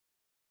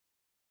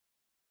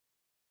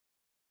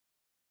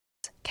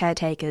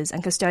caretakers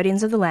and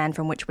custodians of the land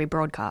from which we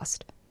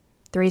broadcast.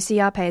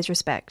 3CR pays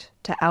respect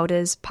to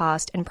elders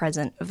past and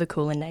present of the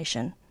Kulin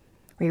Nation.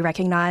 We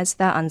recognise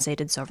their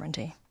unceded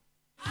sovereignty.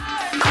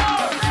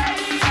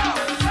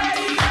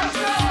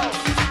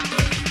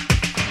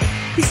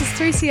 This is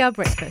 3CR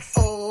Breakfast.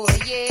 Oh,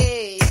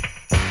 yeah.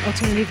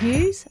 Alternative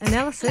news,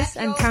 analysis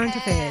and current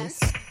affairs.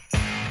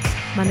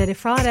 Monday to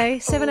Friday,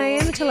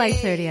 7am till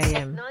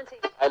 8:30am.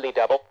 Only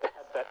double.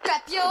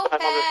 Clap your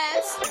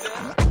hands.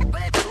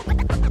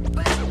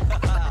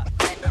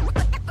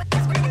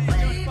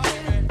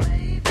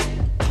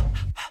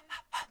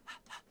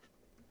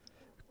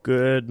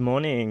 Good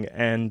morning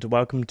and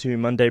welcome to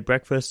Monday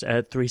Breakfast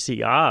at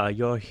 3CR.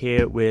 You're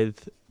here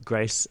with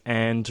Grace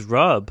and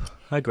Rob.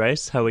 Hi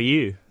Grace, how are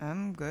you?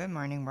 I'm good.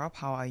 Morning, Rob.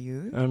 How are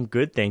you? I'm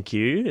good, thank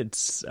you.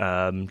 It's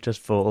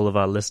just for all of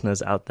our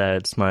listeners out there,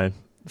 it's my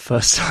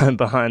first time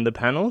behind the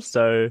panel,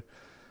 so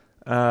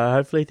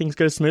hopefully things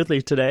go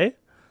smoothly today.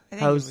 I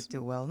think you would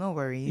do well. No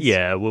worries.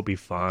 Yeah, we'll be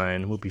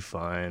fine. We'll be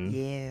fine.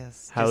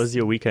 Yes. How was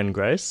your weekend,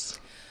 Grace?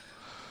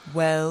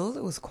 Well,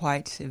 it was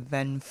quite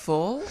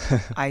eventful.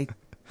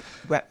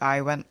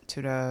 I went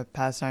to the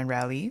Palestine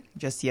Rally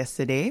just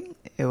yesterday.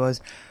 It was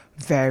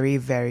very,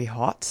 very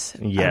hot.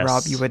 Yes. And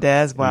Rob, you were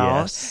there as well.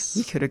 Yes.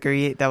 You could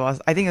agree.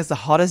 I think it's the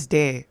hottest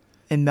day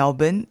in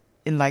Melbourne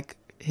in like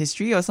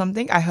history or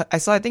something. I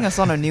saw on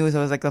the news it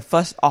was like the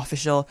first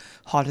official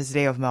hottest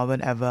day of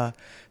Melbourne ever.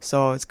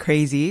 So it's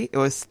crazy. It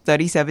was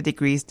 37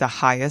 degrees, the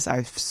highest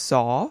I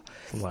saw.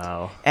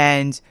 Wow.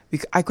 And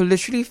I could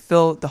literally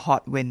feel the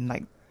hot wind,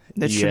 like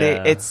literally.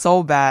 Yeah. It's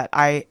so bad.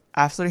 I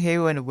absolutely hate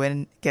when the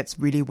wind gets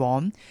really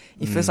warm.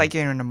 It feels like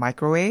you're in a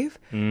microwave.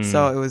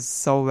 So it was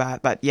so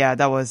bad. But yeah,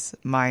 that was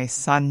my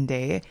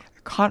Sunday. I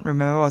can't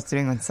remember what I was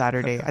doing on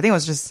Saturday. I think I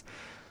was just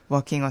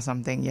working or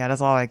something. Yeah,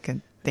 that's all I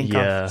can think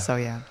of. So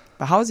yeah.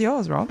 But how's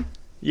yours, Rob?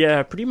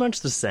 Yeah, pretty much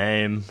the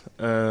same.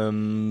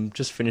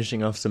 Just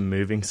finishing off some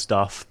moving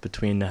stuff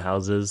between the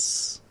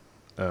houses.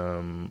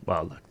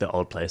 Like the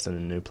old place and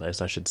the new place,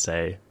 I should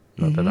say.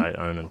 Not that I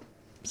own a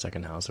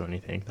second house or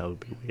anything. That would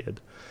be weird.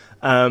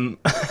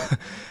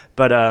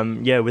 But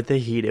with the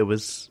heat, it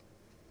was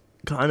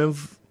kind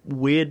of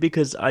weird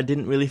because I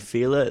didn't really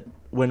feel it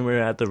when we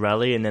were at the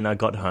rally, and then I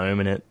got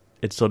home and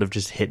it sort of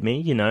just hit me,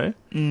 you know?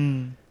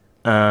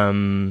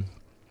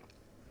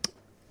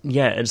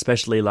 Yeah,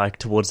 especially like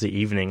towards the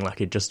evening,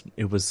 like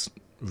it was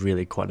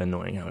really quite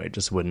annoying how it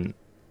just wouldn't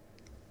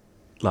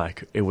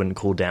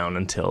cool down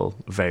until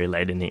very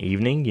late in the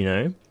evening, you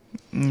know?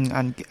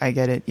 And I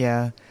get it,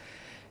 yeah.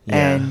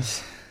 And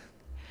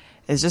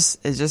it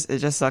just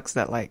sucks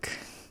that like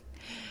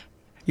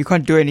you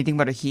can't do anything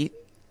but the heat.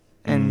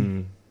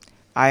 And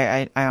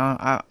I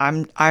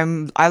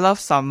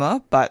love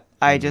summer, but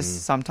I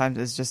just sometimes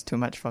it's just too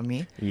much for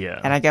me. Yeah.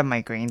 And I get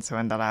migraines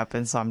when that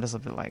happens, so I'm just a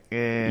bit like,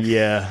 eh.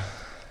 Yeah.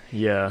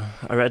 Yeah,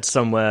 I read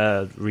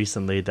somewhere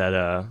recently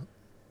that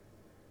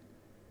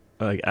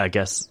I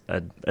guess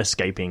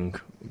escaping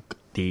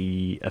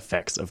the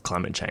effects of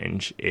climate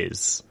change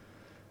is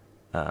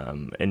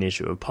an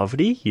issue of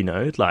poverty, you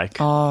know,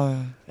 like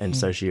and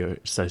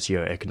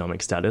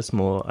socioeconomic status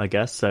more, I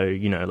guess. So,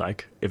 you know,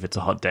 like if it's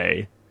a hot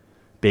day,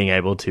 being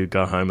able to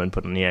go home and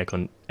put on the air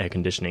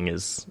conditioning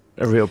is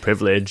a real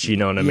privilege, you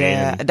know what I mean?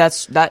 Yeah,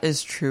 that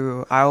is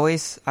true. I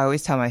always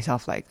tell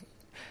myself like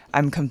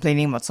I'm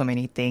complaining about so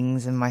many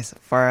things and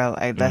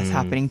that's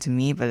happening to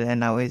me, but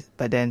then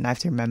I have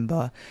to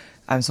remember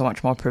I'm so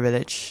much more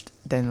privileged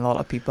than a lot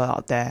of people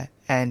out there,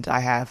 and I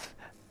have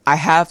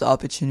the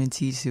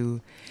opportunity to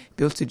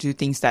be able to do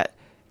things that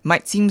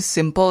might seem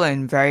simple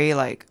and very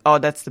like, oh,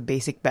 that's the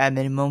basic bare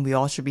minimum we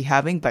all should be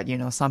having, but you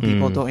know, some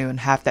people don't even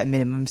have that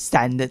minimum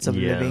standards of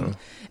living,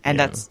 and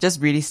that's just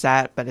really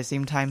sad. But at the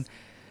same time,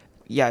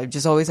 yeah, you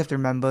just always have to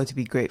remember to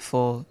be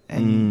grateful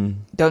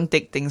and don't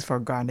take things for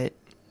granted.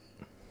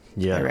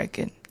 Yeah, I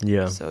reckon.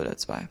 Yeah. So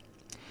that's why.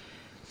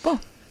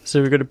 Well,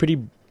 so we've got a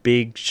pretty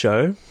big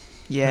show.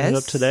 Yes.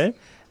 Up today.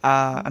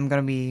 I'm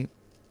gonna be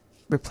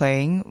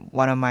replaying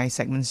one of my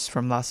segments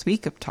from last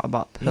week. Talk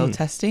about pill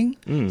testing.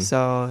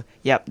 So,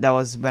 yep, that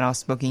was when I was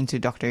speaking to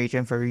Dr.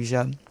 Adrian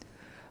Farrugia,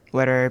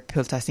 whether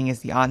pill testing is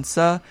the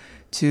answer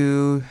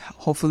to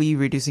hopefully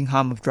reducing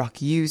harm of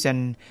drug use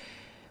and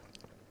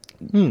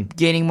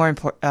gaining more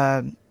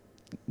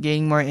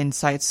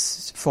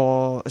insights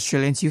for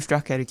Australians' youth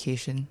drug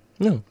education.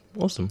 Yeah,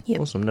 awesome. Yep.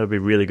 Awesome. That'd be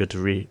really good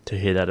to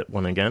hear that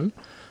one again.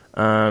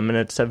 And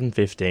at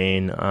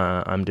 7:15,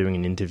 I'm doing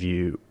an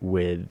interview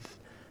with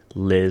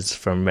Liz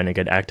from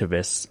Renegade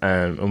Activists,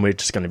 and we're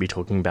just going to be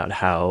talking about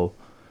how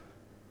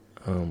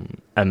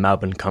a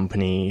Melbourne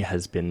company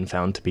has been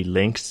found to be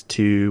linked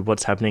to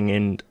what's happening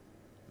in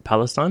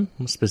Palestine,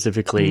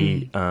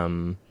 specifically.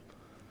 I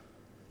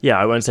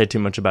won't say too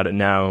much about it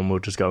now, and we'll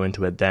just go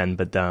into it then.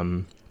 But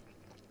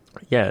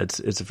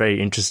it's a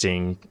very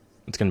interesting.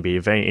 It's going to be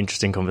a very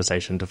interesting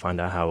conversation to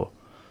find out how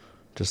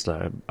just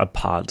a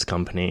parts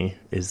company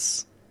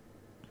is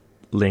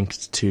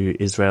linked to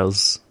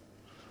Israel's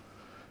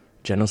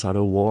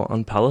genocidal war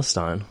on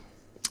Palestine.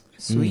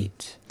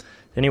 Sweet.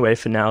 Anyway,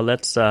 for now,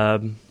 let's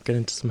get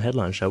into some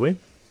headlines, shall we?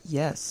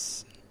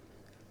 Yes.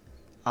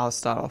 I'll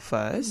start off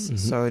first.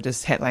 So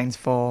just headlines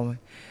for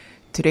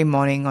today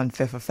morning on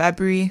 5th of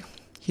February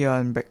here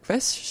on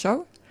Breakfast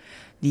Show.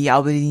 The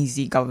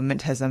Albanese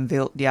government has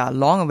unveiled their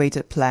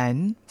long-awaited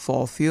plan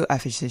for fuel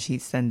efficiency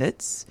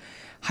standards,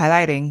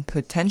 highlighting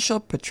potential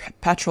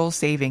petrol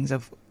savings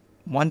of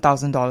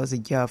 $1,000 a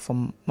year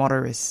for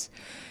motorists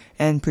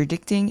and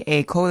predicting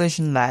a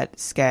coalition-led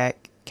scare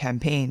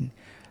campaign.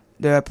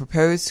 The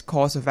proposed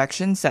course of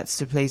action sets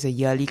to place a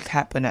yearly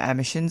cap on the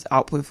emissions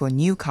output for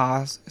new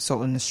cars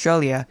sold in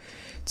Australia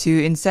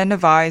to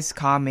incentivize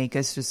car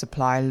makers to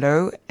supply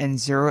low and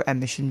zero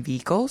emission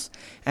vehicles,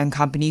 and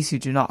companies who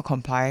do not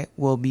comply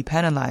will be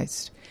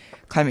penalized.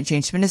 Climate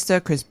Change Minister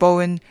Chris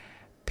Bowen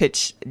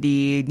pitched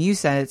the new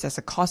standards as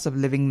a cost of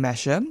living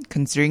measure,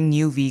 considering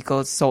new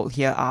vehicles sold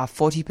here are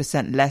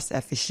 40% less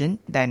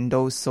efficient than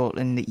those sold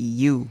in the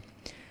EU.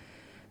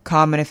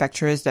 Car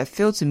manufacturers that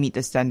fail to meet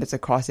the standards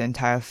across the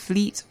entire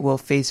fleet will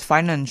face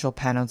financial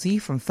penalty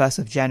from 1st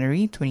of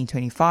January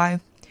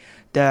 2025.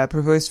 The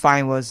proposed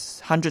fine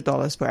was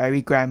 $100 per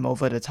every gram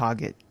over the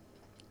target.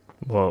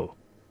 Whoa.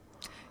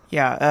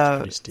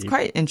 Yeah, it's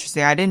quite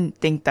interesting. I didn't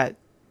think that,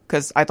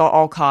 because I thought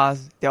all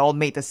cars, they're all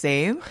made the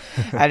same.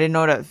 I didn't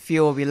know that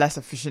fuel will be less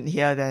efficient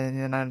here than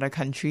in another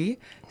country.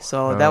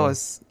 So that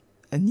was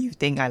a new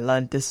thing I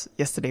learned this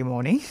yesterday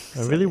morning.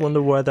 I really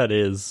wonder why that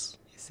is.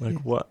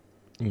 Like what?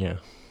 Yeah.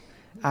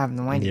 I have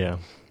no idea.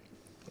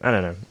 Yeah. I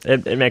don't know.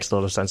 It makes a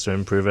lot of sense to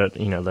improve it,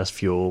 less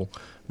fuel.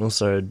 And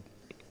also,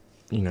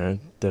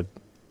 the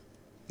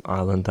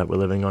island that we're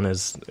living on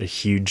is a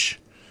huge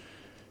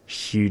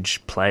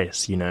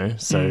place,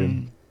 So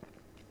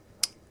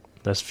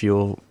less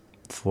fuel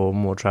for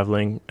more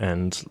travelling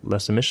and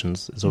less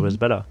emissions is always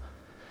better.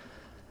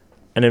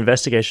 An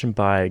investigation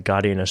by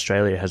Guardian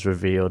Australia has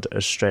revealed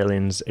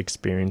Australians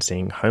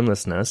experiencing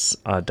homelessness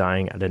are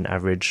dying at an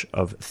average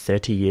of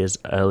 30 years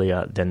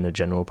earlier than the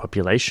general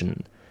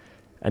population.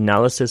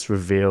 Analysis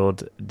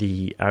revealed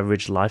the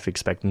average life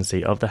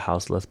expectancy of the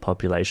houseless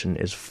population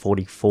is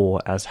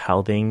 44, as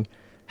housing,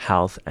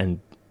 health and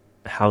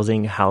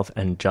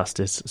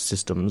justice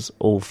systems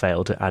all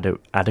fail to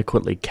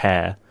adequately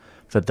care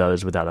for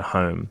those without a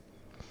home.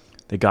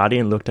 The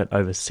Guardian looked at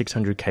over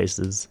 600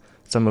 cases,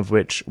 some of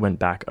which went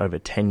back over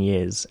 10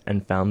 years,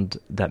 and found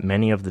that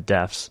many of the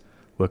deaths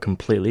were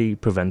completely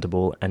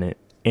preventable and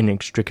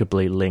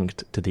inextricably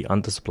linked to the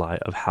undersupply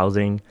of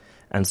housing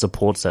and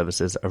support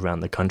services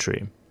around the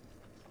country.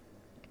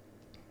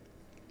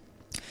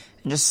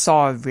 I just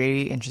saw a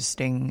very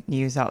interesting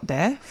news out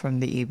there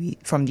from the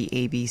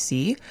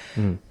ABC.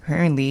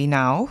 Apparently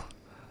now,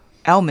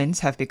 almonds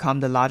have become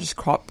the largest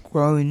crop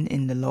grown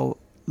in the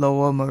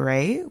Lower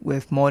Murray,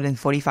 with more than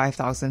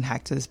 45,000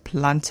 hectares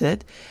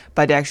planted,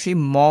 but they're actually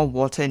more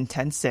water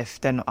intensive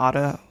than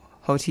other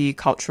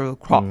horticultural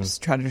crops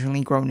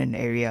traditionally grown in the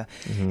area.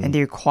 And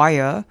they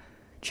require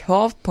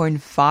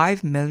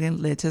 12.5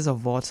 million litres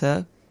of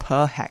water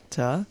per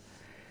hectare.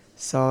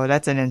 So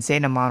that's an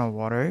insane amount of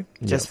water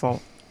just for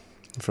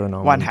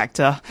an 1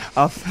 hectare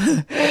of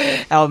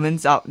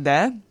almonds out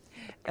there.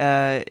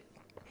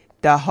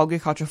 The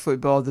horticultural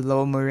football of the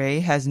Lower Murray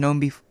has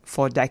known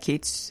for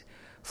decades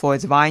for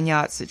its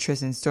vineyards,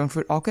 citrus and stone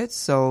fruit orchards,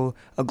 so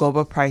a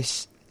global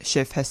price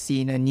shift has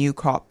seen a new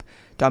crop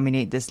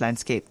dominate this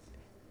landscape.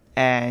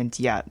 And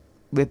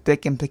with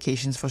big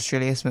implications for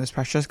Australia's most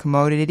precious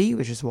commodity,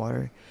 which is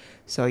water.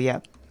 So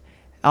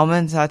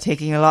almonds are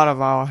taking a lot of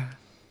our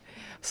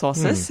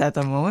sources at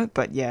the moment,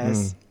 but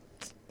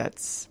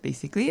that's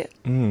basically it.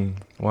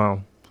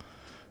 Wow,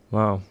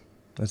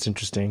 that's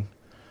interesting.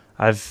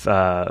 I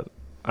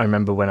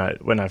remember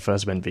when I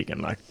first went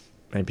vegan, like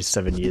maybe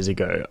 7 years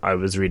ago, I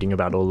was reading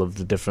about all of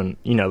the different,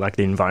 like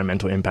the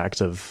environmental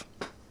impacts of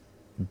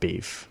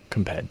beef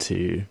compared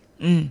to,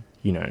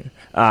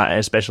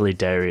 especially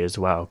dairy as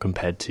well,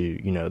 compared to,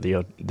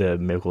 the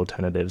milk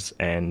alternatives.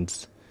 And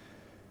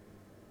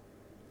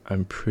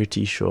I'm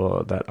pretty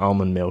sure that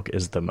almond milk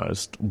is the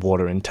most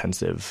water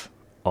intensive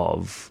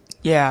of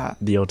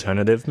the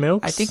alternative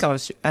milks. I think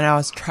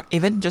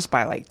even just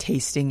by like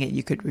tasting it,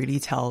 you could really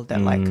tell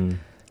that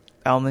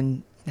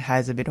almond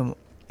has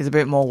is a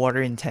bit more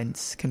water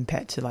intense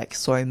compared to like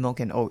soy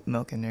milk and oat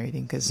milk and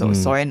everything, because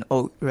soy and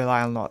oat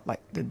rely on a lot like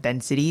the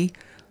density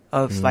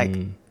of like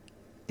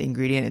the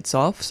ingredient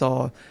itself.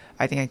 So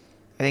I think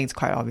it's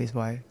quite obvious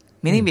why.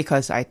 Mainly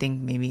because I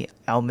think maybe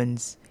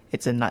almonds,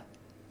 it's a nut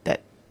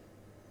that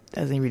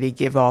doesn't really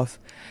give off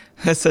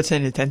a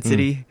certain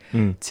intensity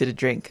to the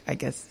drink, I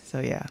guess. So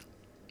yeah.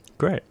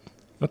 Great.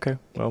 Okay.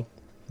 Well,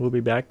 we'll be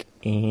back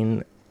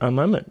in a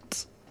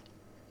moment.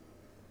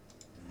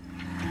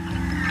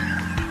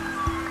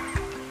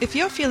 If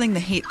you're feeling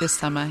the heat this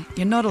summer,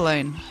 you're not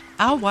alone.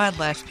 Our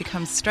wildlife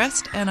becomes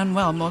stressed and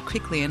unwell more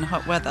quickly in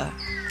hot weather.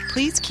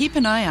 Please keep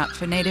an eye out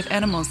for native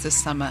animals this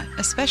summer,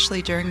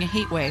 especially during a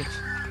heat wave.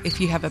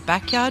 If you have a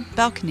backyard,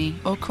 balcony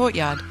or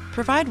courtyard,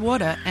 provide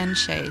water and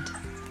shade.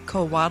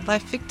 Call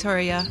Wildlife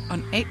Victoria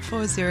on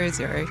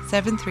 8400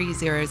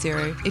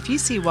 7300 if you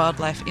see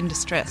wildlife in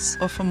distress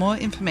or for more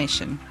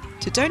information.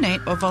 To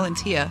donate or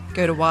volunteer,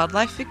 go to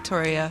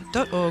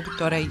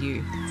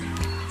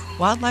wildlifevictoria.org.au.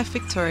 Wildlife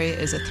Victoria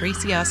is a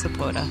 3CR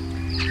supporter.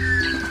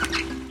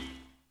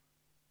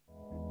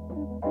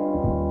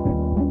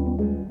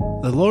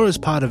 The law is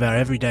part of our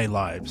everyday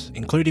lives,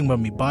 including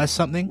when we buy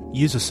something,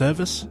 use a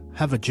service,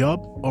 have a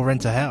job, or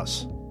rent a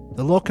house.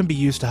 The law can be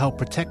used to help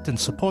protect and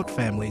support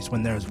families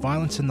when there is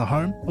violence in the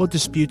home or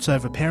disputes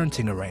over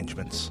parenting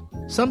arrangements.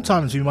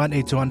 Sometimes we might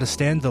need to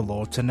understand the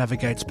law to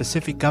navigate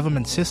specific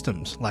government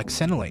systems like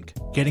Centrelink,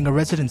 getting a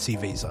residency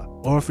visa,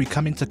 or if we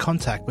come into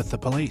contact with the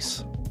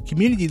police.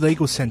 Community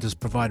legal centres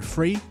provide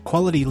free,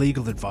 quality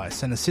legal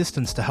advice and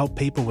assistance to help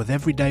people with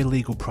everyday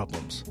legal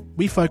problems.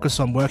 We focus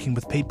on working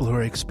with people who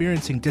are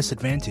experiencing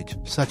disadvantage,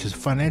 such as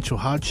financial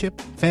hardship,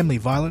 family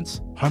violence,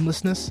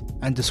 homelessness,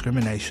 and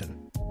discrimination.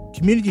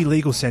 Community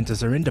legal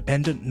centres are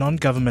independent,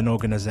 non-government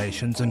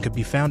organisations and can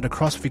be found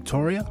across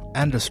Victoria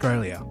and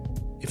Australia.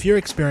 If you're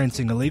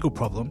experiencing a legal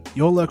problem,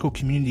 your local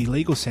community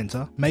legal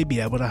centre may be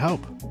able to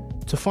help.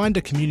 To find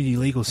a community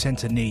legal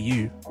centre near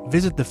you,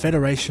 visit the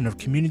Federation of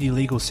Community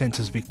Legal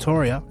Centres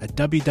Victoria at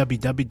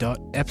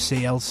www.fclc.org.au.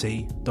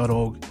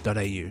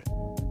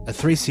 A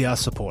 3CR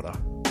supporter.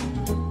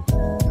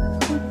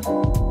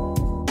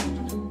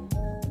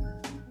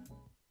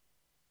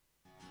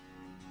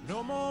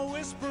 No more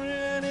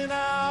whispering in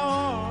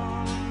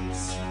our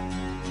hearts.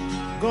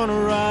 Gonna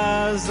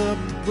rise up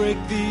to break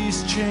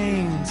these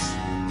chains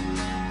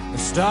and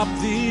stop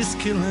these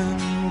killing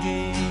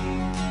games.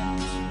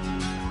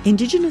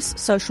 Indigenous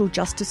Social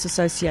Justice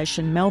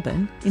Association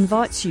Melbourne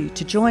invites you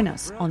to join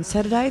us on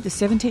Saturday the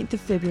 17th of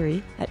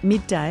February at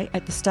midday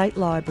at the State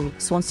Library,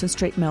 Swanston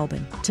Street,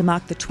 Melbourne, to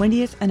mark the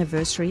 20th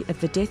anniversary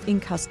of the death in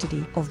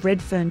custody of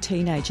Redfern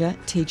teenager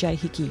TJ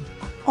Hickey.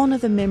 Honour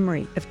the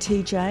memory of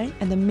TJ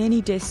and the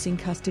many deaths in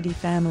custody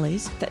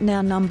families that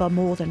now number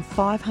more than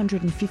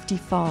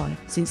 555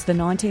 since the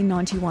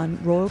 1991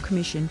 Royal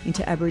Commission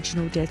into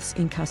Aboriginal Deaths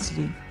in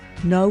Custody.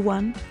 No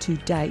one to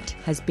date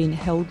has been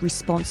held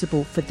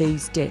responsible for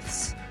these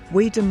deaths.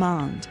 We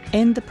demand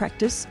end the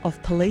practice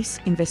of police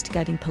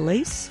investigating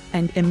police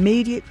and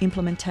immediate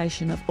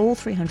implementation of all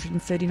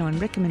 339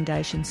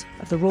 recommendations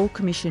of the Royal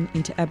Commission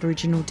into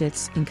Aboriginal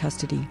Deaths in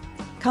Custody.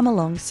 Come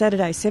along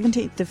Saturday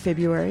 17th of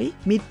February,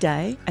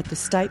 midday at the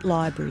State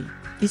Library.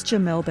 ISJA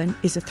Melbourne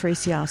is a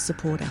 3CR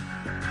supporter.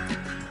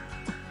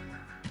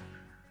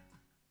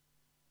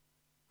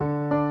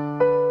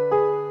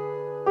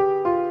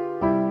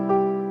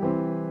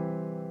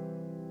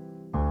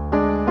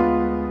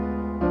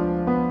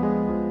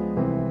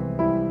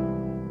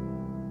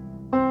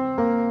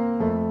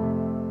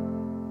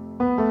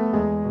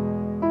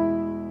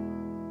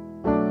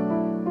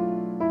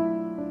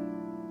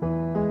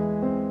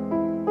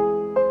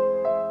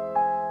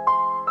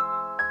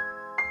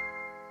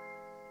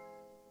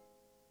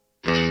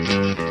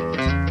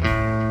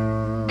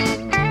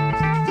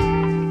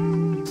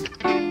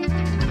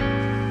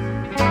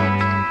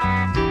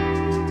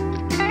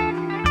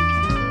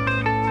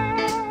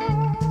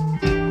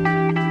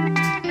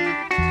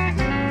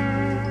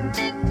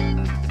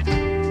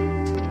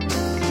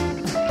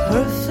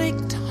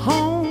 Perfect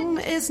home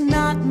is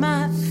not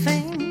my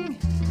thing,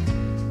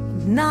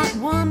 not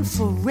one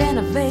for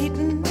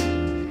renovating.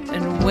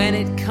 And when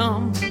it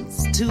comes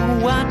to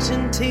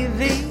watching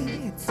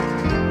TV, it's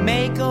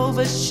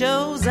makeover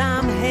shows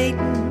I'm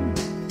hating.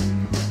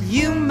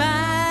 You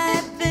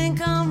might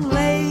think I'm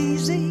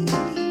lazy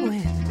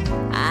when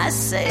I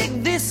say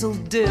this'll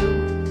do,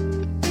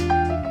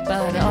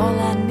 but all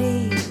I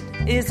need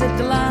is a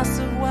glass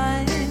of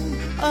wine,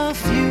 a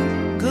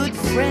few good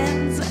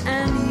friends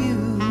and you.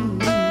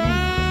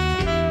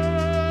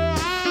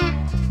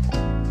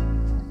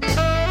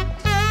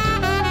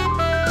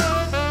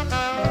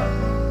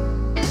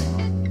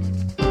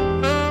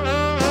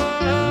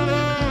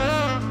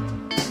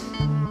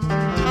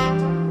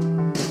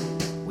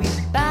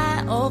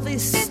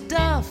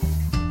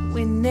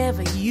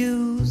 Never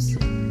use,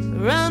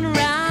 run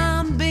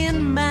around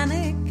being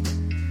manic.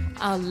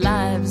 Our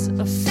lives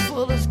are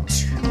full of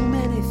too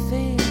many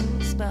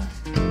things, but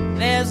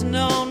there's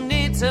no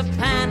need to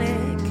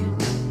panic.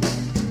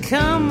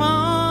 Come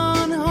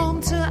on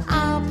home to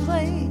our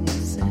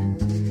place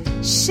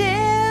and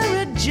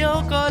share a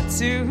joke or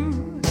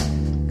two,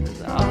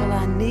 'cause all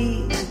I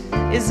need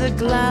is a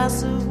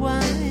glass of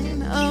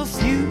wine, a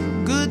few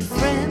good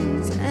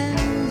friends and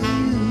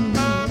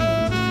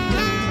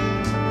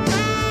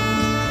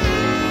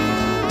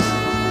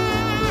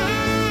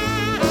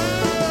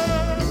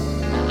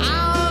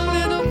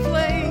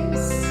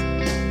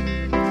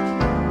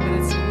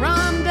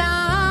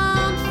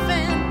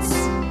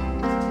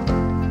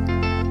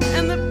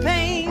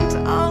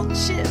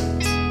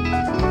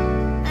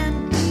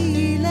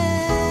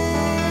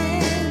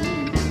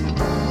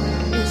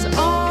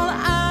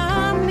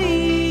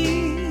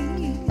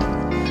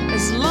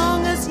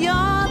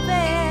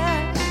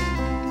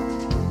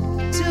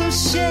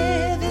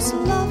share this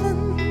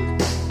loving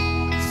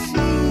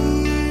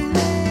feeling.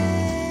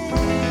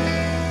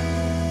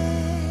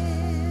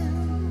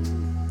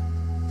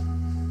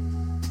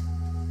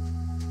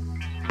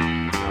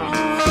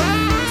 Oh, I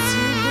miss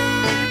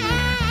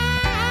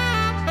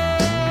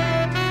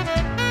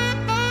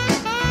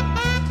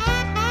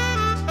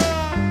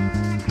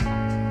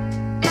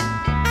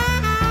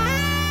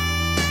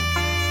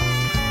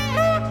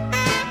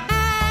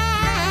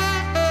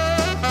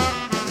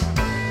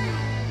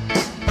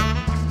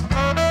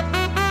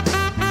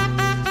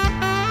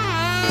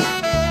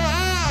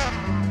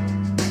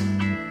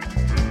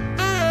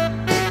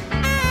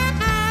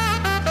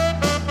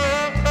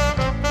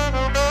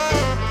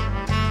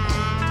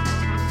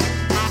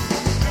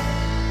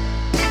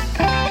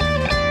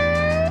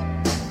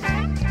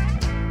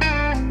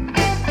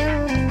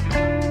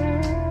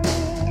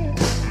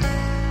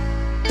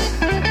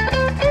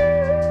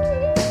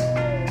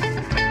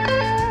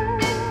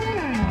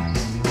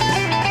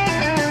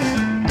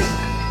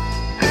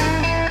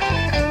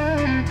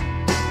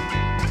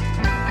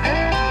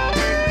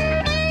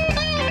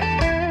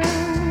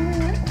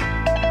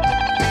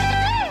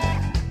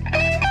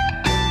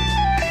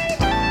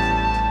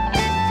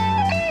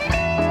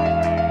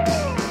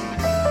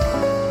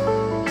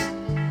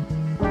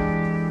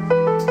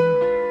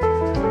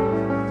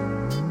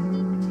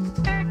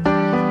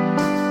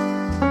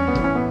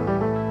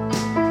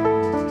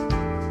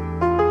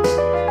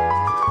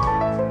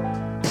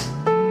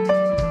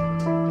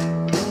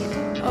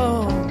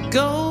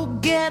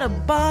get a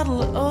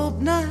bottle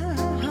opener,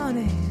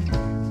 honey.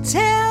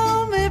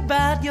 Tell me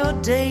about your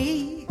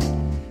day.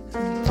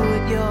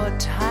 Put your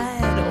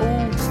tired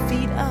old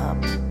feet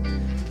up.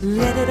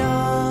 Let it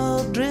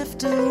all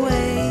drift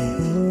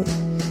away.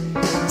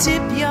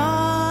 Tip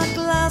your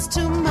glass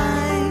to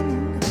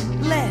mine.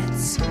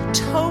 Let's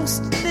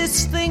toast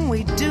this thing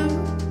we do.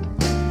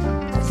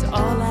 'Cause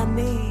all I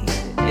need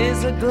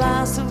is a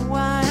glass of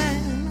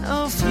wine,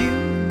 a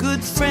few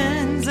good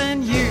friends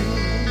and you.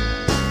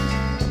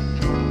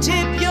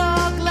 Tip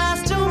your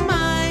glass to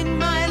mine,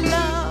 my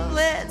love.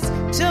 Let's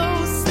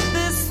toast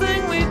this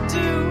thing we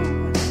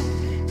do.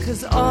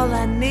 'Cause all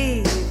I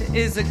need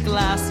is a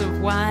glass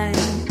of wine,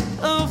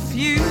 a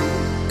few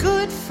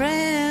good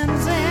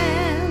friends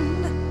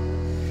and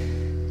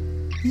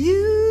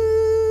you.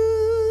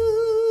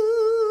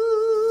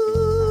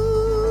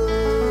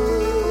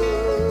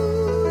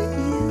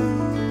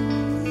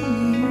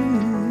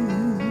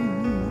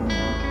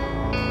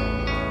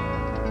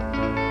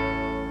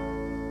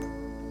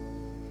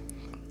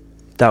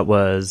 That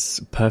was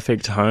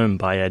Perfect Home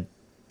by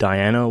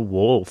Diana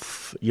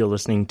Wolf. You're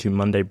listening to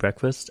Monday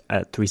Breakfast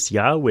at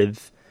 3CR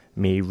with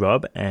me,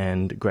 Rob,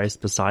 and Grace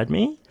beside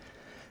me.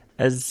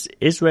 As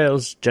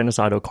Israel's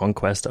genocidal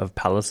conquest of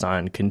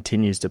Palestine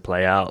continues to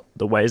play out,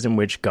 the ways in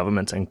which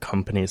governments and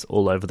companies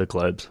all over the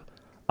globe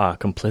are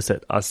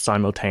complicit are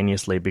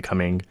simultaneously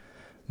becoming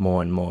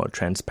more and more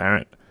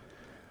transparent.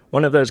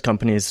 One of those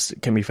companies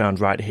can be found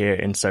right here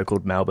in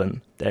so-called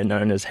Melbourne. They're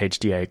known as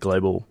HTA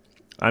Global.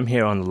 I'm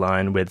here on the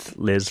line with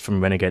Liz from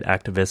Renegade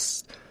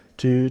Activists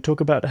to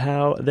talk about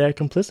how they're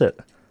complicit.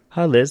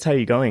 Hi Liz, how are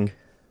you going?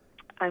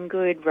 I'm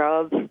good,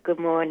 Rob. Good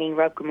morning,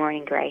 Rob. Good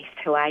morning, Grace.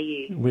 How are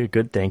you? We're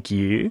good, thank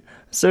you.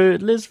 So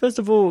Liz, first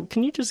of all,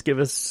 can you just give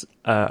us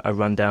a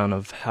rundown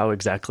of how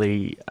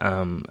exactly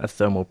a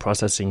thermal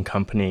processing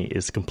company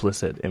is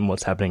complicit in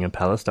what's happening in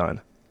Palestine?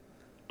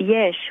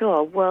 Yeah,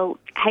 sure. Well,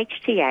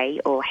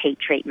 HTA, or Heat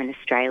Treatment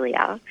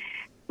Australia,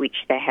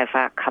 which they have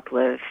a couple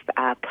of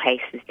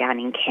places down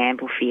in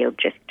Campbellfield,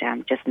 just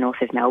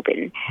north of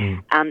Melbourne.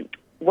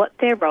 What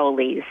their role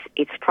is,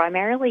 it's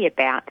primarily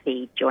about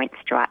the Joint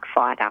Strike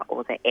Fighter,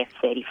 or the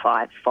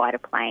F-35 fighter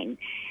plane.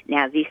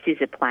 Now, this is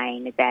a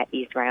plane that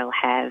Israel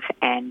have,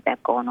 and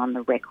they've gone on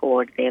the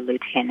record. Their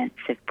lieutenants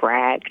have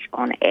bragged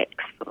on X,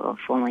 or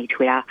formerly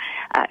Twitter,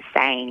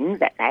 saying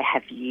that they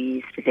have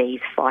used these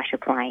fighter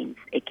planes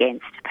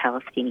against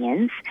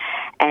Palestinians.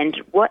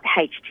 And what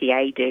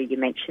HTA do, you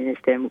mentioned, is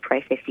thermal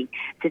processing.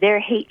 So they're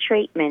a heat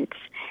treatment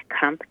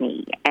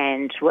company,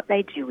 and what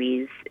they do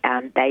is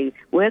they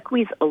work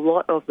with a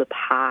lot of the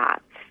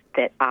parts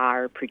that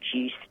are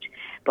produced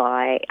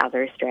by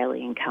other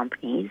Australian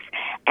companies,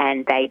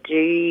 and they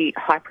do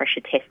high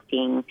pressure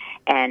testing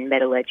and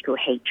metallurgical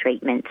heat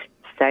treatment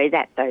so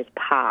that those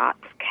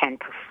parts can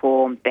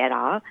perform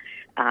better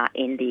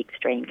in the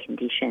extreme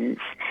conditions.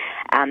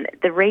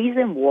 The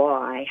reason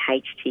why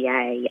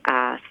HTA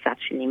are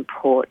such an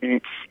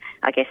important,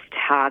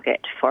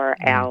 target for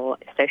our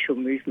social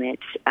movement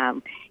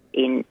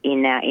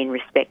in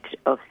respect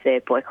of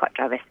the boycott,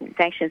 divestment,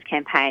 sanctions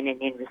campaign,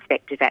 and in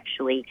respect of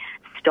actually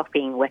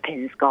stopping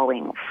weapons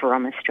going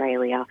from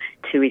Australia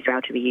to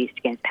Israel to be used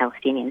against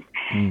Palestinians,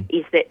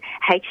 is that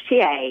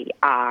HTA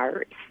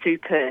are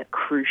super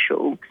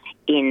crucial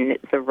in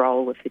the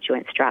role of the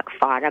Joint Strike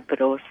Fighter,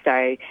 but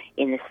also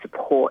in the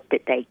support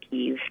that they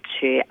give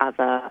to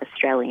other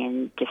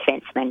Australian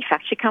defence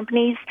manufacture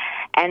companies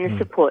and the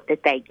support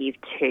that they give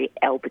to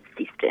Elbit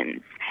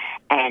Systems.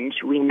 And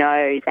we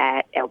know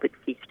that Elbit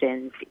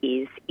Systems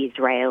is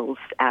Israel's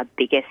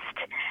biggest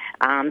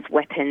arms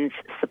weapons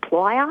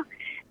supplier.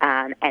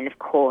 And of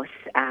course,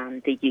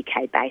 the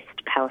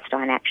UK-based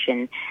Palestine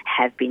Action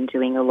have been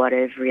doing a lot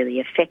of really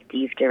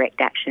effective direct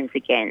actions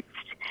against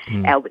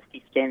Elbit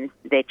Systems.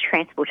 Their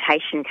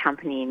transportation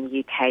company in the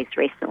UK has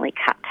recently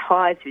cut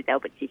ties with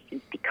Elbit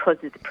Systems because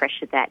of the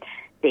pressure that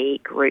the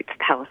group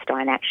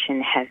Palestine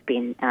Action have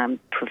been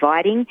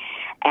providing.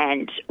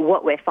 And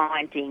what we're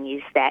finding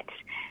is that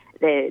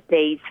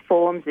these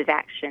forms of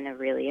action are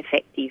really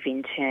effective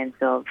in terms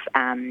of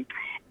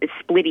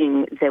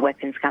splitting the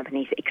weapons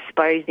companies,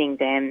 exposing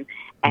them,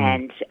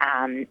 and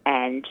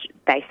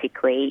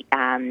basically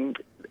trying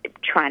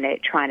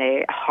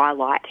to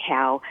highlight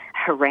how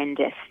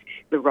horrendous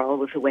the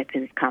role of the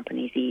weapons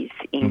companies is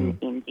in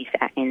the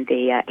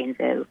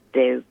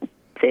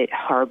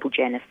horrible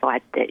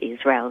genocide that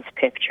Israel is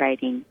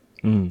perpetrating.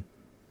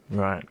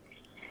 Right.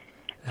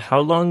 How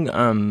long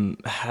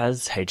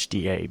has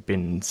HTA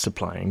been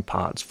supplying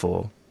parts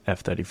for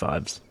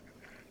F-35s?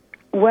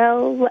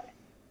 Well,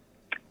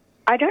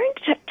 I don't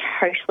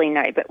totally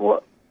know, but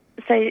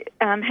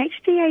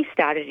HTA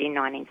started in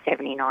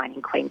 1979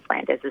 in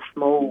Queensland as a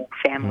small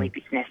family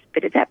business,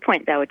 but at that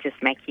point they were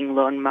just making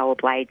lawnmower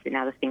blades and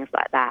other things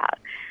like that.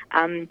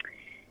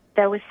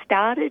 They were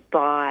started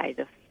by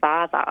the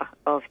father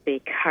of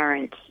the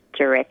current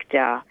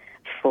director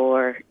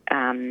one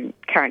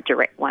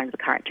of the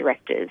current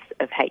directors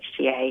of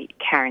HTA,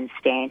 Karen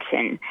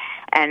Stanton.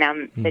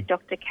 And the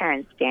Dr.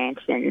 Karen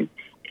Stanton,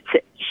 So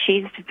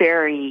she's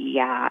very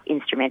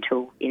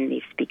instrumental in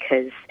this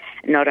because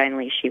not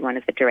only is she one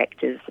of the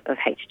directors of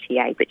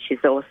HTA, but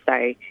she's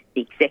also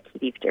the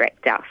executive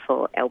director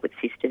for Albert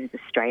Systems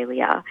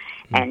Australia,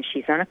 and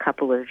she's on a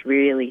couple of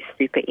really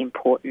super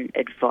important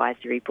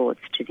advisory boards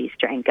to the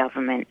Australian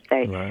government.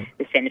 So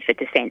the Centre for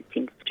Defence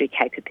Industry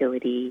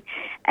Capability,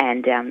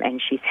 and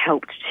she's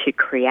helped to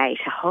create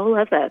a whole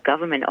other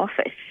government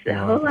office, a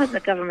whole other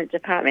government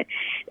department,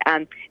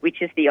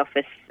 which is the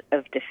Office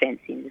of Defence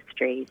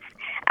Industries.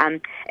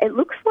 It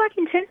looks like,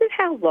 in terms of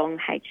how long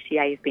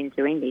HTA has been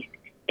doing this,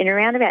 in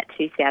around about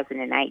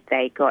 2008,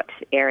 they got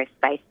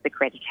aerospace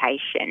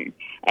accreditation,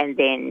 and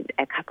then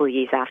a couple of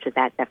years after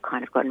that, they've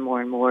kind of gotten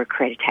more and more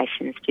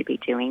accreditations to be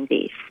doing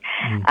this.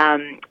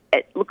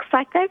 It looks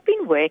like they've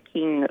been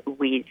working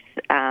with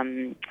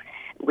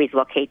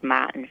Lockheed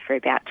Martin for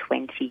about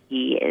 20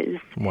 years.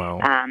 Wow.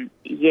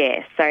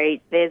 So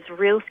there's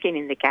real skin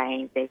in the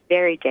game. They're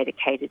very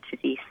dedicated to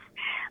this.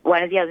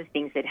 One of the other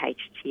things that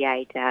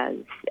HTA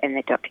does, and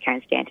that Dr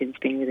Karen Stanton's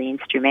been really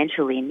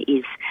instrumental in,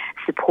 is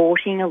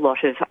supporting a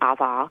lot of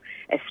other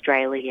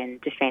Australian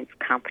defence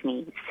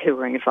companies who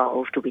are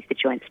involved with the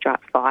Joint Strike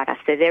Fighter.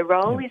 So their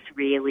role is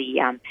really,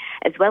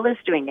 as well as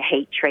doing the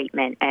heat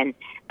treatment and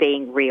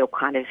being real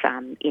kind of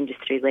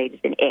industry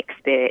leaders and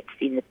experts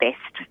in the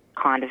best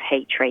kind of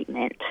heat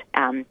treatment,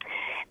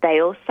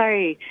 they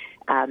also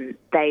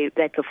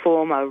they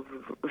perform a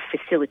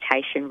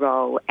facilitation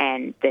role,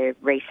 and the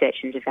research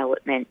and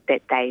development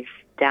that they've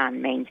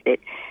done means that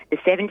the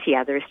 70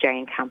 other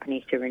Australian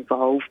companies who are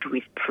involved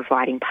with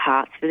providing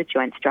parts for the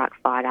Joint Strike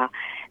Fighter,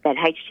 that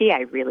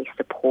HTA really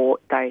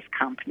support those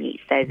companies.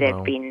 So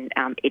they've been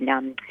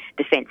in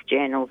defence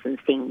journals and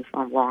things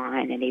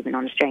online, and even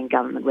on Australian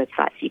government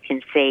websites. You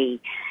can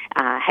see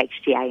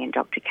HTA and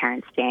Dr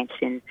Karen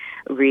Stanton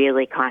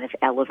really kind of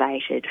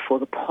elevated for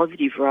the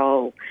positive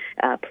role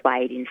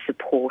played in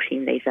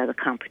supporting these other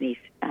companies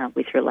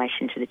with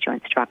relation to the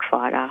Joint Strike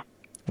Fighter.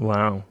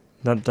 Wow.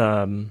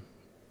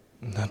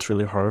 That's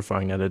really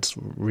horrifying that it's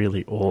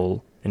really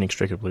all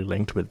inextricably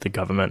linked with the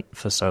government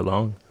for so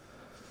long.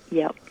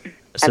 Yep,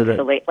 so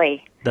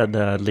absolutely.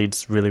 That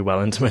leads really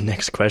well into my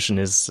next question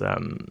is,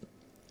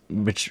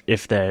 which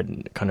if they're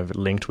kind of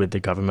linked with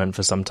the government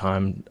for some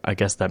time, I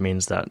guess that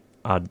means that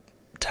our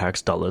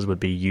tax dollars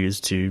would be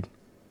used to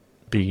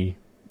be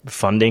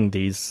funding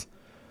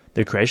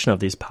the creation of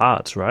these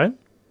parts, right?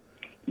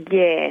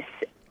 Yes.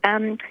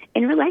 In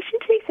relation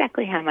to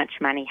exactly how much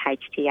money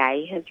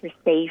HTA has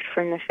received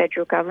from the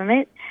federal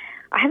government,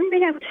 I haven't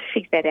been able to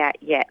figure that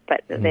out yet,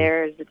 but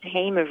there is a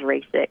team of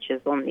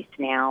researchers on this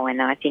now,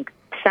 and I think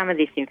some of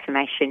this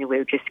information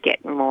will just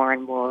get more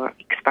and more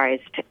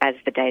exposed as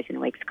the days and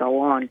weeks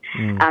go on.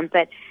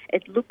 But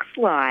it looks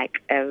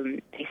like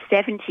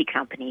 70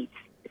 companies,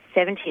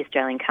 70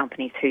 Australian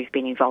companies who've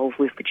been involved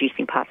with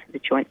producing parts of the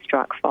Joint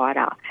Strike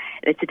Fighter.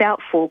 It's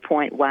about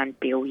 4.1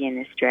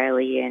 billion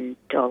Australian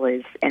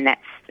dollars, and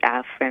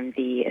that's from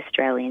the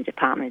Australian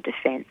Department of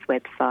Defence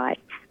website.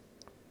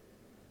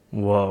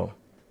 Whoa,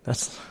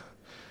 that's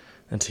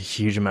a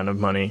huge amount of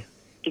money.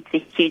 It's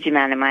a huge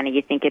amount of money.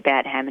 You think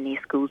about how many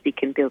schools you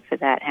can build for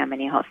that, how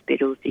many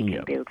hospitals you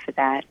can build for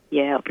that.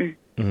 Yeah.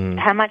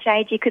 How much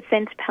aid you could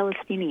send to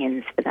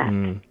Palestinians for that.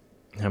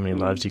 How many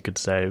lives you could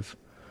save.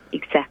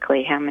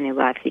 Exactly, how many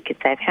lives you could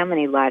save, how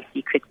many lives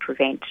you could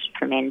prevent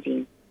from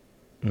ending.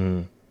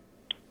 Yeah.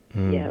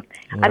 Right.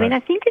 I mean, I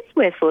think it's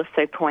worth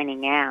also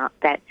pointing out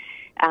that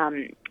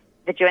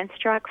the Joint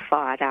Strike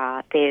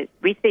Fighter,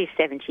 with these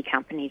 70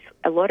 companies,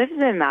 a lot of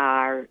them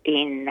are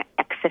in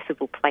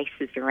accessible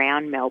places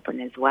around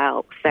Melbourne as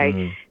well. So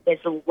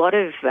there's a lot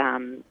of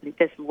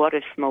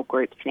small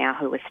groups now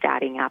who are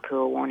starting up who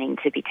are wanting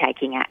to be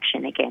taking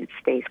action against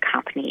these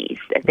companies.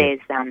 There's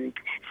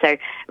so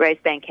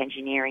Rosebank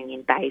Engineering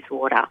in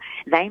Bayswater,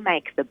 they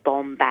make the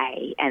bomb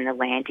bay and the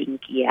landing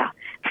gear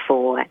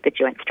for the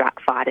Joint Strike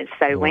Fighters.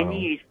 So when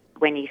you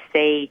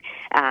see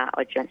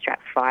a Joint Strike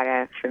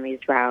Fighter from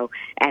Israel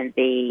and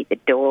the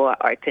door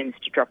opens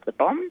to drop the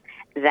bomb,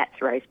 that's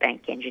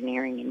Rosebank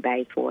Engineering in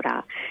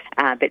Bayswater.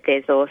 But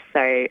there's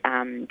also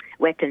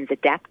weapons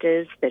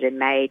adapters that are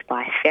made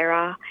by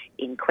Ferrer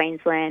in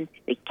Queensland,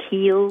 the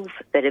keels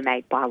that are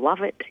made by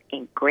Lovett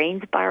in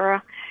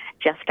Greensborough,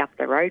 just up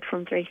the road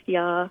from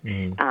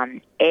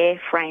 3CR,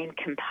 airframe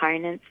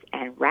components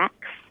and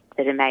racks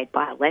that are made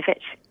by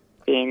Levitt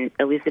in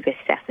Elizabeth,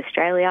 South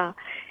Australia,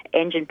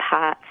 engine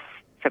parts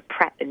for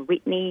Pratt &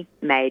 Whitney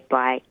made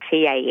by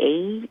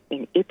TAE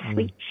in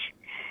Ipswich,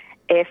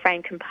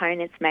 airframe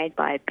components made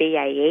by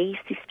BAE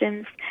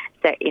Systems.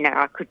 So,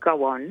 I could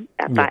go on,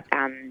 but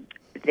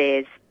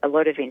there's a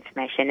lot of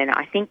information. And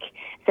I think,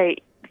 so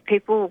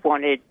people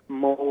wanted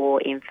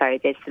more info.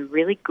 There's some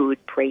really good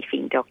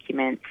briefing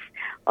documents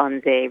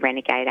on the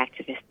Renegade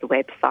Activists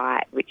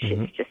website, which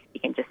is you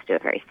can just do a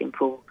very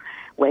simple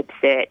web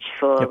search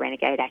for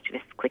Renegade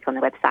Activists, click on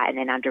the website, and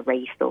then under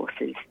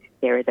resources,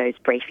 there are those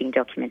briefing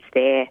documents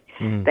there.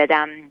 But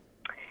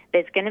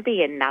there's going to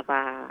be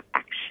another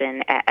action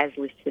introduction, as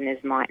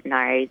listeners might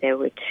know, there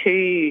were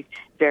two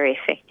very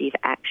effective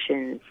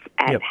actions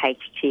at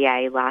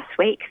HTA last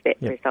week that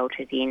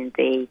resulted in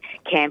the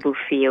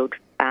Campbellfield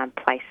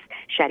place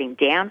shutting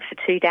down for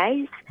 2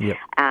 days.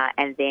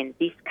 And then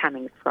this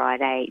coming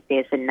Friday,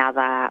 there's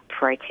another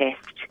protest.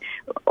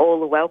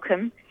 All are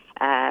welcome.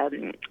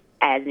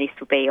 And this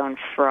will be on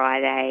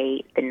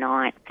Friday, the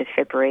 9th of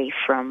February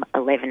from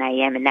 11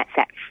 a.m, and that's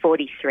at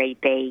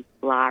 43B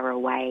Lara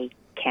Way,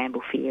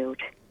 Campbellfield.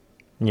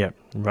 Yeah,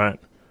 right.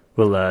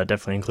 We'll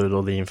definitely include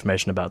all the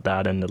information about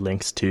that and the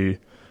links to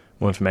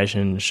more information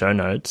in the show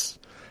notes.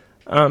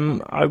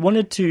 I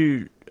wanted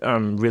to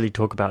really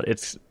talk about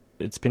it's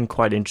been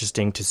quite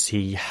interesting to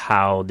see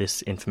how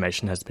this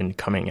information has been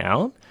coming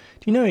out.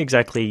 Do you know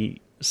exactly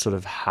sort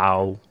of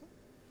how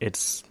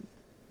it's...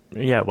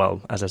 Yeah,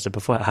 well, as I said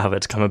before, how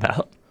it's come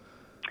about?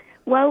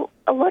 Well,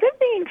 a lot of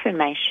the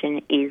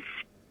information is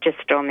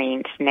just on the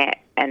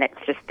internet, and it's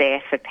just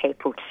there for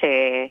people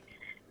to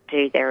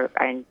do their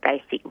own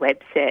basic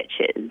web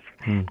searches.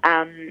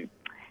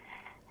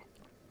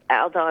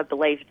 Although I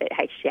believe that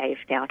HTA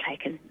have now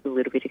taken a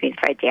little bit of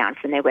info down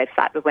from their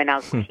website, but when I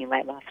was looking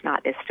late last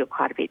night, there's still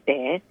quite a bit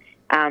there.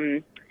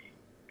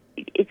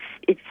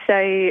 It's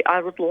so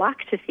I would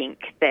like to think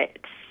that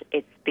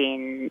it's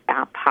been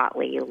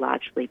partly or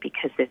largely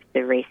because of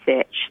the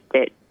research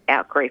that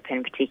our group,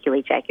 and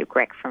particularly Jacob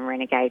Grech from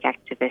Renegade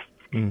Activists,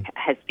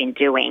 has been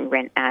doing.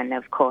 And,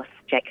 of course,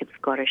 Jacob's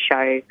got a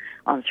show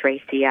on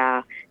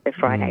 3CR, the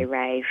Friday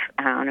Rave,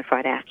 on a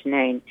Friday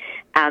afternoon.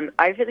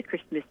 Over the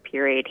Christmas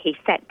period, he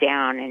sat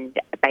down and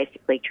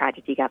basically tried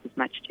to dig up as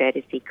much dirt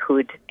as he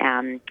could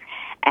and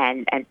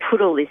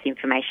put all this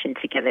information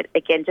together,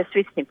 again, just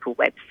with simple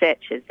web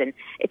searches. And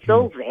it's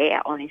all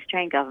there on the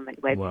Australian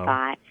government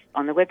website,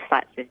 on the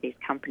websites of these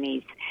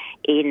companies,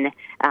 in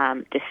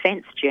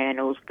defence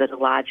journals that are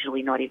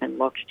largely not even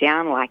locked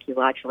down, like you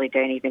largely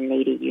don't even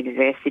need a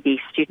university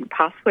student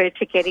password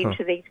to get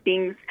into these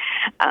things.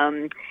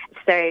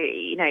 So,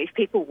 you know, if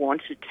people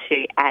wanted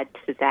to add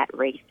to that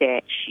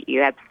research,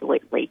 you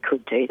absolutely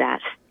could do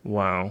that.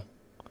 Wow.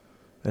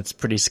 It's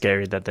pretty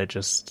scary that they're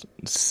just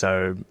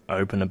so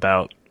open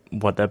about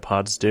what their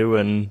parts do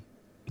and,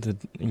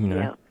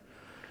 Yeah.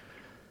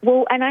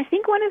 Well, and I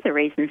think one of the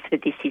reasons for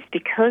this is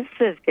because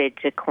of the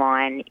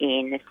decline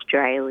in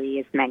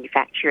Australia's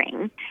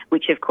manufacturing,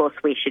 which, of course,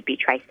 we should be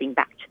tracing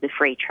back to the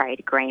free trade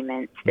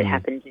agreements that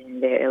happened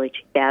in the early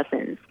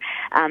 2000s.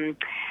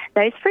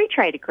 Those free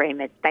trade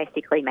agreements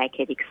basically make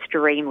it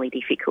extremely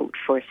difficult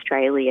for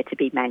Australia to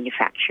be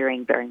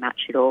manufacturing very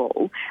much at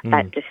all.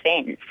 But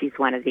defence is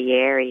one of the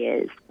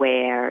areas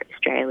where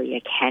Australia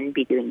can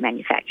be doing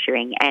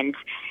manufacturing. And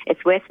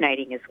it's worth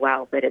noting as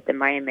well that at the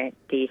moment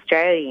the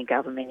Australian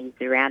government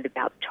is around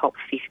about the top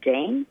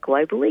 15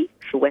 globally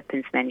for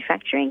weapons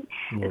manufacturing.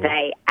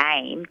 They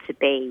aim to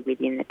be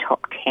within the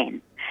top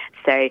 10.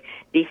 So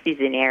this is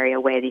an area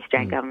where the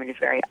Australian government has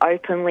very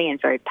openly and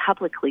very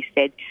publicly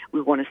said we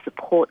want to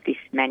support this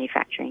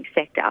manufacturing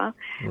sector,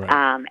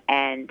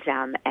 and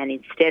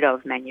instead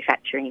of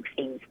manufacturing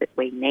things that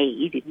we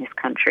need in this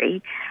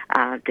country,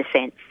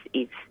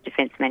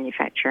 defence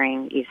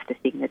manufacturing is the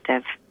thing that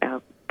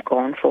they've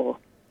gone for.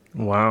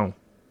 Wow,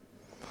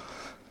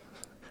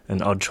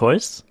 an odd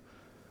choice.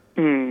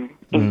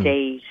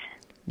 Indeed.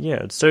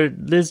 Yeah. So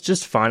Liz,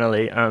 just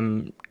finally,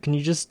 can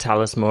you just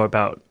tell us more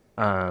about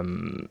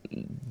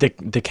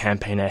the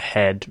campaign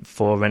ahead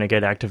for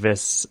Renegade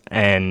Activists,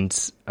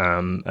 and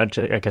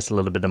I guess a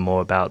little bit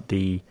more about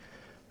the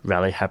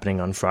rally happening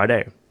on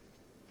Friday?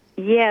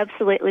 Yeah,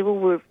 absolutely. Well,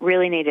 we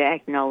really need to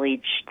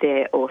acknowledge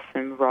the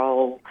awesome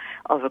role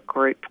of a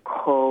group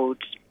called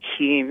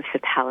Hume for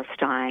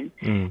Palestine.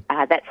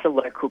 That's a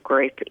local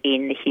group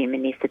in the Hume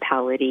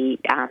municipality.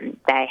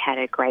 They had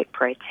a great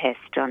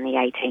protest on the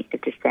 18th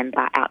of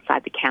December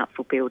outside the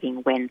council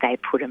building when they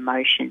put a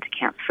motion to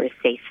council for a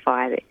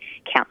ceasefire that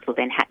council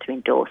then had to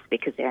endorse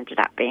because there ended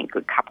up being a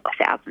good couple of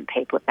thousand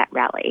people at that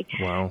rally.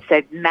 Wow.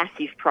 So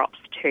massive props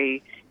to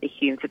the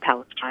Hume for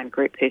Palestine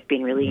group, who've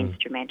been really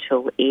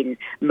instrumental in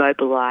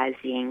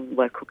mobilising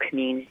local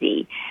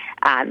community.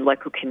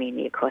 Local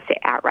community, of course, are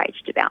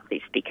outraged about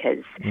this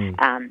because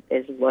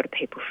there's a lot of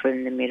people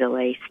from the Middle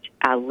East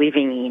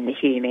living in the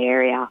Hume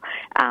area,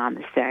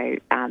 so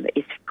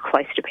it's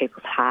close to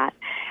people's heart.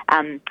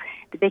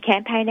 The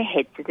campaign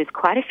ahead, so there's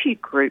quite a few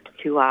groups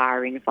who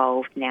are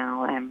involved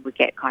now, and we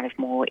get kind of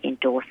more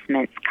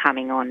endorsements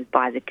coming on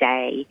by the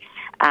day.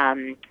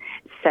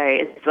 So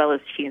as well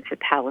as Hume for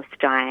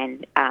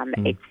Palestine,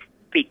 it's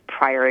big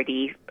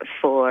priority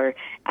for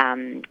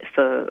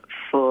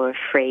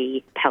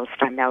Free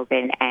Palestine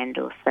Melbourne and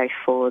also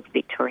for the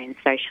Victorian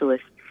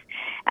Socialists.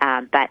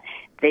 But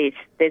there's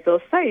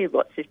also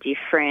lots of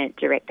different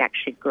direct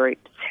action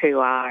groups who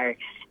are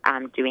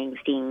doing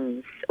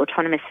things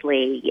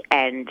autonomously,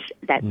 and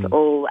that's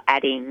all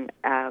adding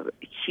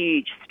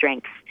huge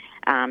strength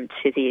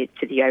to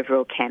the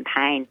overall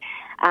campaign.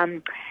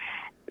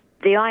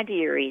 The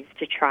idea is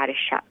to try to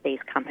shut these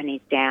companies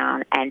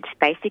down and to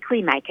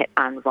basically make it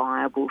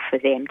unviable for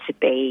them to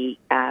be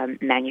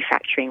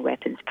manufacturing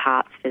weapons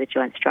parts for the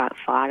Joint Strike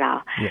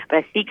Fighter. Yeah. But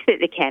I think that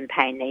the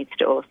campaign needs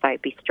to also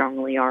be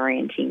strongly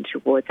orienting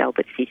towards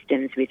Elbit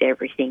Systems with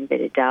everything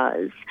that it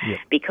does,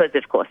 because,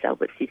 of course,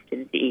 Elbit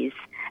Systems is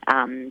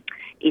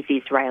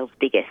Israel's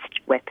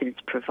biggest weapons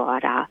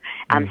provider.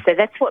 So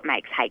that's what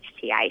makes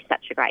HTA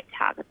such a great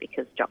target,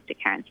 because Dr.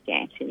 Karen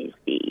Stanton is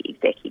the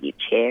executive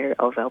chair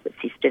of Elbit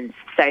Systems.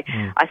 So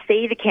I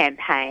see the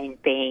campaign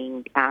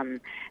being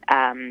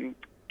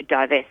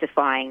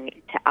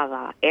diversifying to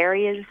other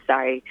areas.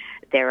 So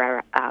there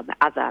are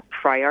other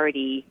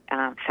priority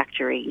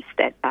factories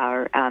that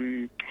are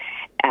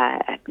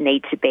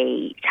need to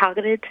be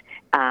targeted.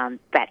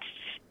 But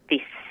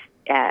this,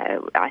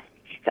 I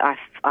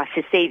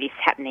foresee this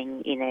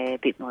happening in a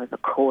bit more of a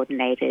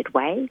coordinated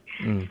way.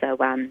 So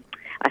I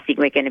think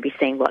we're going to be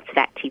seeing lots of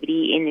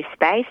activity in this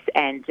space,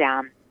 and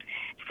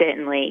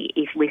certainly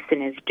if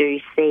listeners do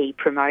see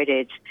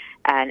promoted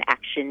an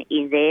action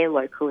in their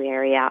local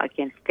area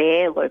against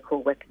their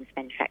local weapons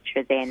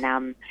manufacturer, then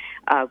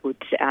I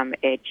would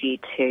urge you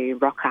to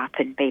rock up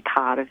and be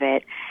part of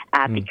it,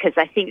 because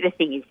I think the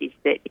thing is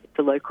that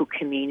the local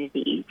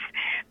communities,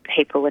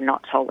 people are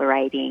not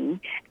tolerating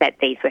that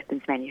these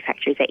weapons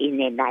manufacturers are in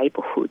their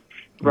neighbourhoods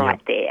right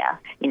there.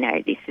 You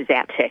know, this is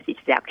our turf, this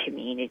is our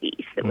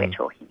communities that we're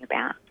talking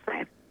about. So,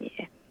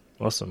 yeah.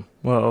 Awesome.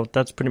 Well,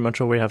 that's pretty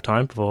much all we have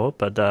time for,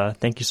 but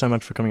thank you so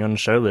much for coming on the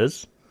show,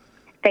 Liz.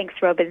 Thanks,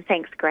 Robin.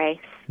 Thanks, Grace.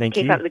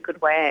 Keep up the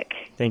good work.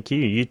 Thank you.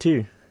 You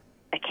too.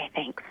 Okay,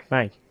 thanks.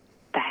 Bye.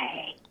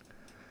 Bye.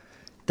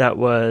 That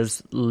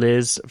was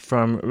Liz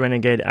from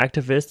Renegade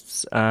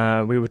Activists.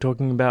 We were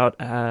talking about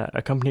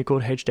a company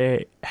called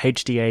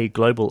HTA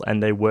Global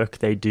and the work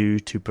they do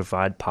to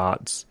provide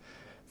parts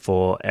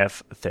for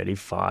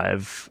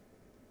F-35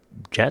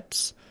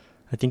 jets,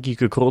 I think you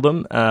could call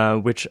them,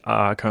 which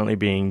are currently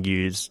being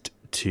used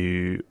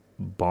to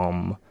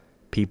bomb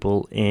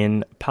people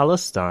in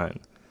Palestine.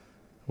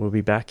 We'll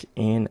be back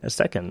in a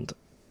second.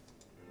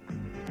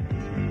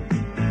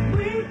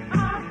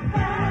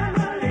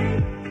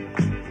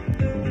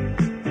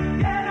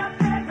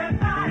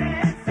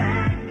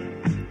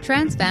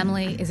 Trans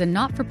Family is a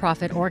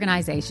not-for-profit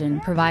organisation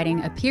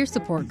providing a peer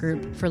support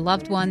group for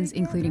loved ones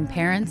including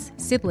parents,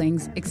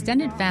 siblings,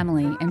 extended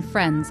family and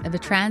friends of a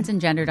trans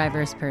and gender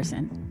diverse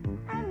person.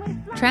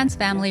 Trans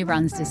Family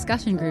runs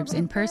discussion groups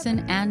in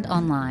person and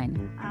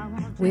online.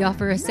 We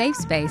offer a safe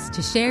space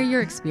to share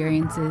your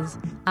experiences,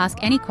 ask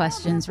any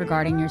questions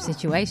regarding your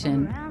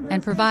situation,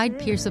 and provide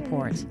peer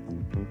support.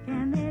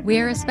 We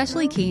are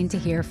especially keen to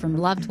hear from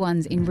loved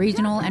ones in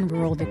regional and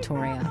rural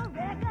Victoria.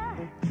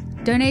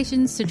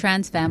 Donations to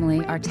Trans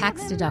Family are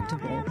tax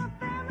deductible.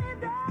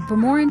 For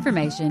more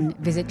information,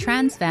 visit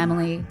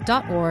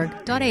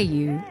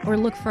transfamily.org.au or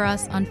look for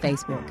us on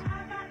Facebook.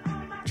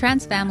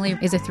 Trans Family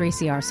is a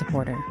 3CR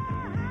supporter.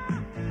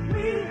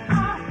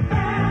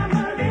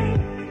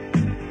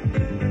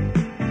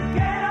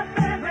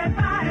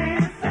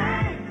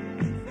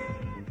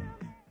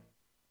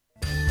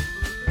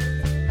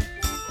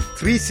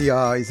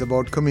 3CR is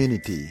about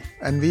community,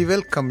 and we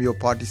welcome your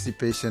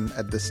participation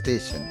at the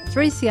station.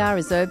 3CR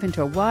is open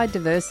to a wide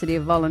diversity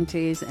of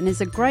volunteers and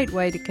is a great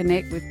way to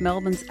connect with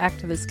Melbourne's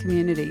activist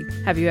community.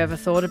 Have you ever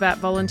thought about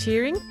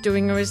volunteering,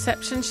 doing a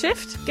reception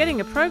shift, getting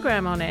a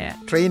program on air,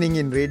 training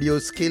in radio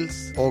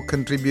skills, or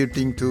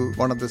contributing to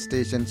one of the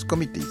station's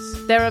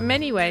committees? There are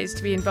many ways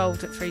to be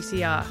involved at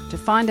 3CR. To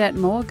find out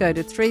more, go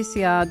to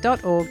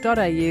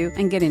 3cr.org.au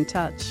and get in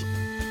touch.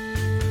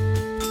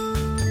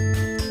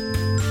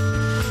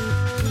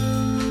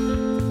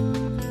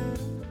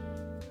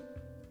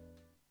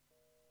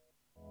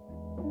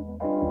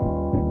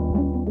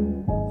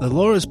 The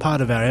law is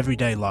part of our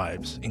everyday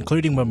lives,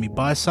 including when we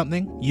buy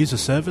something, use a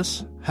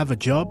service, have a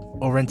job,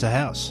 or rent a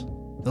house.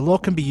 The law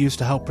can be used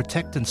to help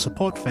protect and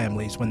support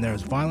families when there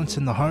is violence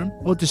in the home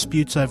or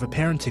disputes over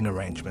parenting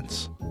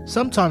arrangements.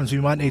 Sometimes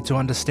we might need to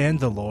understand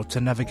the law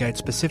to navigate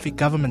specific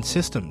government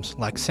systems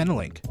like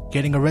Centrelink,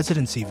 getting a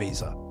residency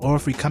visa, or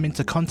if we come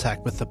into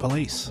contact with the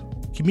police.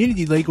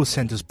 Community legal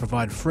centres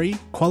provide free,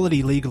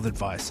 quality legal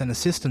advice and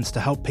assistance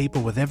to help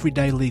people with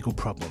everyday legal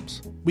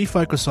problems. We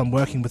focus on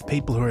working with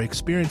people who are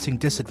experiencing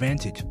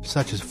disadvantage,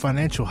 such as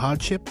financial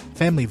hardship,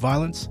 family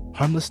violence,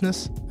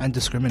 homelessness, and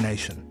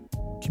discrimination.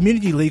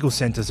 Community legal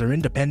centres are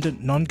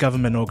independent,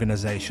 non-government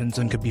organisations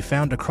and can be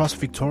found across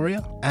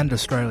Victoria and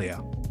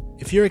Australia.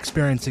 If you're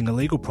experiencing a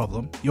legal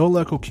problem, your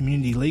local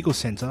community legal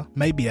centre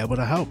may be able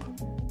to help.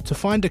 To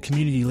find a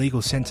community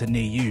legal centre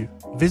near you,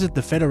 visit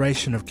the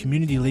Federation of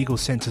Community Legal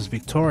Centres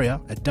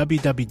Victoria at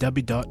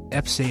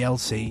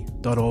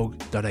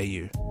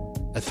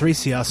www.fclc.org.au. A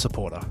 3CR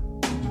supporter.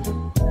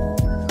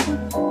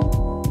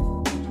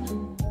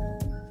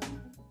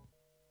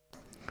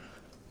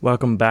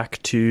 Welcome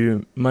back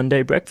to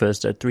Monday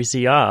Breakfast at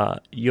 3CR.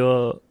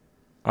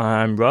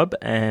 I'm Rob,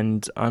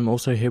 and I'm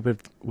also here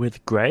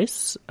with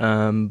Grace.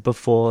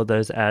 Before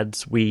those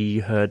ads, we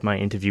heard my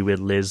interview with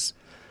Liz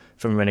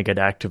from Renegade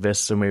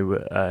Activists, and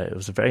it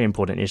was a very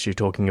important issue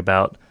talking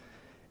about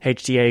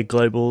HTA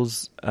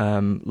Global's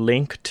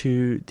link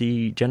to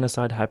the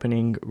genocide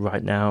happening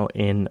right now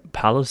in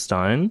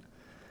Palestine.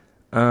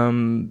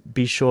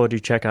 Be sure to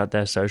check out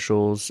their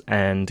socials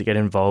and get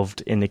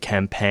involved in the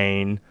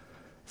campaign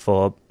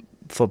for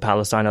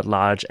Palestine at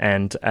large.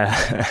 And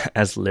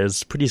as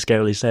Liz pretty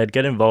scarily said,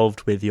 get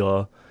involved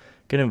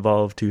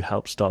to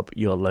help stop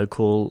your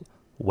local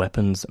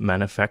weapons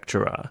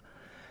manufacturer.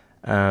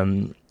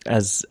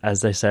 As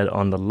they said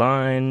on the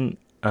line,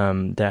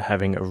 they're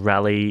having a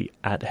rally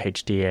at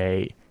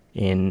HTA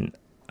in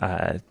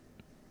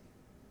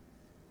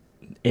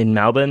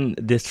Melbourne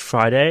this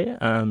Friday.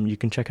 You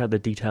can check out the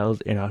details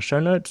in our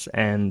show notes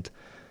and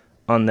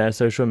on their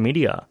social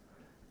media.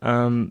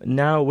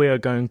 Now we are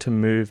going to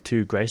move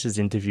to Grace's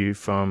interview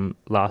from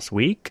last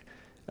week.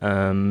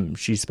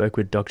 She spoke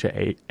with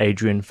Dr.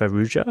 Adrian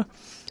Farrugia,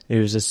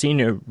 who is a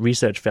senior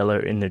research fellow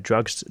in the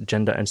Drugs,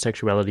 Gender and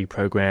Sexuality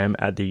program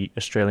at the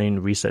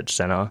Australian Research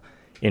Centre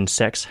in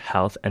Sex,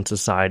 Health and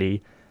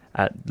Society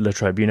at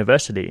Trobe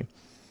University.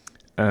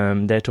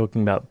 They're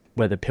talking about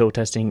whether pill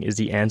testing is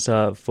the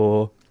answer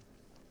for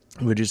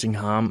reducing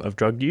harm of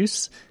drug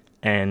use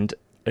and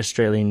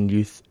Australian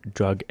youth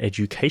drug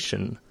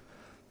education.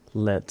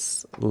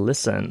 Let's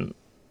listen.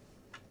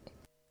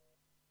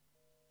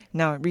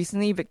 Now,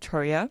 recently,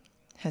 Victoria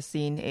has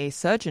seen a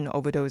surge in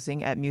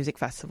overdosing at music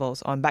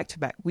festivals on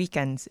back-to-back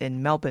weekends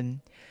in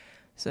Melbourne.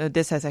 So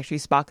this has actually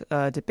sparked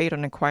a debate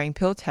on acquiring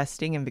pill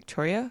testing in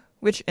Victoria,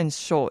 which in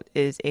short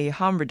is a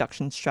harm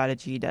reduction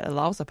strategy that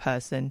allows a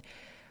person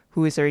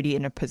who is already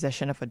in a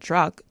possession of a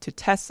drug to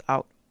test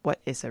out what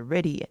is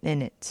already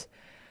in it.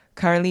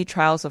 Currently,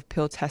 trials of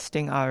pill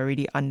testing are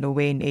already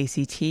underway in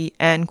ACT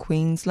and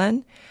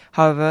Queensland.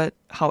 However,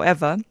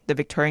 the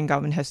Victorian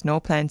government has no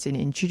plans in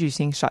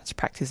introducing such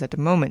practice at the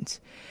moment.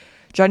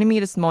 Joining me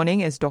this morning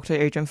is Dr.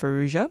 Adrian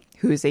Farrugia,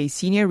 who is a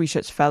senior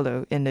research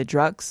fellow in the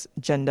Drugs,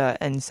 Gender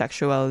and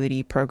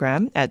Sexuality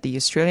program at the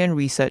Australian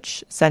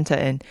Research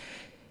Centre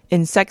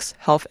in Sex,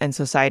 Health and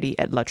Society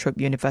at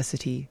Trobe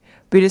University.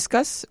 We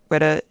discuss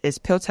whether is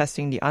pill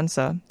testing the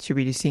answer to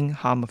reducing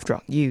harm of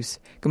drug use.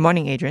 Good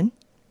morning, Adrian.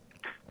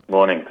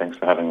 Morning. Thanks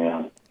for having me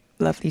on.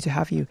 Lovely to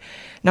have you.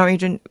 Now,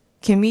 Adrian,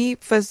 can we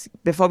first,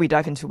 before we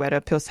dive into whether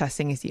pill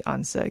testing is the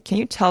answer, can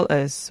you tell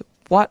us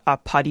what are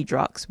party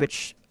drugs,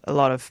 which a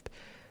lot of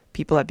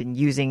people have been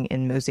using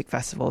in music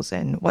festivals,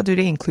 and what do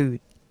they include?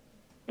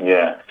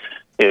 Yeah,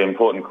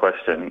 important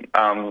question.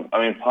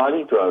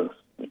 Party drugs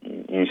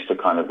used to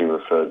kind of be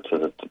referred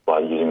to by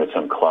using the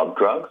term club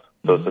drugs.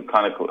 So it's the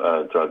kind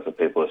of drugs that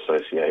people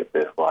associate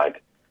with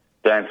like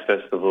dance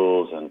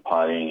festivals and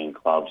partying in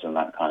clubs and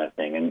that kind of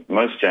thing. And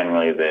most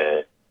generally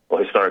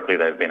historically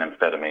they've been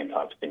amphetamine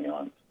type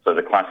stimulants. So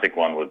the classic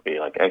one would be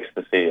like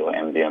ecstasy or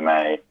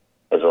MDMA,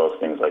 as well as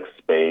things like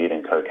speed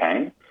and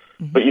cocaine.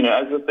 Mm-hmm. But,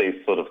 as with these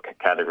sort of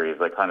categories,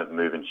 they kind of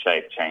move in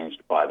shape,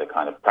 changed by the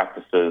kind of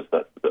practices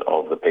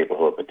of the people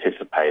who are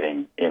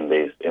participating in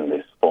this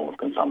form of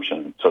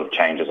consumption sort of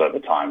changes over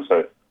time.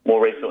 So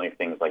more recently,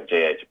 things like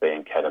GHB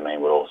and ketamine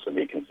would also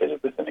be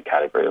considered within the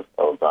category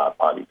of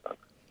party drugs.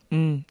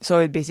 So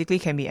it basically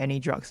can be any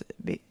drugs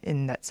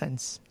in that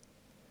sense.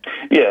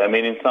 Yeah,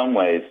 in some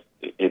ways,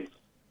 it's,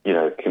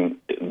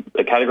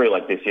 a category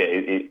like this,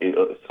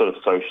 it's sort of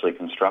socially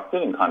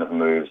constructed and kind of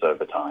moves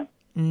over time.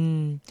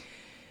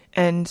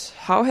 And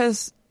how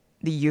has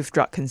the youth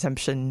drug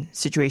consumption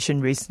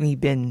situation recently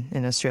been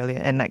in Australia?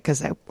 And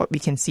because what we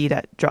can see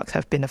that drugs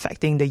have been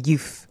affecting the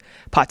youth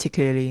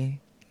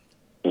particularly.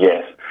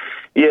 Yes.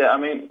 Yeah,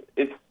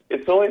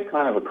 it's always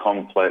kind of a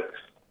complex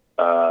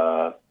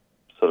sort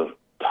of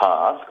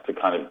task to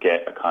kind of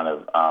get a kind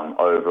of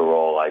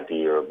overall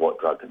idea of what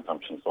drug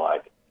consumption's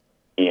like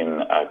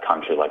in a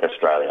country like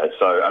Australia.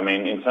 So,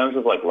 in terms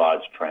of like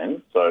large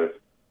trends, so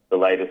the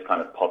latest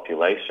kind of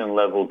population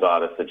level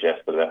data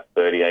suggests that about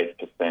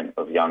 38%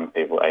 of young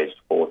people aged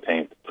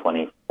 14 to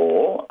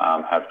 24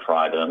 have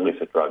tried an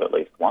illicit drug at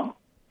least once.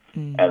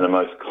 And the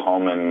most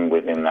common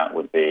within that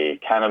would be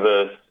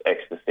cannabis,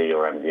 ecstasy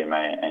or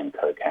MDMA and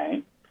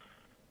cocaine.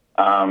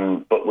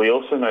 But we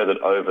also know that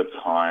over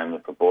time, the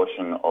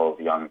proportion of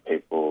young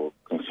people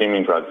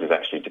consuming drugs is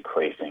actually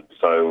decreasing.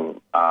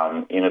 So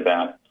in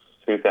about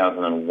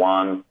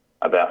 2001,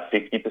 about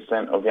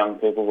 50% of young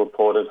people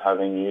reported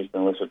having used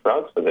illicit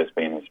drugs, so there's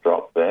been this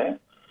drop there.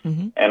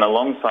 Mm-hmm. And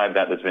alongside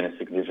that, there's been a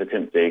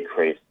significant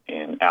decrease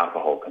in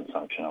alcohol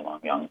consumption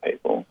among young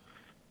people.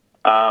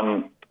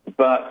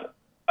 But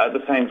at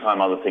the same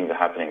time, other things are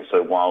happening.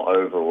 So while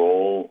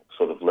overall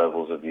sort of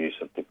levels of use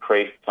have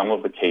decreased, some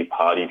of the key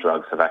party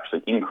drugs have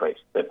actually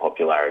increased their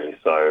popularity.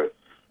 So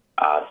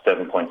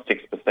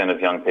 7.6%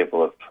 of young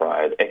people have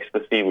tried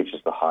ecstasy, which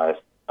is the highest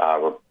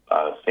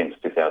since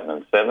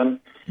 2007.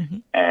 Mm-hmm.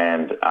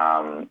 And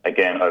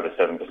again, over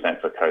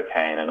 7% for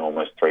cocaine and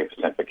almost 3%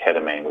 for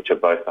ketamine, which are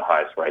both the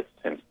highest rates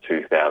since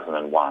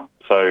 2001.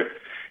 So,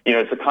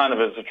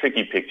 it's a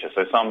tricky picture.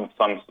 So some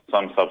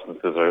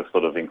substances are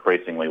sort of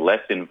increasingly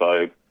less in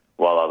vogue,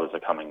 while others are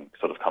coming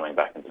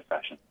back into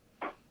fashion.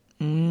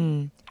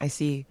 I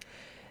see.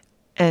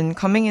 And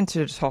coming into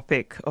the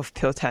topic of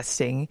pill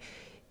testing,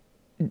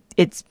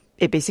 it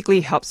basically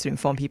helps to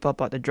inform people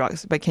about the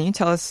drugs. But can you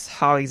tell us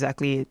how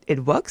exactly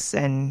it works,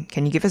 and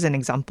can you give us an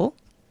example?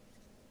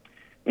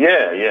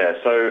 Yeah.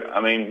 So, I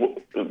mean,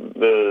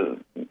 the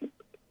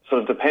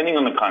sort of depending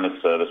on the kind of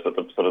service, but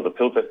the sort of the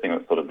pill testing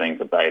that's sort of being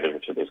debated,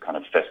 which are these kind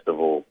of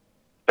festival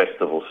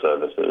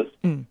services.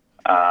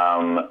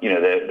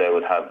 They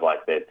would have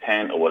like their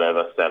tent or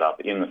whatever set up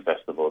in the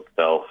festival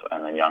itself,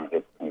 and then young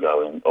people can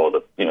go in, or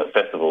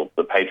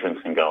the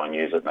patrons can go and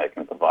use it, and they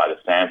can provide a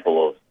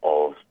sample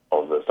of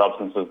the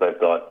substances they've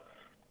got,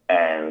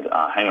 and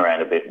hang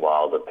around a bit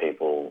while the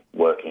people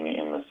working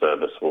in the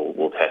service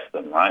will test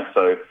them, right?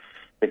 So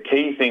the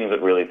key thing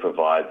that really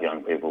provides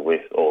young people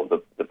with, or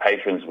the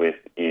patrons with,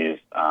 is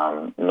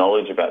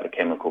knowledge about the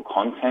chemical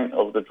content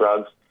of the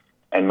drugs,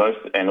 and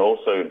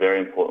also, very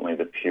importantly,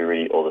 the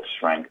purity or the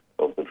strength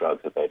of the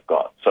drugs that they've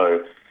got.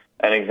 So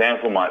an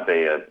example might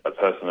be a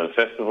person at a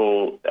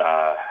festival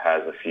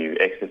has a few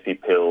ecstasy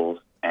pills,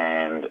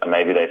 and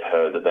maybe they've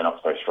heard that they're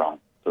not so strong.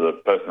 So the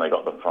person they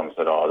got them from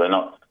said, they're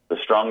not the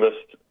strongest,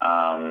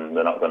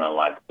 they're not going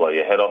to blow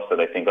your head off. So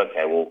they think,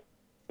 okay, well,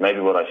 maybe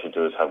what I should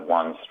do is have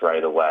one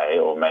straight away,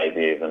 or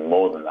maybe even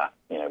more than that,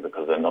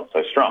 because they're not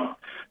so strong.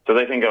 So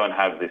they can go and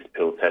have this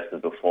pill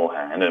tested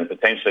beforehand, and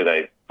potentially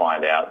they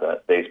find out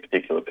that these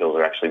particular pills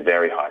are actually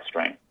very high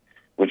strength,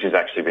 which has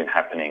actually been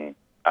happening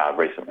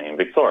recently in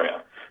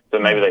Victoria. So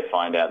maybe they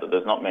find out that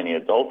there's not many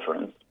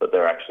adulterants, but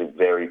they're actually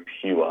very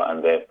pure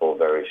and therefore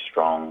very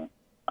strong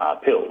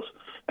pills.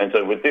 And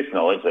so with this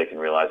knowledge, they can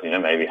realise,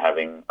 maybe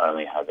having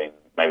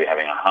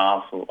a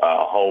half,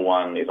 a whole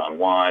one is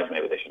unwise.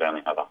 Maybe they should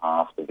only have a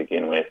half to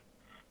begin with,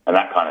 and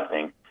that kind of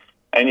thing.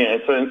 And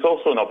so it's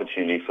also an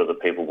opportunity for the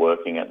people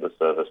working at the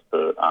service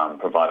to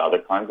provide other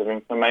kinds of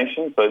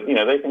information. So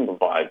they can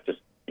provide just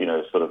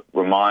sort of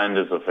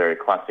reminders of very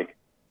classic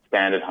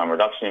standard harm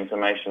reduction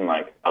information,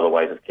 like other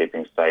ways of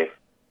keeping safe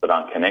that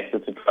aren't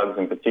connected to drugs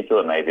in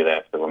particular. Maybe they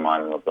have to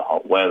remind them of the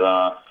hot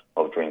weather,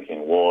 of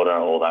drinking water,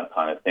 all that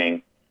kind of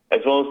thing, as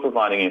well as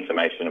providing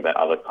information about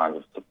other kinds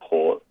of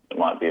support that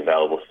might be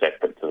available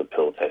separate to the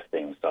pill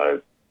testing.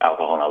 So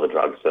alcohol and other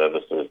drug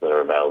services that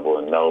are available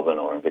in Melbourne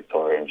or in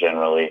Victoria and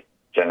generally,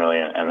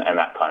 and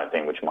that kind of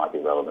thing, which might be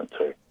relevant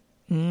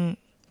too.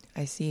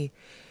 I see.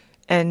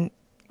 And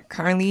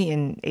currently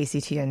in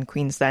ACT and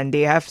Queensland,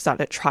 they have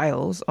started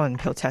trials on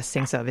pill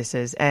testing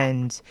services.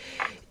 And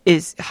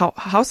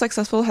how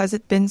successful has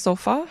it been so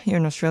far here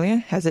in Australia?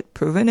 Has it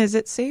proven? Is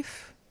it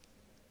safe?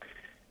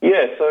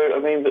 Yeah, so I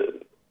mean,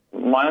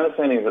 my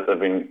understanding is that they've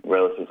been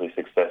relatively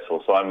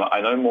successful. So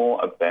I know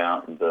more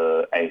about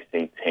the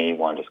ACT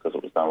one just because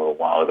it was done a little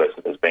while ago,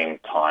 so there's been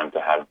time to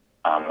have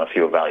a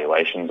few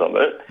evaluations of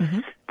it.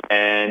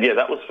 And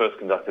that was first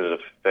conducted at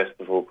a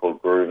festival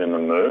called Groove in the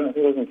Moon. I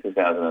think it was in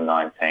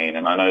 2019.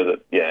 And I know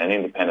that, an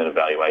independent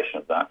evaluation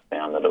of that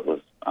found that it was,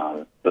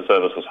 the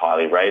service was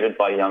highly rated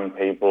by young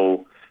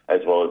people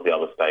as well as the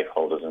other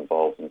stakeholders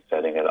involved in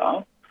setting it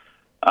up.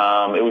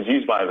 It was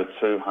used by over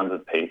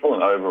 200 people,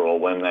 and overall,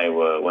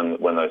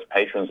 when those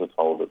patrons were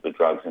told that the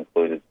drugs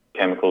included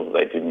chemicals that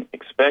they didn't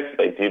expect,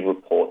 they did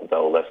report that they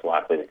were less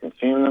likely to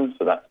consume them.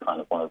 So that's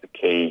kind of one of the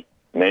key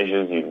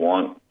measures you'd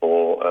want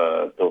for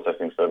a pill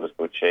testing service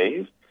to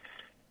achieve.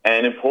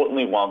 And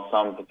importantly, while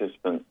some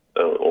participants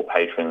or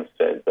patrons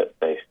said that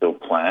they still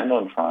planned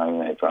on trying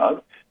their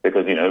drug,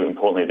 because,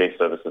 importantly, these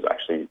services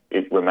actually,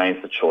 it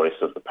remains the choice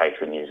of the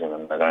patron using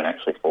them. They don't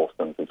actually force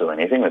them to do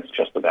anything. It's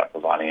just about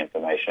providing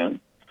information.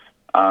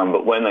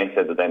 But when they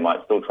said that they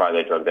might still try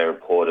their drug, they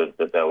reported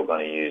that they were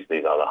going to use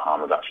these other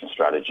harm reduction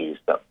strategies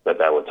that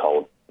they were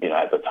told,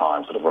 at the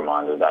time, sort of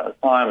reminded that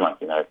at the time, like,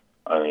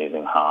 only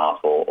using half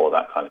or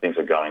that kind of thing,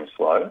 so going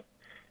slow.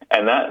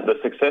 And the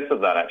success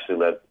of that actually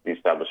led to the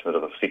establishment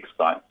of a fixed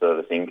site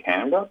service in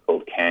Canberra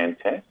called Can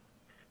Test.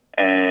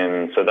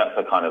 And so that's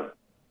a kind of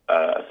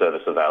a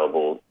service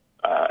available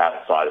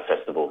outside of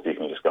festivals. You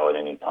can just go at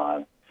any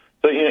time.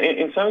 So,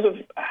 in terms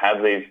of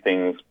have these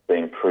things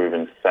been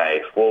proven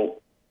safe,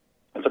 well,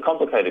 it's a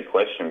complicated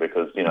question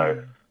because,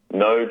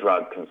 no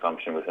drug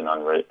consumption within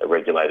an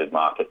unregulated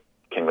market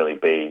can really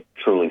be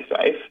truly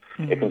safe.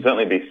 It can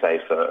certainly be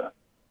safer.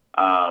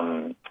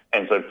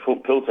 And so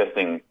pill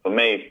testing, for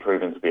me, is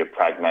proven to be a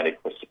pragmatic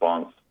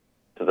response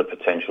to the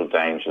potential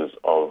dangers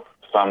of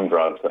some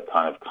drugs that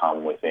kind of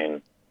come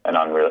within an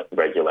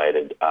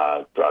unregulated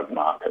drug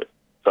market.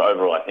 So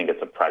overall, I think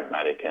it's a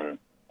pragmatic and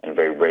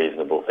very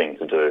reasonable thing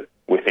to do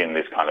within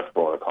this kind of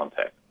broader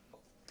context.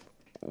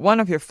 One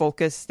of your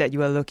focus that you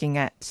were looking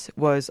at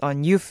was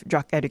on youth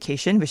drug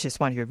education, which is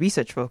one of your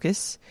research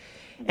focus.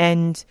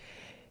 And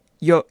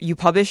you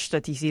published a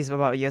thesis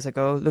about years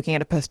ago looking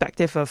at a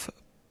perspective of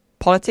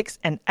politics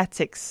and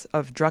ethics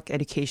of drug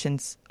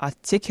education's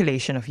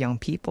articulation of young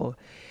people.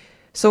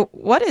 So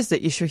what is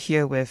the issue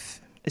here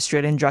with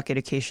Australian drug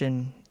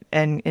education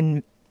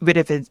and with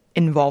its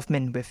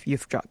involvement with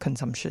youth drug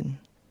consumption?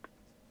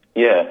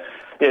 Yeah.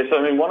 So,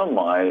 I mean, one of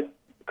my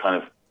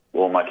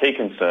my key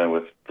concern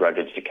with drug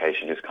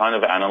education is kind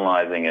of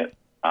analysing it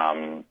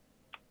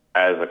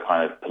as a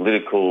kind of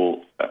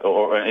political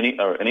or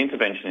an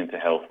intervention into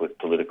health with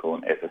political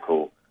and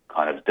ethical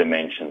kind of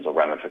dimensions or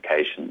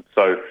ramifications.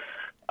 So,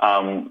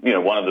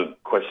 one of the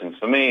questions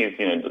for me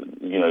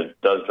is,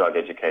 does drug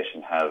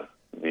education have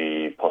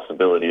the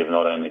possibility of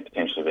not only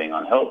potentially being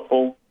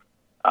unhelpful,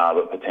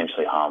 but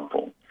potentially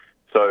harmful?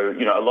 So,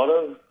 a lot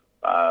of,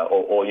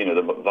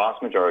 the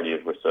vast majority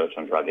of research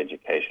on drug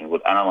education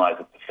would analyse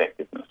its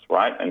effectiveness,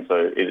 right? And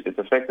so its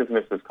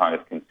effectiveness is kind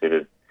of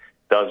considered,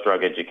 does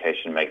drug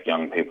education make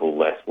young people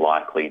less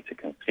likely to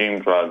consume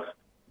drugs?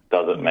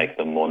 Does it make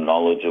them more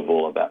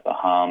knowledgeable about the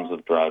harms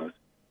of drugs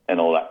and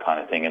all that kind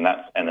of thing? And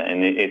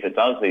if it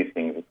does these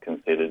things, it's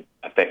considered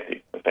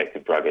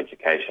effective drug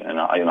education. And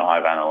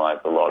I've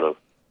analysed a lot of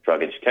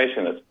drug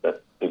education that's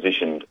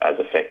positioned as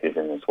effective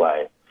in this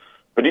way.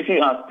 But if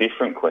you ask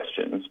different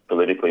questions,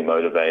 politically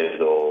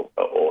motivated or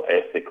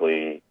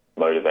ethically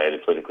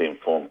motivated, politically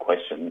informed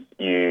questions,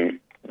 the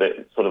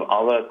sort of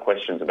other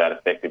questions about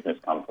effectiveness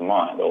come to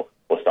mind or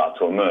start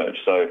to emerge.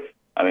 So,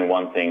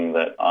 one thing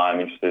that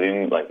I'm interested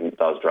in,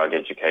 does drug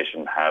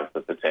education have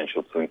the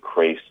potential to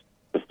increase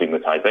the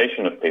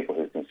stigmatization of people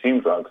who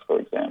consume drugs, for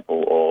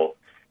example? Or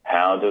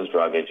how does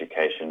drug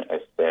education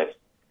assess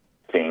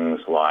things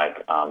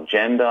like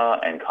gender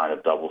and kind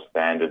of double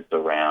standards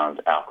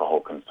around alcohol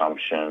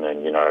consumption?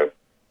 And,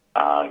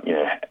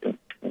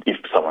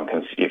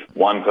 if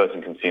one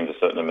person consumes a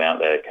certain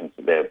amount,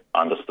 they're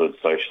understood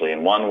socially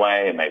in one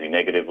way and maybe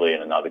negatively,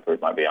 and another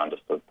group might be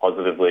understood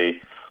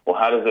positively. Or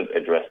how does it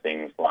address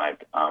things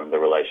like the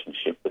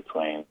relationship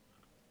between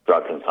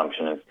drug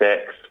consumption and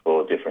sex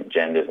for different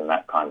genders and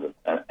that kind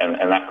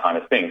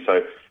of thing?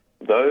 So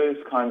those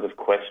kinds of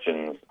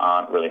questions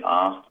aren't really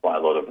asked by a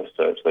lot of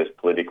research, those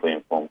politically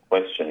informed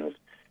questions.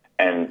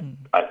 And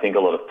I think a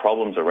lot of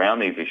problems around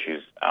these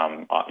issues,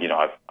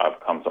 I've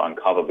come to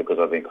uncover because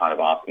I've been kind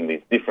of asking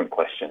these different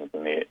questions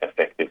than the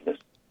effectiveness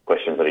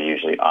questions that are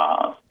usually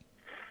asked.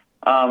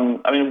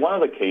 One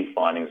of the key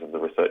findings of the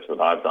research that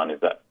I've done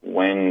is that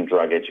when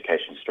drug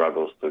education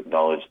struggles to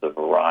acknowledge the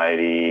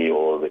variety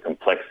or the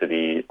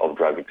complexity of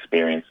drug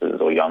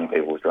experiences or young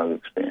people's drug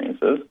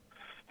experiences,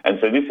 and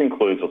so this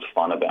includes what's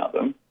fun about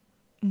them,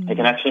 it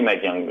can actually make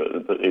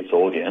its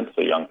audience,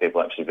 so young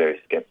people, actually very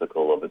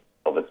sceptical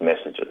of its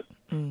messages.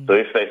 So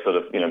if they sort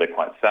of, they're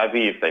quite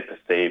savvy, if they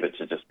perceive it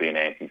to just be an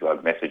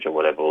anti-drug message or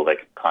whatever, or they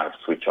can kind of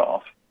switch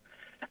off.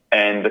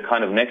 And the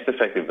kind of next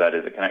effect of that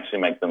is it can actually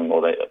make them,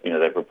 or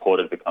they've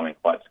reported becoming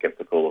quite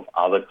sceptical of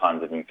other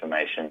kinds of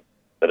information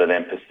that are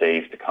then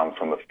perceived to come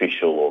from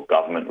official or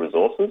government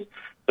resources.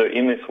 So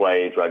in this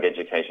way, drug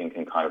education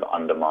can kind of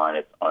undermine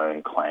its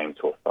own claim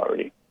to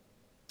authority.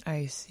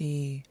 I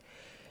see.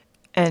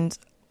 And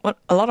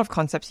a lot of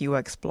concepts you were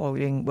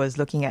exploring was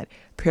looking at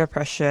peer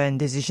pressure and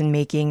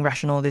decision-making,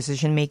 rational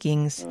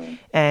decision-makings.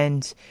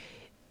 And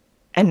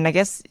I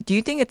guess, do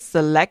you think it's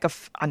the lack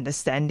of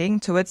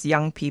understanding towards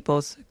young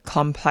people's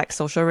complex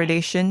social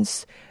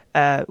relations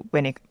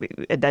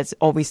that's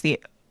obviously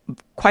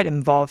quite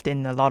involved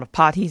in a lot of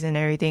parties and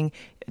everything,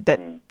 that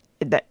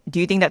do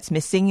you think that's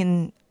missing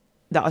in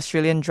the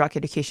Australian drug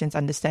education's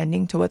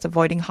understanding towards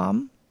avoiding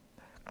harm?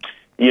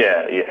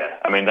 Yeah.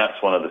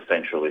 That's one of the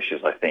central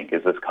issues, I think,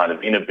 is this kind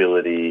of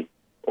inability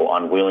or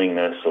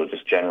unwillingness or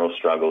just general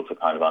struggle to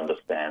kind of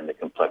understand the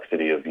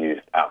complexity of youth,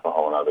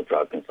 alcohol and other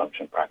drug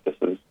consumption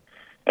practices.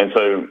 And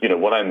so,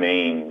 what I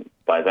mean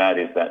by that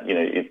is that,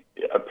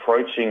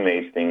 approaching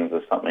these things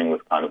as something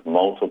with kind of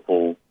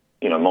multiple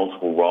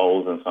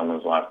roles in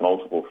someone's life,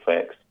 multiple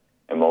effects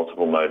and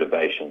multiple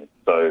motivations.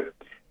 So,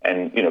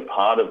 and,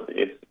 part of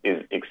it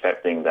is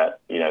accepting that,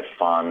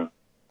 fun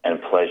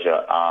and pleasure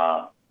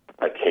are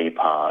a key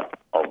part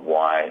of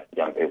why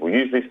young people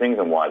use these things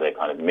and why they're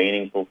kind of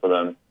meaningful for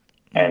them.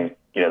 And,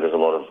 there's a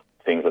lot of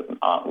things that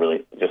aren't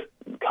really, just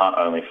can't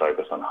only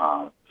focus on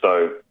harm.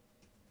 So,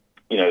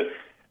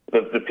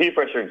 the peer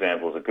pressure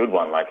example is a good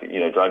one.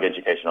 Drug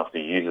education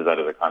often uses that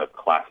as a kind of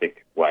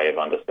classic way of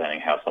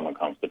understanding how someone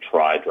comes to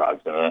try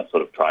drugs, and then it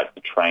sort of tries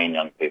to train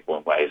young people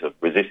in ways of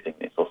resisting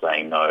this or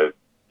saying no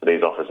to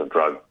these offers of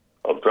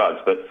drugs.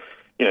 But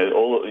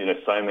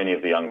so many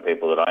of the young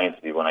people that I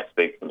interview, when I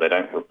speak to them, they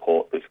don't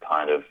report this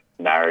kind of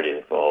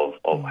narrative of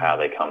how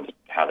they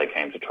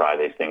came to try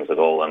these things at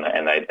all, and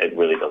it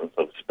really doesn't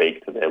sort of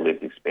speak to their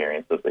lived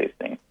experience of these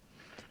things.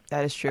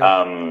 That is true.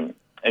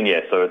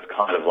 So it's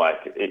kind of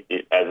like,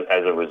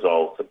 as a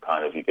result of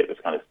kind of, you get this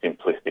kind of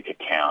simplistic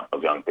account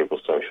of young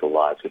people's social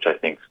lives, which I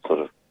think sort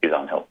of is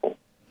unhelpful.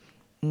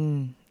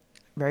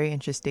 Very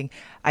interesting.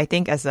 I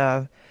think as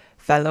a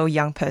fellow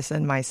young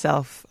person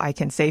myself, I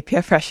can say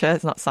peer pressure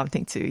is not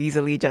something to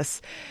easily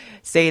just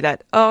say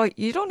that,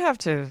 you don't have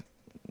to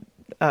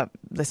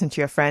listen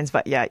to your friends,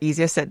 but yeah,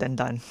 easier said than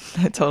done.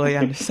 Totally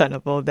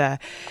understandable there.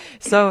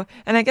 So,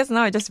 and I guess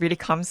now it just really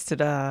comes to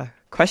the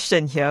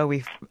question here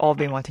we've all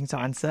been wanting to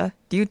answer.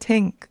 Do you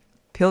think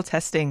pill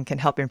testing can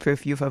help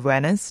improve youth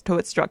awareness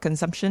towards drug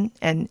consumption?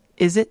 And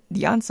is it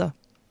the answer?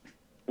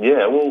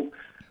 Yeah, well,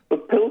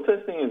 pill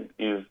testing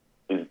is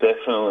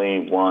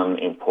definitely one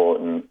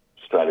important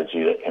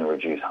strategy that can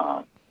reduce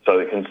harm. So So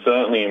it can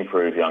certainly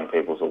improve young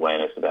people's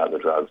awareness about the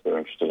drugs they're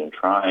interested in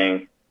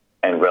trying,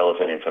 and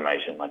relevant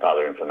information, like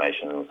other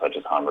information such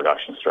as harm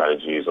reduction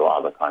strategies or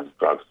other kinds of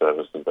drug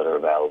services that are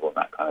available and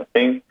that kind of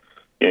thing.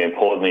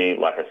 Importantly,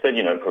 like I said,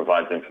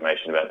 provides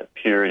information about the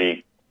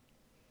purity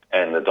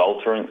and the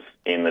adulterants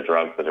in the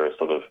drugs that are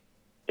sort of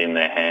in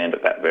their hand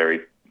at that very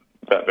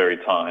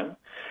time.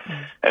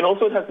 And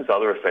also it has this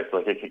other effect,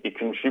 like it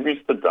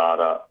contributes to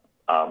data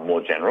more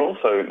generally.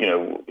 So,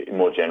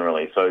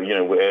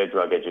 where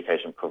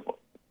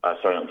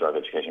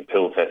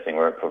pill testing,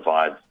 where it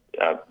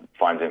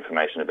finds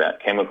information about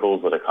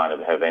chemicals that are kind of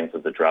have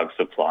entered the drug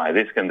supply.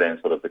 This can then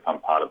sort of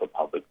become part of a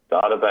public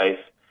database,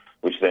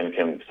 which then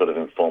can sort of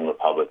inform the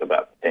public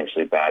about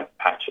potentially bad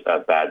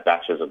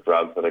batches of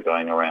drugs that are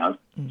going around.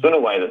 So in a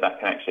way that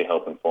can actually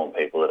help inform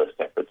people that are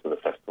separate to the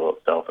festival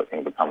itself. It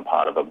can become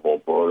part of a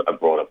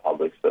broader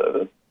public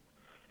service.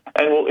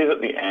 And, is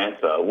it the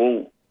answer?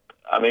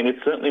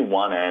 It's certainly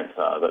one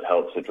answer that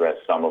helps address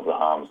some of the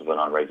harms of an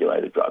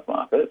unregulated drug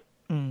market.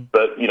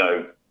 But,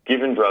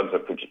 given drugs are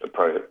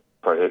prohibited,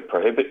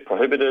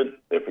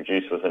 they're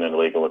produced within an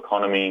illegal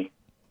economy,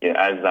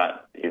 as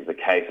that is the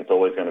case, it's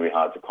always going to be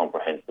hard to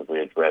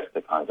comprehensively address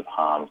the kinds of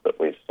harms that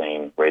we've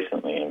seen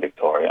recently in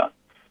Victoria.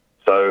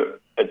 So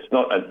it's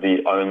not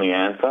the only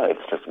answer,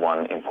 it's just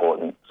one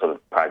important sort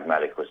of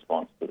pragmatic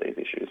response to these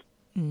issues.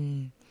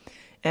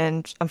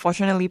 And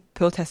unfortunately,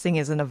 pill testing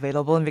isn't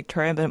available in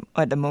Victoria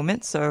at the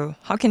moment, so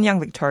how can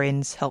young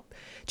Victorians help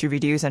to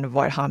reduce and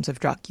avoid harms of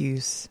drug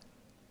use?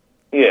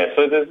 Yeah,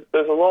 so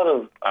there's a lot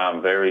of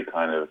very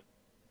kind of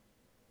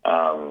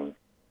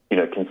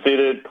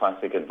considered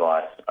classic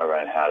advice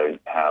around how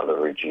to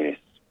reduce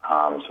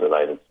harms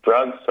related to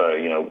drugs. So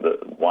the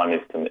one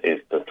is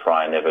to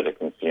try never to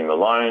consume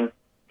alone.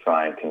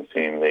 Try and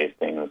consume these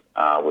things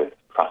with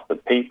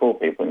trusted people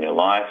in your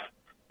life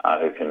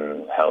who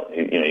can help.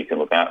 You can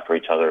look out for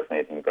each other if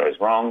anything goes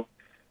wrong.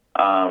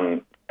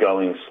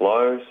 Going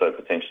slow, so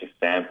potentially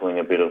sampling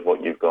a bit of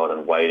what you've got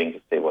and waiting to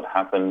see what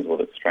happens,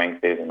 what its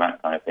strength is and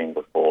that kind of thing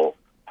before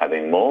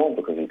having more,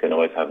 because you can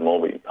always have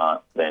more, but you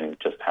can't then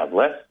just have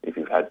less if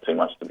you've had too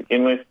much to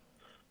begin with.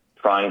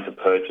 Trying to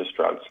purchase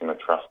drugs from a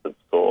trusted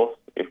source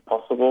if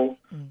possible,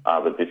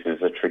 but this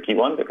is a tricky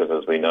one because,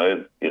 as we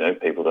know,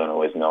 people don't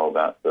always know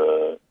about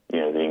the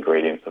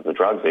ingredients of the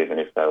drugs, even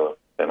if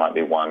there might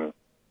be one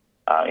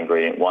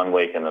ingredient 1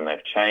 week and then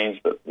they've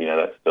changed, but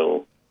that's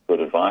still good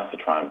advice to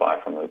try and buy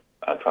from a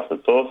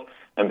trusted source,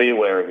 and be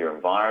aware of your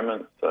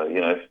environment. So,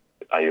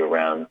 are you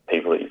around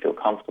people that you feel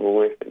comfortable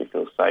with, that you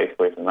feel safe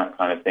with, and that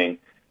kind of thing,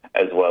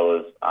 as well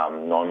as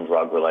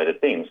non-drug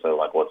related things. So,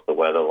 like, what's the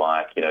weather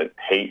like?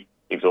 Heat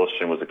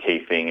exhaustion was a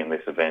key thing in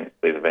these events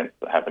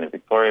that happened in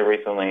Victoria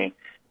recently.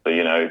 So,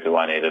 do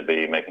I need to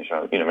be making sure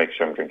I'm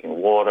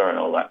drinking water and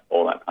all that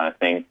kind of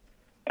thing.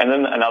 And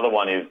then another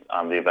one is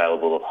the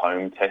available of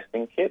home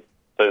testing kits.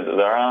 So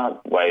there are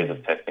ways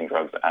of testing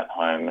drugs at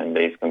home, and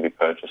these can be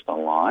purchased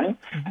online.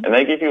 And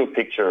they give you a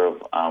picture of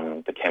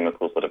the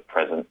chemicals that are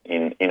present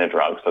in a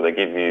drug. So they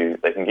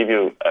can give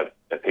you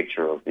a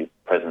picture of the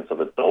presence of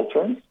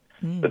adulterants.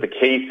 But the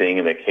key thing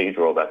and the key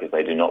drawback is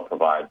they do not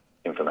provide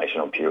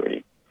information on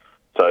purity.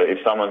 So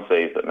if someone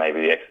sees that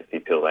maybe the ecstasy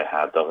pill they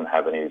have doesn't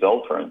have any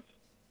adulterants,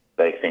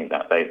 they think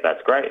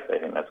that's great. They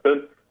think that's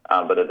good.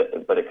 But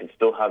it can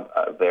still have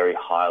a very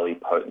highly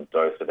potent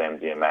dose of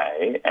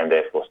MDMA and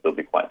therefore still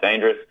be quite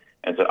dangerous.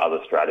 And so other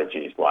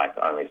strategies like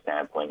only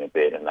sampling a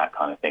bit and that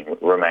kind of thing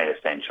remain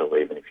essential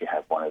even if you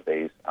have one of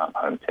these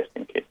home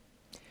testing kits.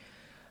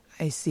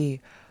 I see.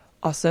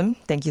 Awesome.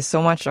 Thank you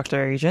so much,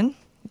 Dr. Adrian.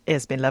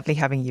 It's been lovely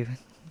having you.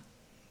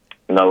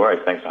 No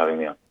worries. Thanks for having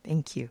me on.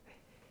 Thank you.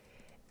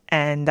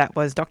 And that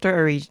was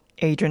Dr.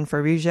 Adrian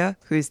Farrugia,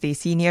 who is the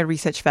Senior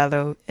Research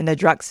Fellow in the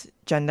Drugs,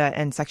 Gender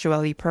and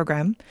Sexuality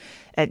program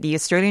at the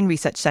Australian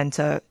Research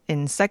Centre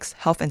in Sex,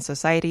 Health and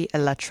Society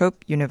at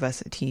Trobe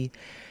University.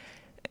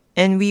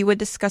 And we were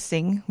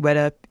discussing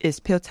whether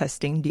is pill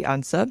testing the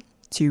answer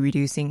to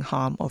reducing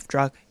harm of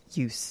drug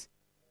use.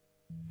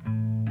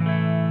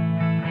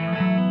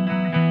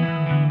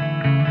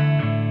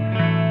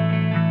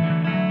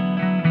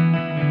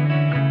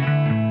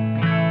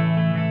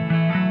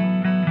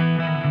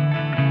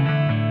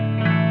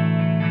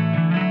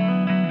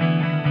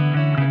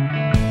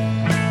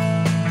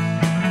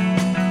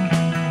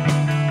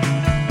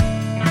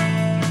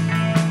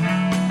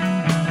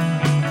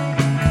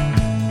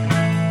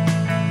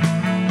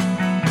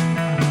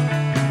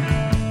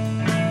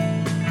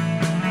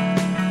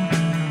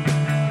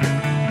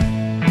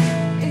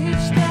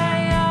 Each day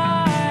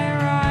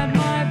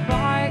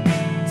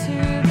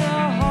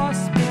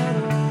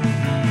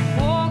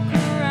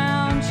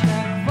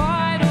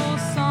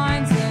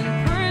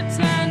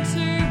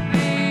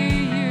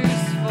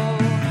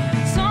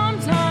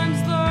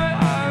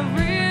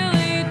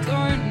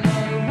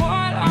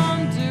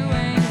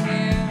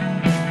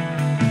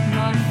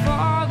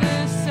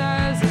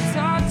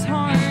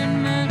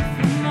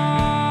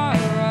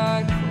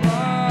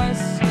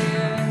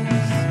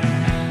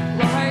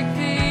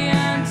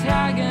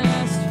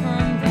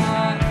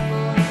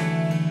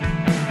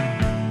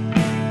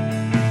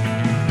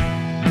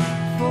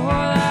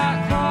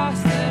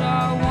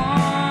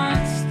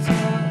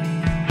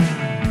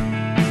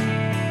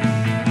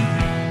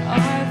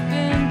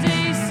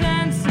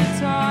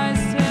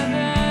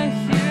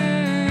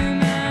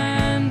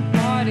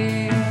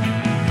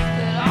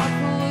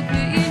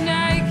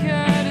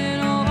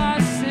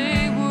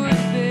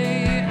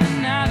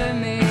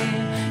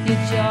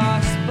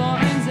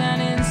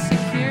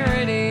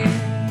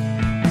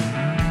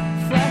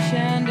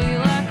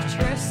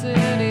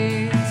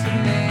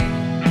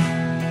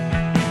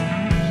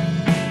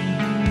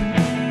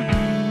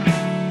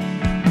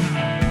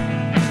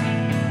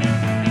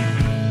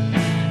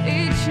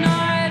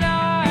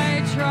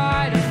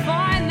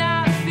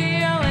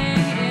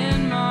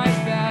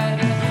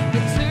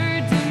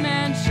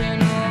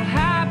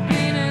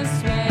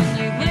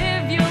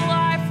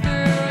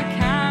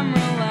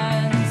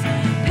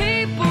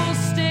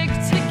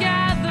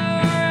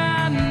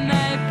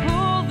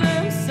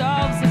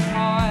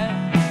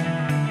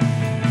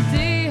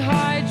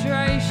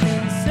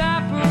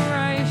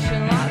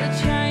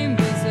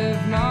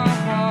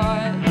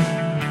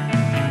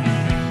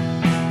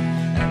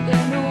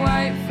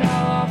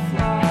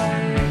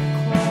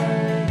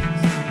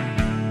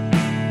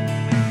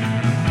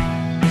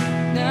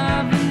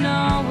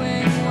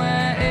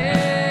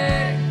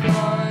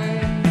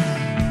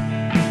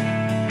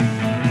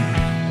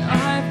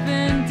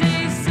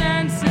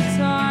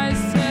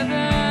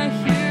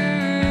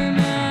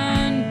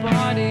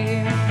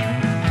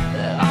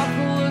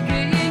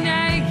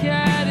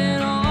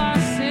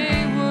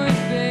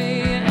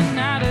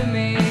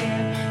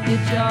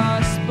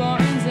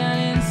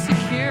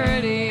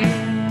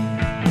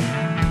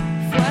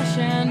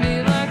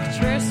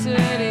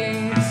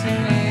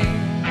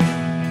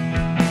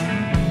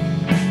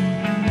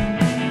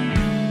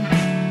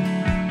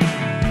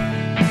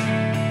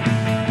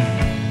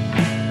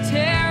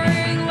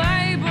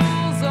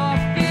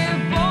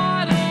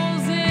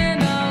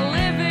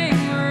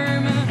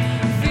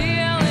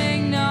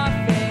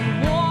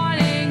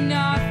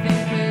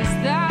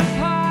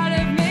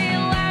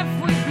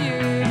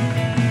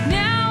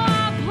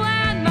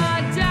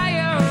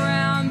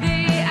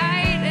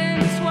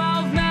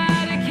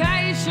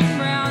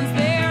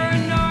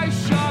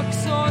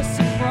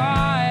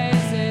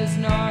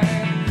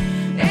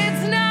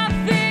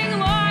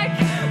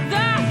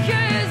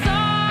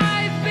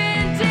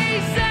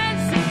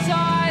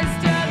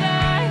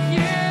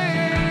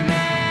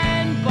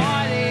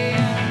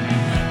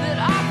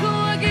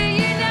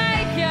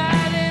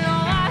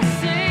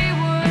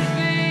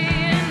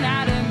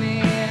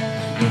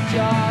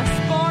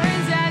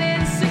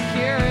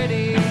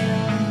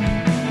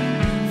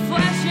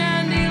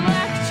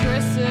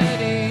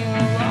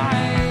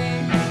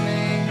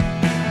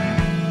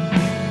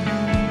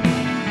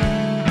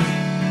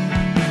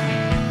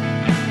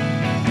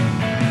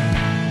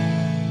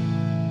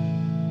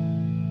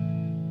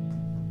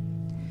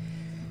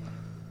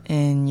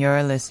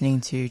You're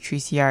listening to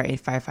 3CR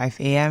 855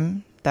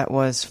 AM. That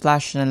was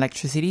Flash and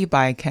Electricity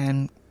by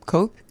Ken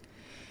Cope.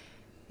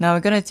 Now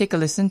we're going to take a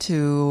listen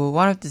to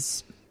one of the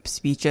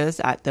speeches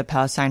at the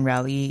Palestine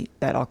rally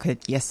that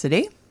occurred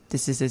yesterday.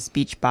 This is a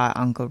speech by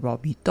Uncle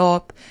Robbie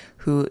Thorpe,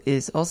 who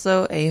is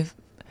also a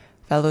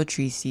fellow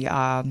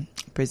 3CR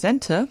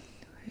presenter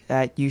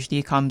that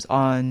usually comes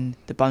on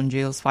the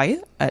Bunjil's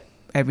Fire at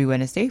every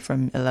Wednesday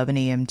from 11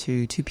 a.m.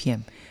 to 2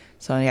 p.m.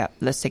 So yeah,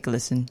 let's take a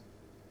listen.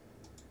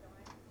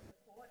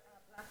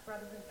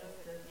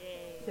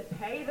 To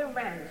pay the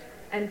rent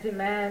and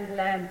demand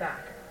land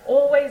back.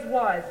 Always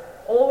was,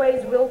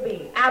 always will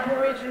be.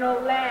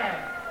 Aboriginal land.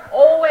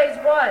 Always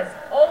was,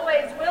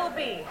 always will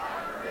be.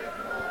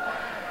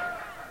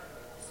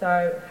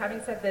 So,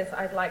 having said this,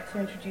 I'd like to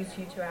introduce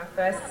you to our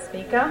first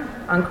speaker,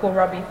 Uncle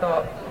Robbie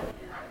Thorpe.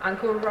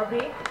 Uncle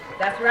Robbie,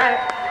 that's right.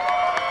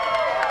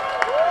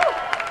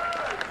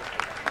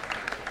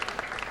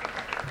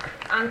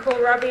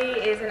 Uncle Robbie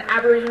is an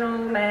Aboriginal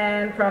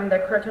man from the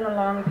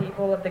Kurrtunalong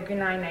people of the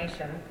Gunai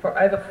Nation. For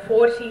over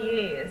 40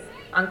 years,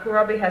 Uncle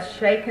Robbie has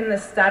shaken the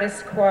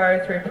status quo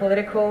through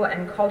political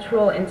and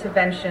cultural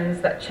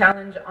interventions that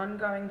challenge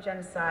ongoing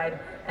genocide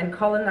and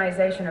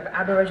colonisation of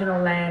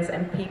Aboriginal lands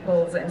and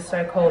peoples in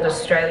so-called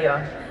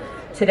Australia.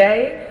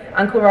 Today,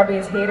 Uncle Robbie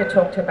is here to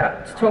talk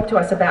to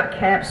us about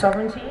camp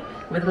sovereignty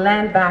with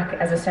land back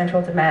as a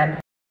central demand.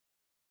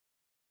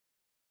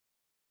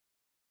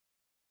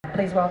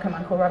 Please welcome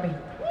Uncle Robbie.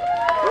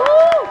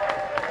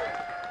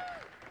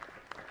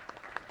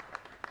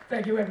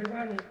 Thank you,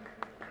 everyone.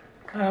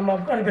 I've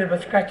got a bit of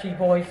a scratchy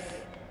voice.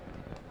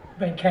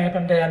 Been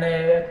camping down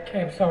there at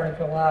Camp Sovereignty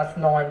for the last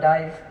 9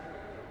 days.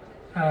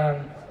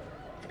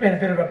 It's been a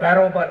bit of a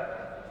battle,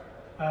 but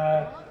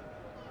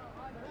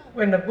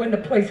when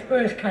the police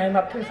first came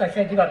up to us, they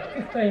said you've got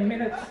 15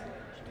 minutes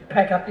to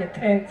pack up your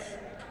tents,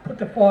 put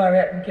the fire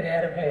out and get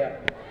out of here.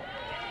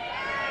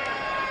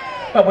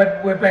 But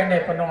we've been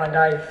there for 9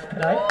 days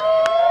today.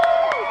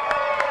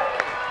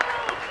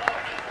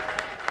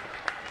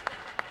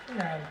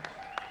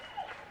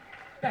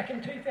 Back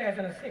in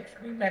 2006,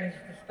 we managed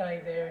to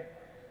stay there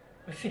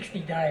for 60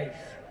 days.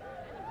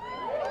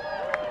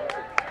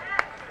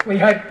 We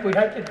hope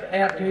to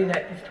outdo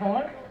that this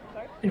time.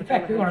 In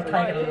fact, we want to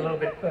take it a little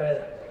bit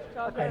further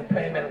and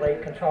permanently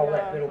control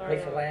that little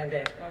piece of land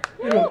there.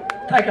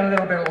 Taking a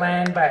little bit of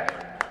land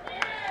back.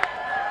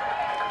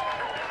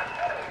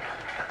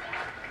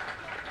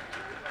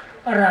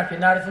 I don't know if you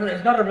noticed,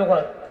 there's not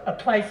a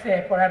place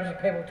there for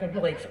Aboriginal people to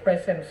really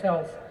express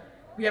themselves.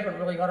 We haven't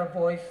really got a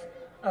voice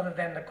other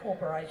than the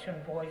corporation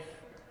voice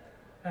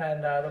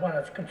and the one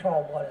that's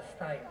controlled by the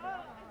state.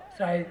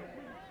 So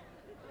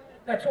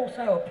that's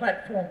also a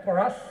platform for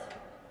us,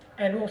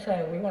 and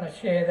also we want to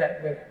share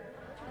that with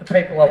the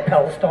people of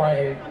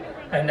Palestine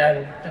and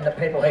the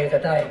people here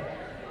today.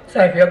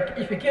 So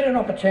if you get an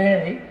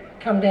opportunity,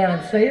 come down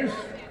and see us.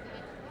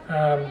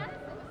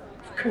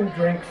 Cool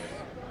drinks,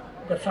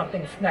 got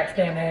something, snacks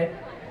down there.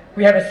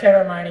 We have a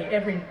ceremony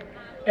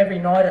every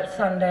night at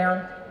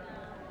sundown.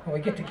 We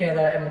get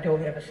together and we do a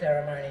bit of a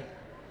ceremony.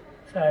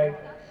 So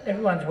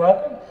everyone's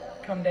welcome,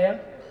 come down.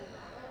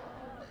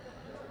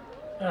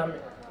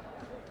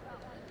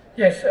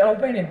 Yes, I've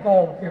been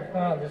involved with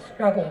the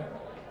struggle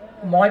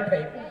for my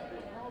people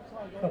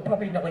for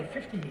probably nearly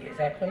 50 years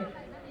actually.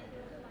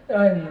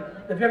 And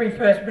the very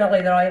first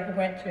rally that I ever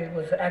went to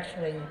was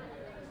actually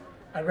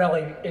a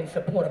rally in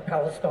support of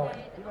Palestine,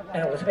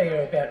 and it was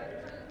here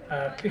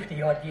about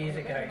 50 odd years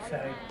ago. So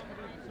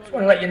I just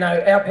want to let you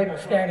know our people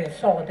stand in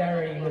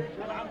solidarity with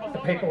the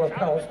people of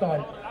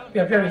Palestine. We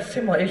have very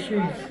similar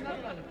issues: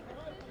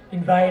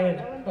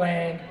 invaded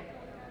land,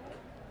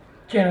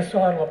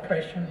 genocidal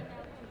oppression,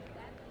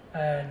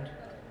 and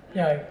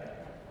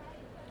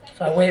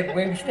so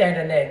we stand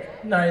in there,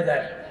 know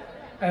that.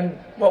 And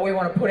what we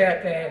want to put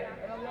out there,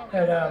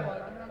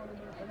 that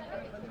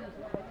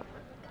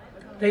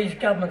these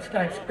governments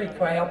don't speak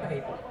for our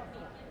people.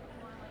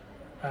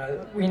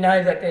 We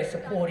know that they're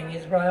supporting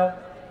Israel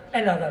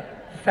and other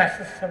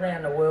fascists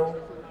around the world.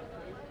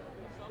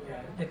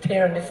 They're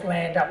tearing this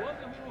land up,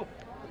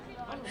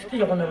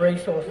 stealing the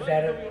resources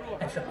out of it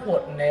and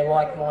supporting their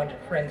like-minded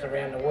friends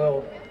around the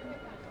world.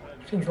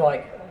 Things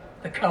like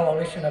the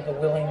Coalition of the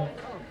Willing,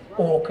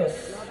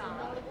 AUKUS.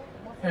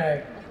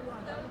 A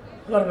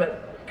lot of it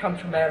comes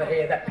from out of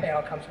here, that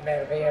power comes from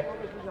out of here,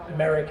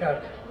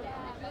 America.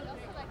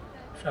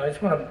 So I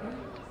just want to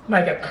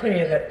make it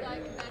clear that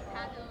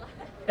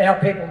our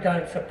people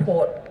don't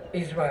support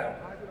Israel.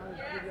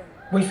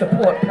 We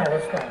support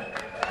Palestine.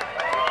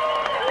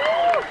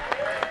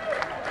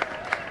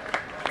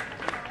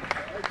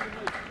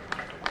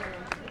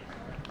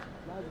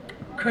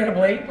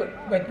 Incredibly,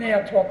 we're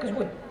now talking,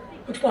 because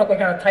looks like we're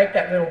going to take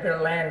that little bit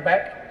of land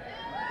back,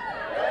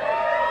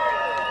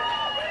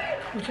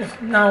 which is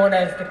known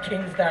as the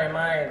King's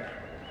Domain.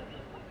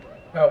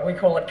 Well, we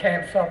call it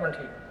Camp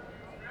Sovereignty.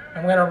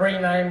 And we're going to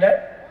rename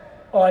that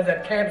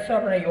either Camp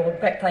Sovereignty or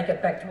take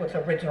it back to its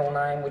original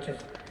name, which is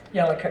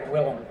Yellowkit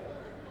Willem.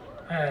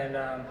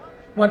 And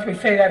once we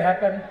see that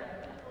happen,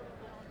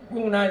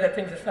 we'll know that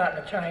things are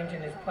starting to change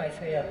in this place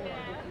here.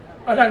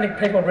 I don't think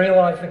people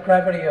realise the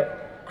gravity of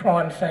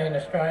crime scene in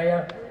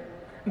Australia,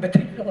 in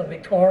particular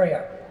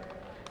Victoria.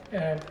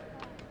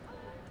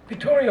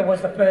 Victoria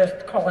was the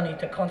first colony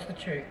to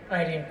constitute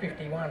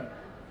 1851.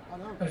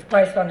 It was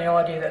based on the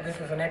idea that this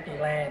was an empty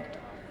land.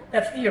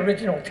 That's the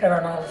original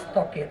terra nullius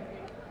docket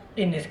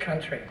in this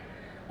country.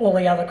 All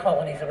the other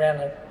colonies around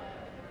the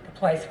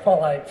place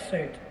followed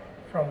suit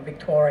from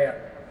Victoria.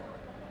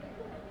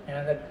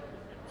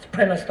 It's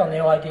premised on the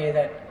idea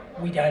that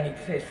we don't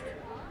exist.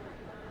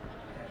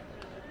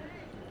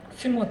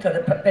 Similar to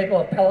the people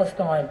of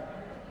Palestine,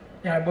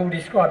 we were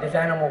described as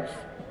animals,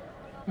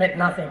 meant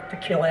nothing to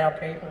kill our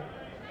people.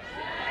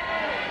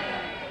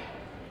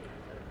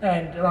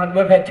 And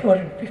we've had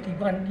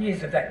 251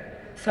 years of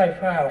that so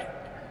far.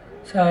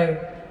 So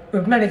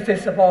we've managed to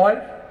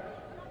survive.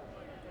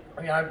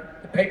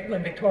 The people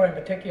in Victoria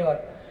in particular,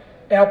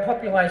 our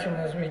population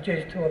was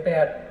reduced to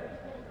about,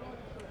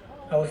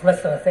 it was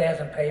less than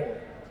 1,000 people.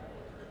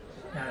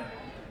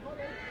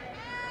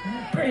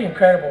 Pretty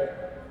incredible.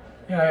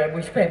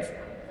 We spent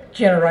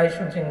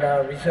generations in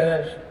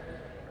reserves,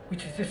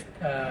 which is just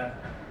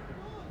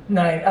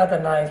other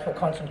names for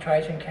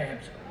concentration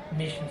camps,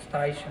 mission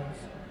stations,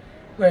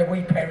 where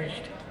we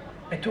perished.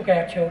 They took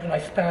our children, they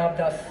starved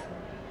us,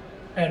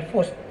 and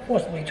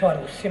forcibly tried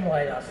to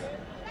assimilate us.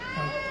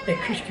 Their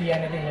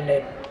Christianity and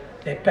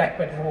their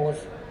backward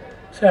laws.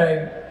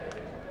 So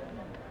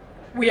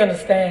we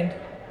understand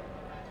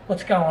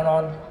what's going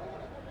on.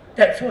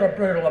 That sort of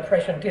brutal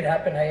oppression did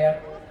happen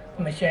here.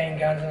 The machine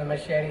guns and the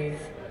machetes,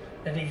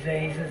 the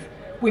diseases.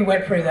 We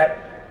went through that.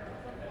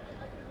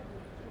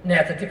 Now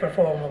it's a different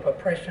form of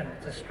oppression.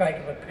 It's a stroke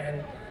of a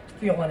pen,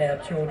 stealing our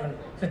children.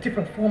 It's a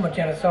different form of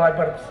genocide,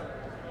 but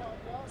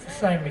it's the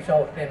same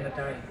result at the end of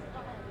the day.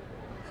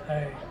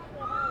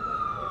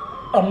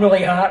 So I'm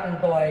really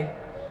heartened by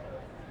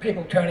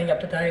people turning up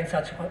today in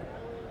such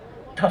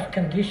tough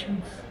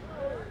conditions.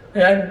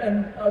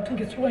 And I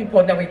think it's really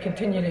important that we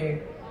continue to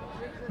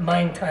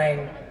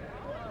maintain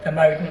the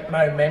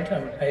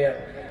momentum here.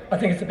 I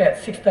think it's about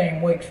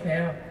 16 weeks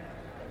now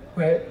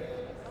where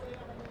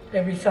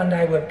every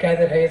Sunday we've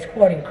gathered here. It's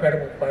quite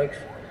incredible, folks.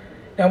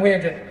 Now we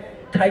need to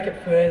take it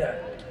further.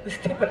 Let's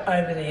tip it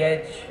over the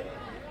edge.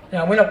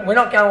 Now we're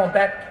not going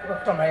back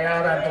from here,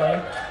 I don't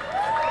believe.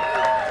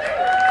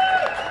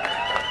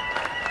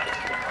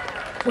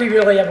 We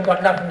really haven't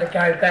got nothing to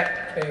go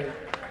back to.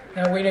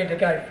 Now we need to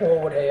go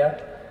forward here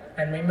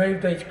and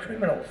remove these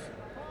criminals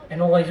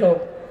and all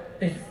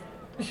this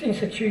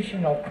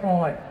institution of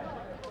crime.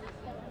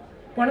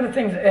 One of the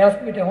things else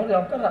we're doing,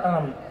 I've got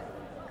a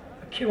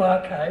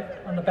QR code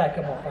on the back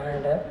of my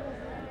phone there,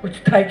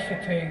 which takes you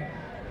to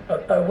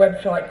a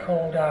website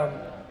called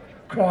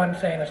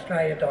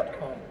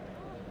crimesceneaustralia.com,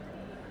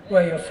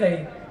 where you'll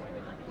see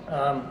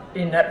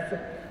in that,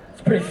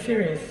 it's pretty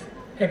serious,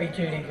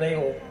 heavy-duty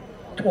legal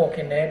talk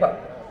in there, but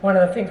one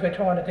of the things we're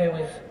trying to do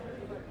is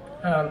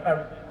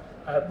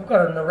we've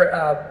got an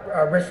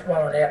arrest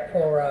warrant out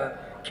for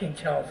King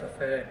Charles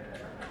III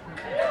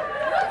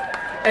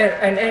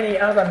and any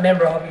other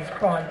member of his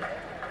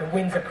the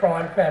Windsor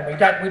crime family.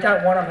 We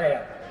don't want them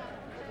here,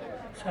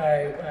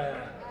 so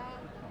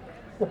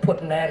we're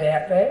putting that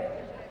out there,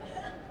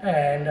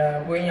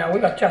 and we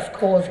got just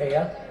cause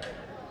here.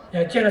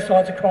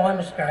 Genocide's a crime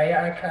in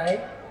Australia.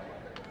 Okay,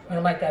 I'm going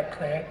to make that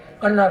clear.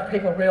 I don't know if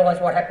people realise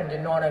what happened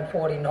in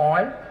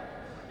 1949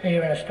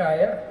 here in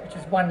Australia, which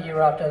is 1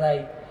 year after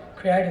they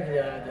created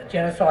the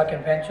Genocide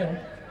Convention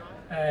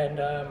and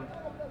the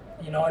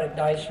United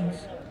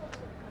Nations.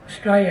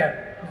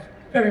 Australia was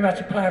very much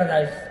a part of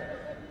those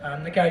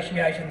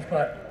negotiations,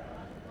 but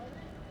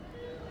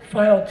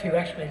failed to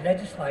actually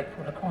legislate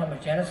for the crime of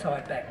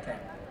genocide back then.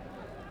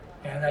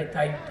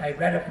 They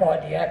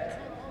ratified the act.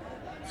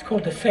 It's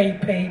called the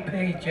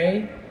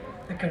CPPG,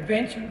 the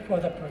Convention for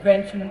the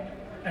Prevention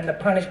and the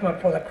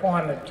Punishment for the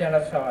Crime of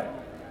Genocide.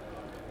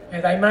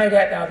 They made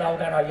out they were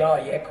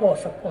going, of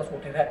course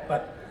we'll do that,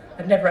 but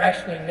they never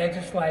actually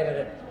legislated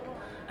it.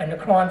 And the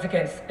crimes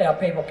against our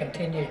people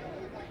continued,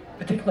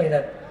 particularly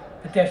the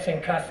deaths in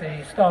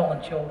custody,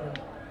 stolen children,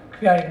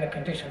 creating the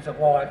conditions of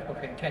life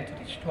with intent to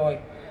destroy.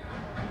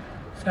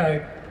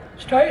 So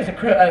Australia's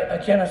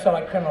a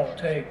genocide criminal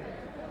too,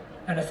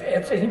 and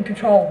it's in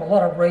control of a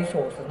lot of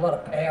resources, a lot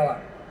of power,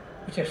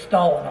 which have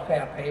stolen off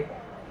our people.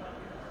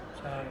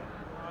 So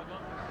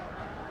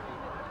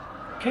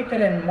keep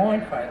that in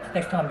mind, folks,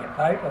 next time you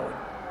vote, or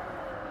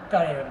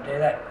don't even do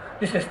that.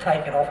 Let's just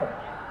take it off them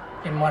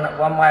in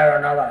one way or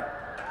another.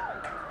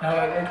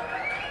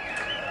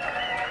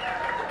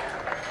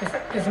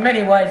 There's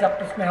many ways up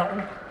this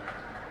mountain,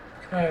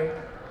 so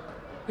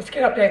let's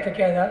get up there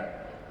together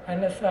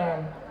and let's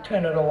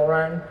turn it all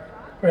around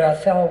for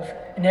ourselves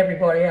and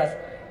everybody else.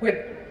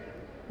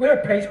 We're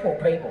a peaceful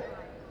people.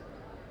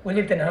 We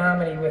lived in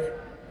harmony with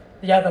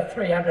the other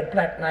 300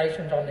 black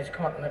nations on this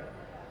continent.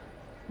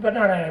 But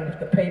not only with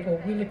the people,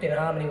 we lived in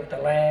harmony with the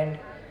land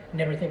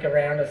and everything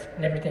around us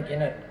and everything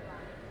in it.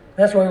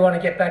 That's what we want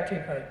to get back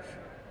to, folks.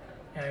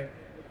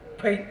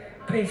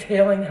 Peace,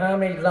 healing,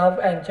 harmony, love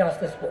and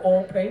justice for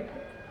all people.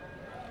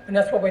 And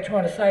that's what we're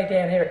trying to say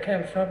down here at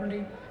Camp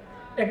Sovereignty.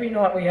 Every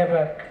night we have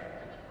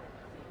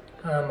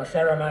a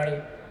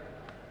ceremony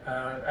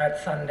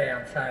at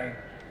sundown,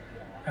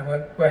 and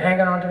we're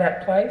hanging on to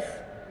that place.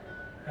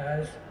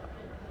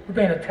 We've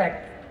been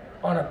attacked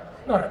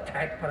not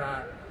attacked, but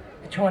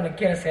they're trying to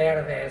get us out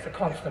of there. It's a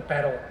constant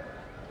battle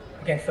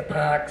against the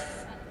parks,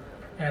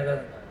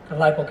 the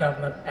local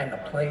government and the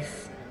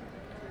police.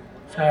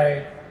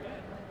 So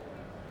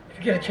if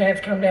you get a chance,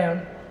 come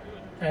down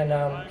and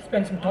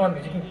spend some time,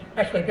 because you can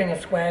actually bring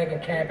a swag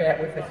and camp out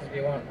with us if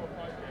you want.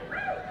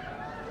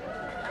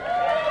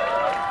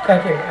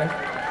 Thank you. And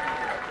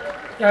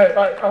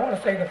I want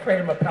to see the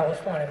freedom of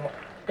Palestine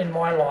in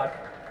my life.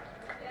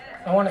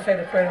 I want to see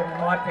the freedom of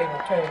my people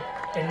too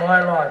in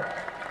my life.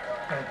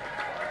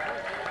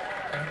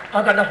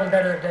 I've got nothing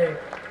better to do.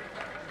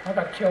 I've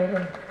got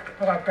children,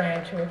 I've got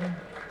grandchildren,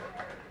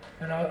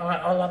 and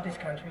I love this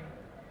country.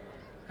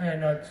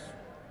 And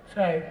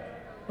so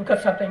we've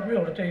got something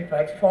real to do,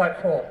 folks, fight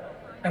for.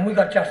 And we've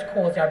got just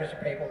cause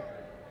Aboriginal people.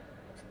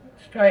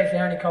 Australia's the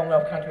only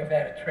Commonwealth country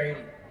without a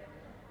treaty.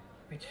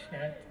 Which,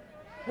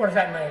 what does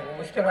that mean? Well,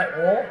 we're still at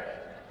war?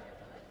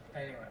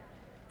 Anyway,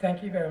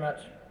 thank you very much.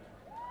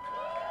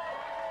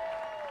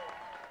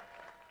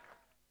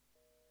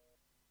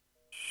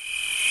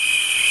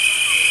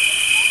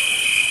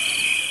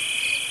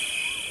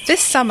 This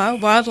summer,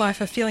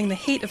 wildlife are feeling the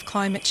heat of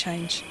climate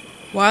change.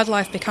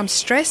 Wildlife becomes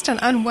stressed and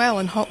unwell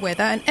in hot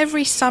weather, and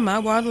every summer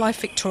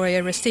Wildlife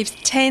Victoria receives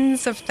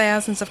tens of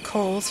thousands of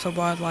calls for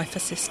wildlife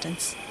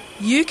assistance.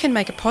 You can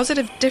make a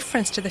positive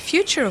difference to the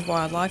future of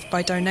wildlife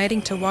by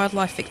donating to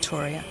Wildlife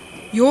Victoria.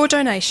 Your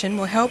donation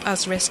will help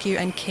us rescue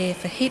and care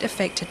for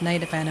heat-affected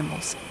native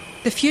animals.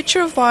 The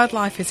future of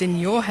wildlife is in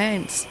your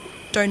hands.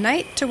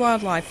 Donate to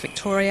Wildlife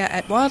Victoria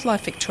at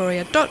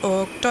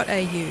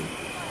wildlifevictoria.org.au.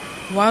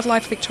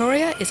 Wildlife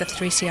Victoria is a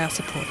 3CR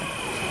supporter.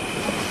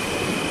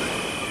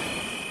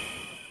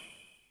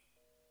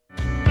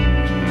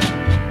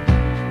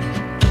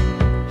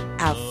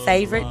 Our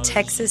favourite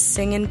Texas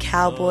singing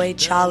cowboy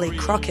Charlie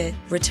Crockett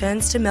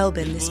returns to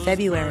Melbourne this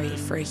February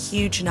for a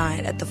huge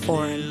night at the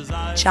Forum.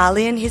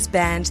 Charlie and his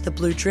band, the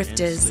Blue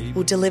Drifters,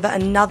 will deliver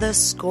another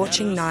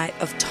scorching night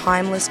of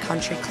timeless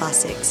country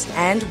classics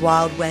and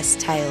Wild West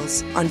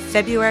tales on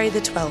February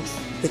the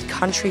 12th with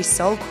country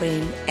soul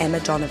queen Emma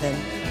Donovan.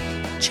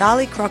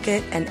 Charlie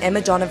Crockett and Emma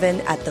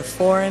Donovan at the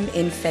Forum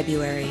in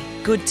February.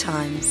 Good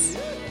times.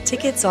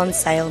 Tickets on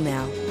sale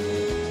now.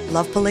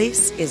 Love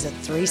Police is a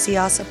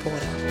 3CR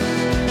supporter.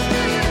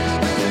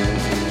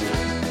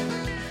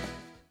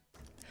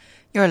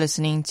 You're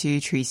listening to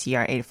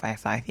 3CR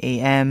 855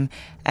 AM,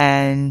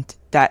 and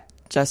that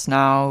just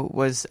now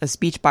was a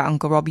speech by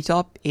Uncle Robbie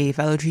Thorpe, a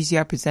fellow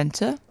 3CR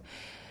presenter,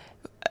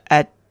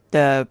 at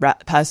the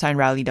Palestine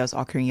rally that was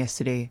occurring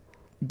yesterday.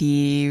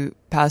 The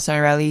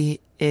Palestine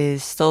rally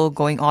is still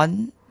going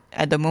on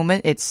at the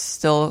moment. It's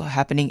still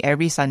happening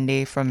every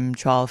Sunday from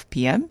 12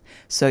 p.m.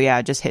 So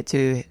yeah, just head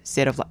to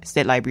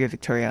State Library of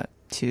Victoria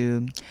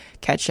to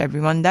catch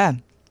everyone there.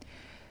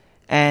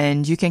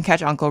 And you can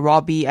catch Uncle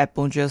Robbie at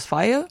Bunjil's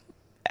Fire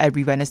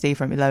every Wednesday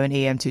from 11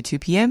 a.m. to 2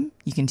 p.m.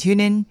 You can tune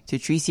in to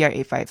 3CR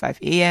 855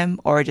 AM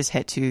or just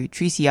head to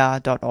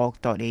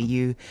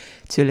 3cr.org.au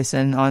to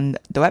listen on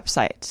the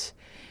website.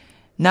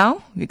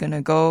 Now we're going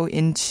to go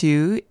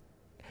into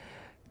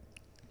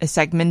a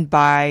segment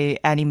by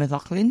Annie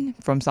McLoughlin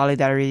from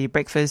Solidarity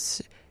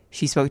Breakfast.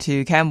 She spoke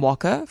to Cam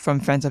Walker from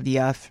Friends of the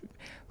Earth,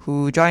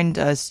 who joined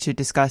us to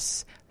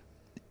discuss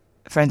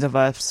Friends of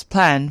Earth's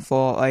plan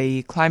for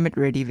a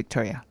climate-ready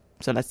Victoria.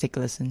 So let's take a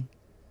listen.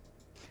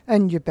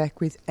 And you're back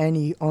with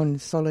Annie on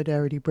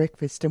Solidarity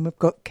Breakfast, and we've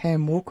got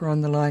Cam Walker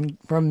on the line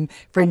from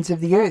Friends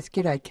of the Earth.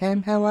 G'day,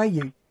 Cam. How are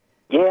you?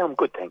 Yeah, I'm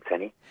good, thanks,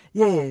 Annie.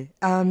 Yeah,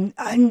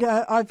 and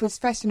I was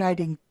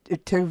fascinating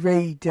to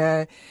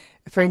read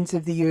Friends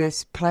of the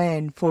Earth's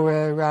plan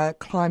for a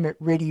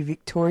climate-ready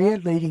Victoria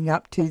leading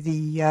up to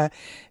the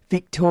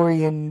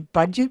Victorian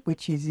budget,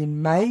 which is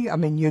in May. I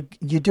mean,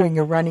 you're doing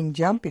a running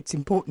jump. It's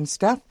important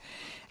stuff.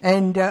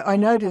 And I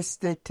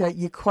noticed that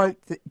you quote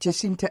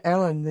Jacinta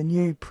Allen, the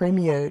new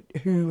Premier,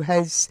 who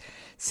has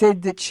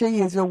said that she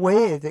is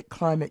aware that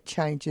climate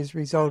change has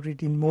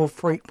resulted in more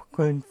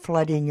frequent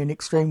flooding and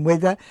extreme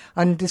weather,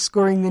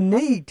 underscoring the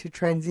need to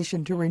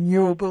transition to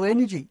renewable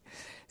energy.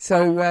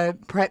 So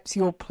perhaps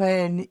your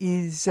plan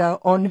is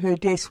on her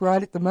desk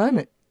right at the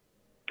moment.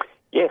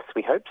 Yes,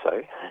 we hope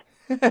so.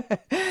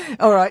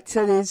 All right,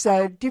 so there's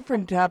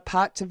different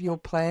parts of your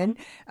plan.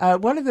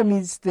 One of them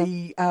is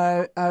the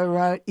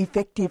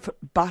effective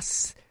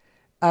bus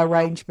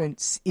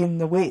arrangements in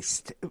the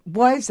West.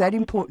 Why is that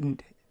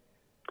important?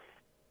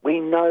 We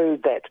know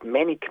that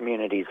many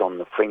communities on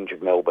the fringe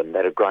of Melbourne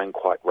that are growing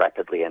quite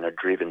rapidly and are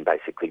driven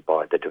basically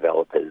by the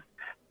developers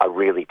are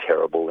really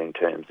terrible in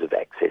terms of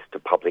access to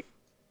public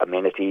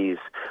amenities,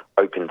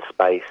 open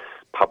space,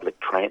 public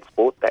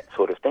transport, that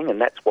sort of thing. And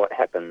that's what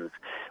happens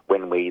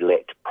when we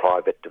let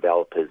private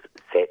developers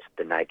set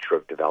the nature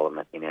of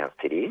development in our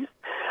cities.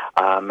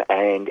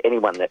 And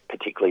anyone that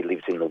particularly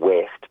lives in the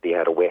west, the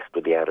outer west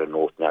or the outer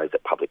north, knows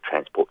that public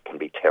transport can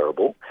be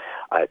terrible.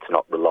 It's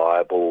not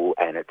reliable,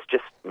 and it's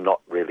just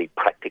not really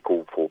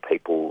practical for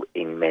people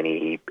in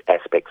many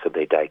aspects of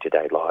their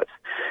day-to-day lives.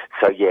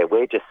 So, yeah,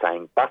 we're just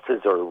saying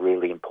buses are a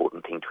really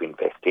important thing to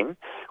invest in.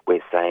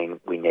 We're saying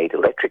we need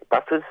electric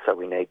buses, so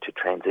we need to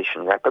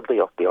transition rapidly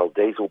off the old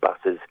diesel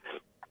buses,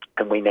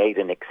 and we need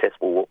an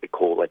accessible, what we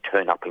call a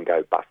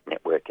turn-up-and-go bus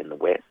network in the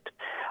west.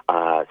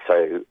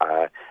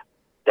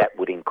 That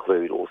would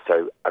include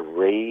also a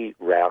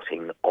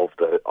rerouting of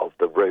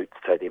the routes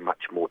so they're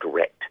much more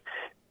direct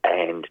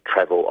and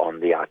travel on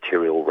the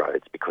arterial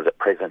roads, because at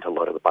present a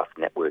lot of the bus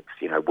networks,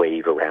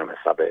 weave around the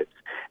suburbs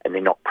and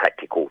they're not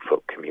practical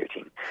for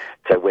commuting.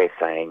 So we're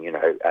saying,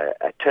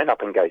 a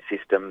turn-up-and-go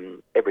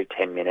system every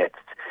 10 minutes,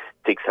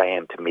 6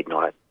 a.m. to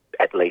midnight,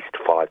 at least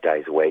 5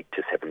 days a week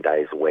to 7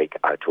 days a week,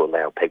 to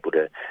allow people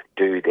to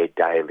do their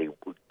daily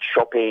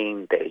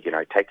shopping,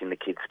 taking the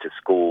kids to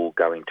school,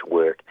 going to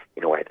work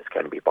in a way that's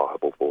going to be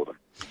viable for them.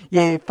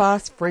 Yeah,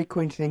 fast,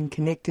 frequent and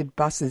connected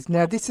buses.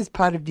 Now, this is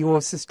part of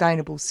your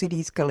Sustainable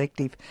Cities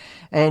Collective,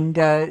 and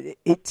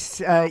it's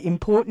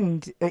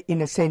important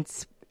in a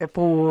sense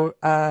for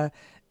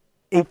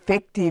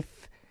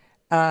effective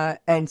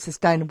and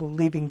sustainable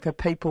living for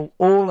people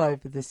all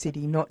over the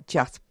city, not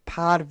just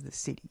part of the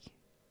city.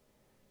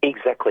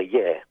 Exactly,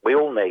 yeah. We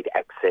all need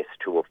access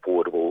to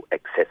affordable,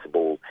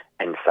 accessible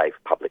and safe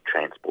public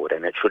transport,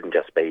 and it shouldn't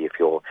just be if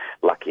you're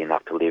lucky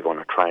enough to live on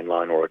a train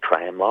line or a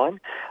tram line.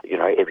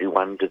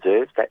 Everyone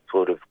deserves that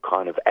sort of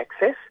kind of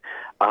access,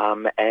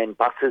 and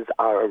buses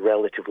are a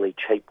relatively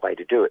cheap way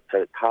to do it.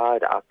 So it's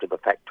hard after the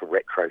fact to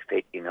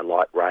retrofit in a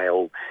light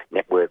rail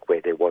network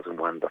where there wasn't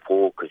one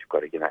before, because you've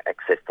got to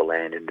access the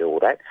land and do all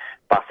that.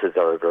 Buses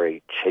are a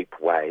very cheap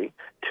way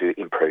to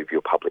improve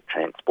your public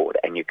transport,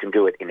 and you can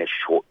do it in a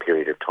short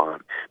period of time.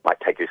 It might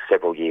take you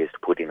several years to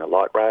put in a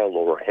light rail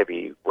or a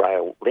heavy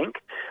rail link,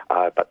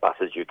 but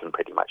buses you can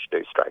pretty much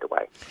do straight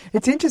away.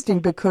 It's interesting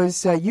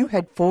because you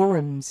had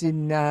forums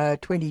in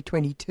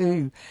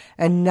 2022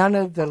 and none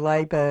of the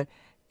Labor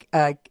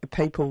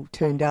people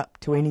turned up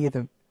to any of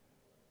them.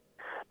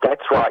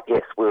 That's right,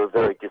 yes. We were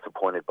very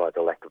disappointed by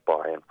the lack of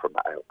buy-in from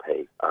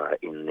ALP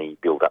in the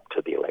build-up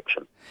to the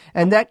election.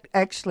 And that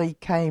actually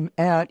came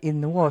out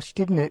in the wash,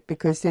 didn't it?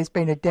 Because there's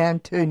been a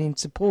downturn in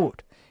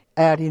support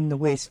out in the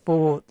West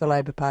for the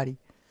Labor Party.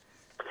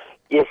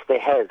 Yes, there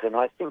has, and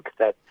I think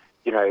that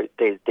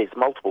there's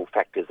multiple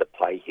factors at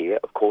play here.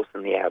 Of course,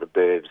 in the outer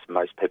burbs,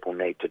 most people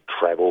need to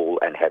travel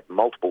and have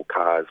multiple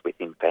cars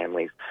within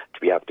families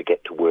to be able to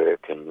get to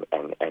work and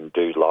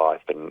do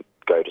life and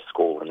go to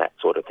school and that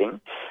sort of thing.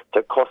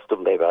 So cost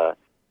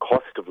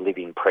of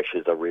living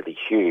pressures are really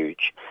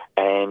huge,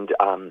 and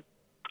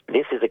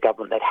this is a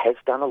government that has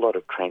done a lot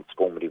of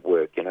transformative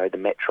work, the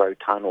Metro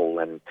Tunnel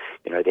and,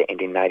 they're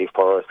ending native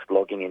forest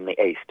logging in the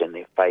east and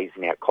they're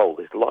phasing out coal.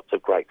 There's lots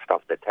of great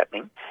stuff that's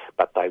happening,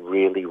 but they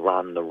really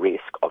run the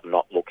risk of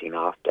not looking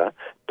after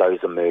those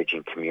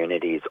emerging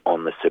communities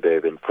on the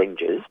suburban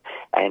fringes.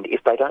 And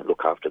if they don't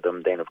look after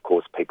them, then of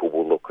course people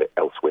will look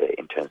elsewhere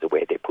in terms of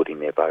where they're putting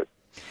their vote.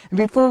 And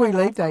before we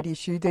leave that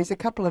issue, there's a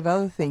couple of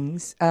other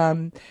things.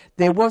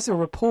 There was a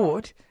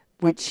report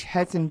which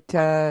hasn't...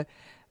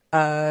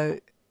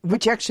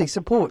 which actually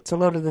supports a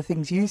lot of the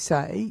things you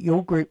say,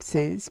 your group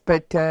says,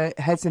 but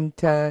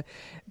hasn't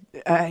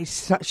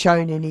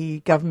shown any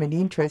government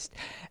interest.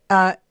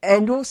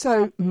 And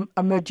also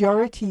a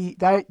majority,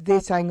 they're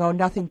saying,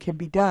 nothing can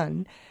be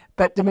done,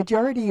 but the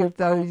majority of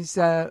those,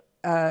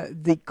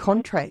 the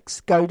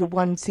contracts go to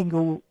one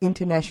single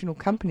international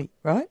company,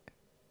 right?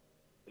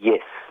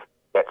 Yes,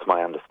 that's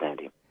my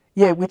understanding.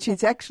 Yeah, which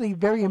is actually a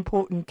very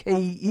important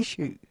key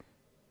issue.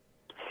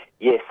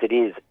 Yes, it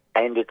is.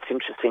 And it's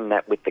interesting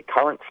that with the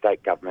current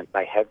state government,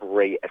 they have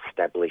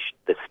re-established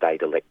the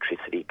State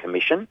Electricity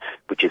Commission,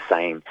 which is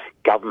saying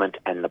government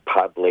and the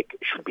public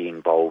should be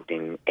involved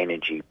in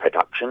energy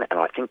production, and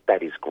I think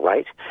that is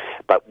great.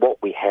 But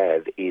what we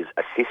have is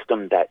a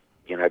system that,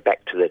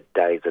 back to the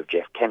days of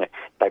Jeff Kennett,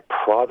 they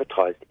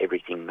privatised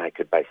everything they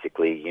could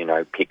basically,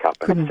 pick up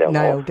and sell off. Couldn't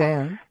nail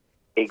down.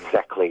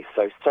 Exactly.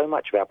 So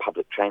much of our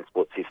public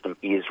transport system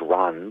is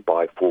run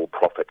by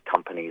for-profit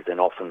companies and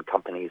often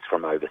companies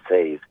from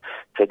overseas.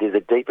 So there's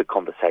a deeper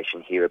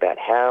conversation here about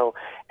how,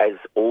 as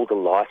all the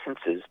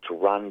licences to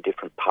run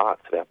different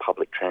parts of our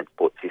public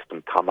transport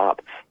system come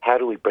up, how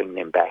do we bring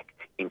them back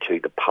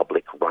into the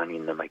public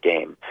running them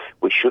again?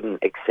 We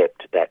shouldn't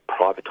accept that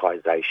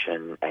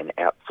privatisation and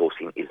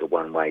outsourcing is a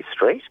one-way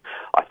street.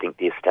 I think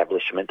the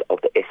establishment of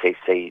the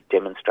SEC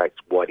demonstrates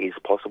what is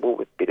possible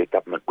with a bit of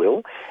government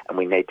will, and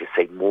we need to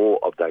see more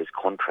of those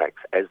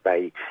contracts as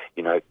they,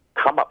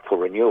 come up for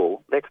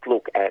renewal. Let's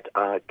look at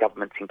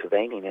governments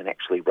intervening and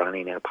actually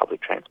running our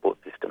public transport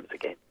systems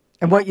again.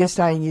 And what you're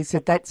saying is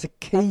that that's a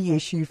key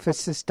issue for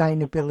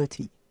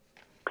sustainability.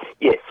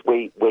 Yes,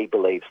 we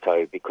believe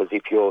so, because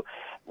if you're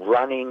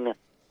running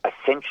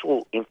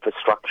essential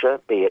infrastructure,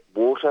 be it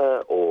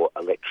water or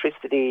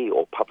electricity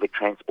or public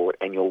transport,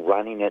 and you're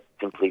running it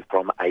simply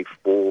from a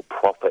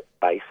for-profit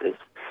basis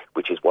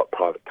which is what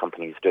private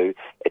companies do,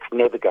 it's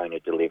never going to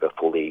deliver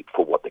fully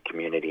for what the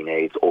community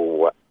needs or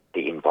what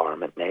the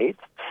environment needs.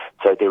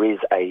 So there is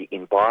an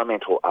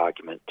environmental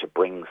argument to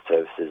bring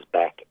services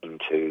back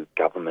into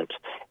government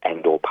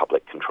and or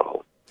public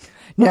control.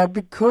 Now,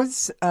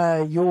 because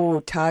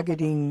you're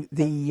targeting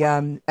the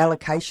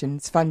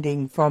allocations,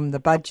 funding from the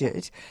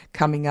budget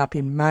coming up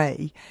in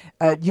May,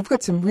 you've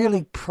got some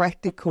really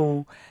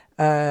practical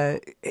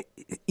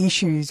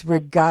issues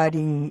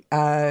regarding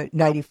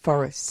native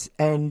forests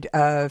and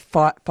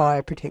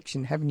fire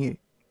protection, haven't you?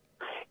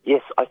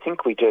 Yes, I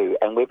think we do,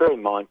 and we're very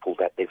mindful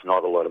that there's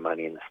not a lot of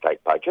money in the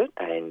state budget,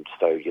 and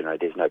so,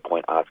 there's no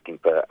point asking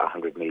for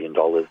 $100 million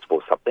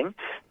for something.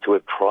 So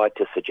we've tried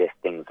to suggest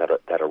things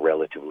that are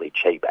relatively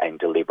cheap and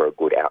deliver a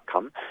good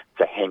outcome,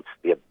 so hence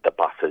the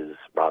buses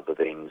rather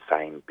than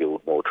saying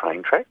build more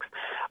train tracks.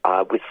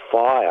 With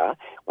fire,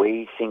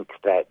 we think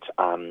that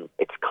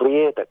it's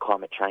clear that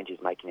climate change is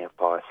making our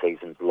fire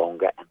seasons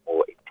longer and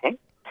more intense.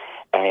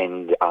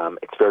 And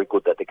it's very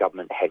good that the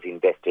government has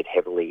invested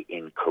heavily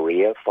in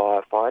career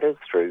firefighters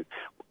through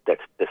the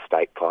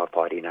state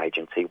firefighting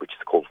agency, which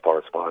is called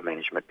Forest Fire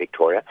Management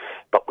Victoria.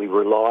 But we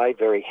rely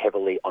very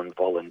heavily on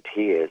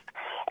volunteers.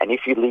 And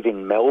if you live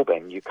in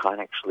Melbourne, you can't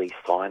actually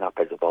sign up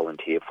as a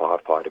volunteer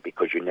firefighter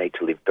because you need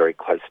to live very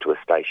close to a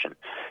station.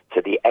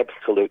 So the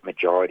absolute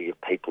majority of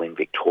people in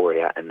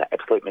Victoria and the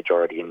absolute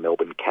majority in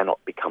Melbourne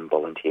cannot become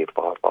volunteer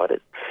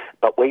firefighters.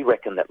 But we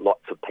reckon that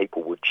lots of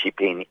people would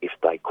chip in if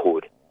they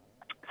could.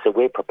 So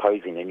we're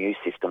proposing a new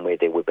system where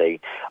there would be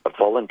a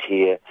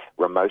volunteer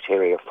remote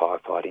area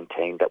firefighting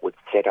team that would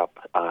set up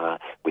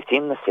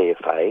within the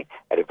CFA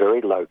at a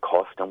very low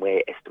cost, and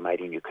we're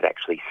estimating you could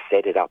actually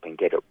set it up and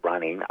get it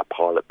running, a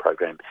pilot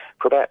program,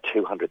 for about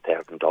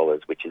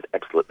 $200,000, which is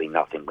absolutely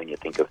nothing when you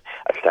think of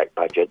a state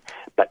budget,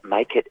 but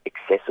make it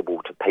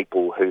accessible to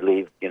people who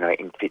live,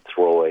 in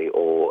Fitzroy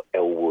or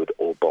Elwood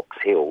or Box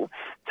Hill,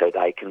 so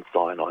they can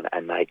sign on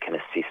and they can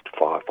assist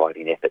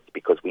firefighting efforts,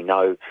 because we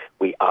know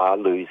we are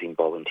losing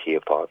volunteer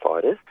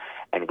firefighters,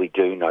 and we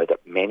do know that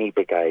many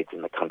brigades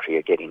in the country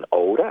are getting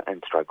older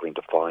and struggling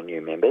to find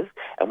new members,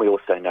 and we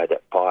also know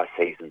that fire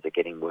seasons are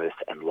getting worse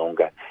and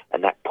longer,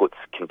 and that puts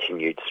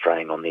continued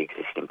strain on the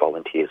existing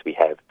volunteers we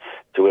have.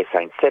 So we're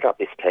saying set up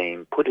this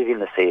team, put it in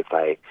the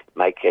CFA,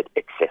 make it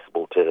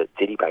accessible to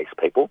city-based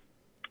people,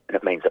 and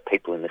it means that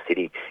people in the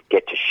city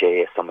get to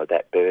share some of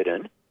that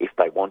burden if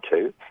they want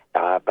to,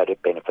 but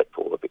it benefits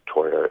all of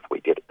Victoria if we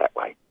did it that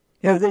way.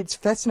 Yeah, it's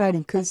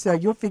fascinating because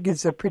your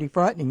figures are pretty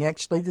frightening,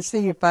 actually. The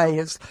CFA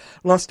has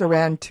lost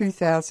around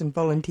 2,000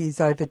 volunteers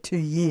over 2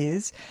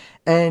 years,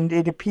 and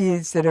it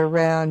appears that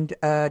around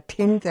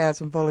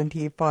 10,000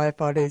 volunteer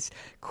firefighters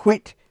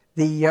quit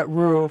the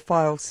rural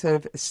fire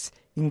service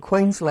in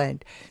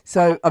Queensland.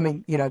 So,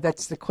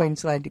 that's the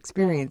Queensland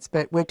experience,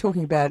 but we're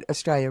talking about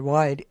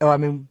Australia-wide,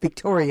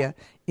 Victoria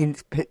in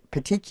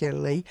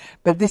particularly,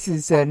 but this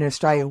is an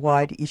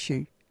Australia-wide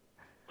issue.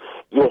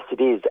 Yes,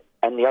 it is.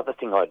 And the other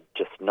thing I'd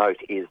just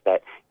note is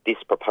that this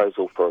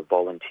proposal for a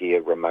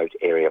volunteer remote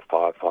area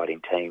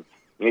firefighting team,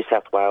 New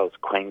South Wales,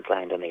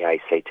 Queensland and the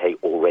ACT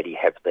already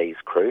have these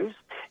crews.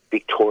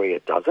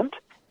 Victoria doesn't,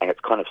 and it's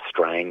kind of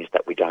strange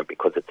that we don't,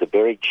 because it's a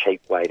very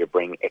cheap way to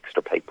bring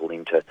extra people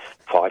into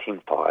fighting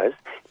fires.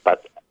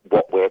 But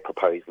what we're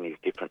proposing is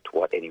different to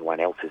what anyone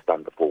else has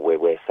done before, where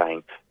we're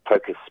saying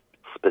focus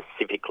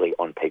specifically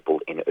on people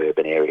in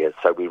urban areas.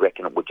 So we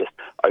reckon it would just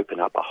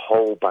open up a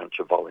whole bunch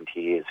of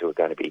volunteers who are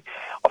going to be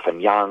often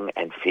young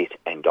and fit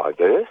and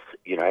diverse,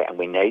 and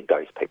we need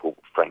those people,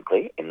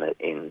 frankly, in the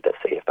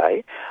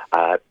CFA.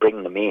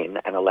 Bring them in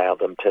and allow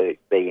them to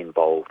be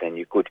involved, and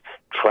you could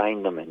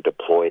train them and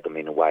deploy them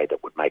in a way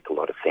that would make a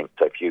lot of sense.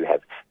 So if you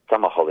have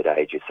summer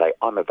holidays, you say,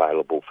 I'm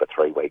available for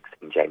 3 weeks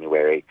in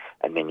January,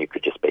 and then you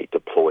could just be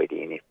deployed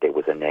in if there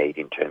was a need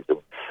in terms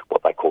of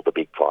what they call the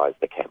big fires,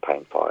 the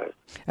campaign fires.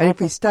 And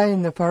if we stay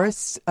in the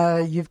forests,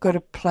 you've got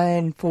a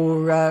plan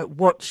for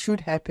what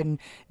should happen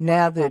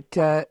now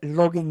that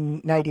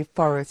logging native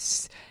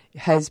forests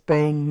has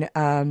been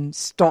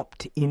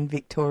stopped in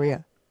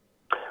Victoria.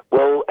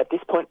 Well, at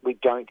this point, we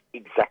don't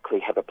exactly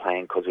have a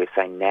plan, because we're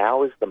saying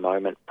now is the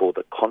moment for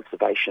the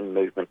conservation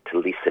movement to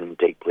listen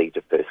deeply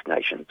to First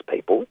Nations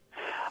people.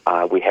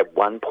 We have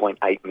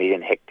 1.8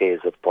 million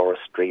hectares of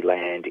forestry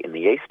land in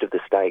the east of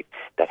the state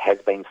that has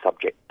been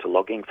subject to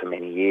logging for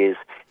many years.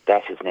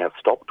 That has now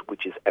stopped,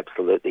 which is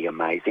absolutely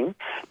amazing.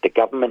 The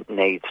government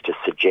needs to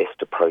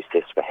suggest a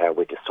process for how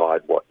we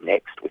decide what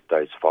next with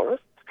those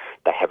forests.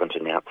 They haven't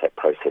announced that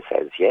process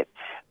as yet.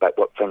 But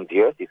what Friends of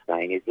the Earth is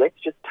saying is, let's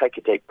just take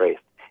a deep breath.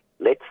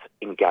 Let's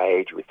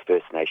engage with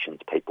First Nations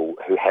people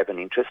who have an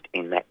interest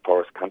in that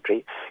forest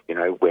country,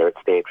 where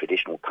it's their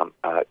traditional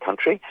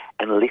country,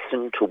 and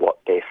listen to what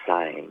they're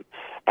saying.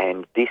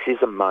 And this is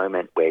a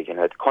moment where,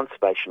 the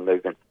conservation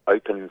movement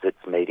opens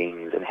its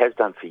meetings and has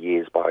done for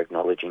years by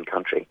acknowledging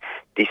country.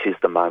 This is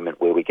the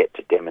moment where we get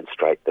to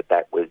demonstrate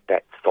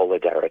that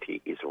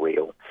solidarity is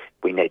real.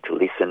 We need to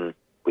listen,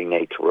 we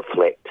need to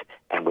reflect,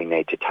 and we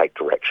need to take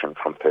direction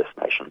from First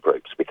Nation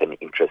groups with an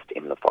interest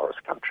in the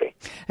forest country.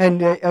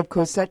 And, of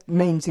course, that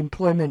means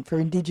employment for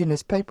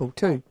Indigenous people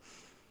too.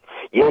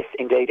 Yes,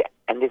 indeed.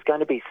 And there's going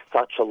to be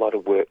such a lot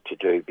of work to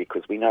do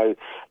because we know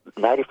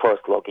native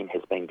forest logging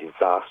has been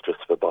disastrous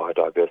for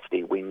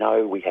biodiversity. We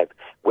know we have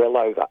well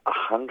over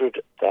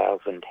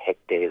 100,000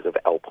 hectares of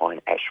alpine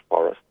ash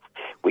forests,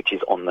 which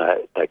is on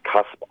the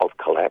cusp of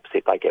collapse.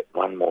 If they get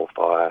one more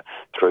fire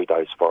through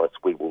those forests,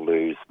 we will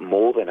lose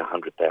more than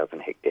 100,000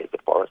 hectares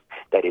of forest.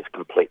 That is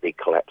completely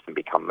collapsed and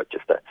become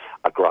just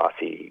a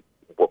grassy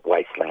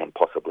wasteland,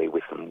 possibly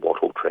with some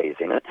wattle trees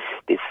in it.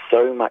 There's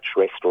so much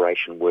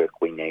restoration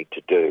work we need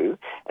to do,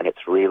 and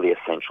it's really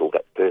essential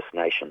that First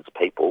Nations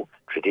people,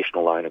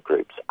 traditional owner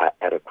groups, are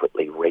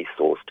adequately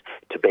resourced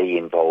to be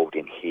involved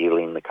in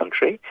healing the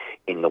country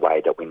in the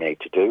way that we need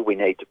to do. We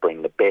need to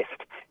bring the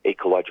best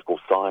ecological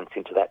science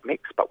into that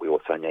mix, but we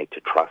also need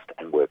to trust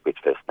and work with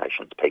First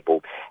Nations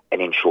people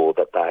and ensure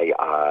that they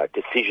are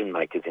decision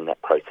makers in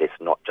that process,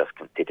 not just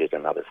considered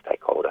another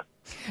stakeholder.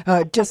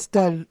 Just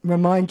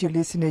remind your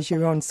listeners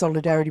you're on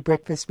Solidarity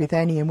Breakfast with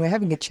Annie, and we're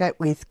having a chat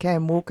with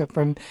Cam Walker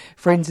from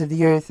Friends of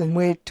the Earth, and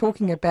we're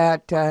talking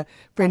about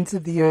Friends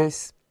of the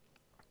Earth's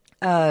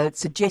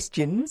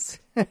suggestions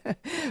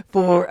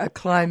for a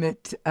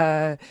climate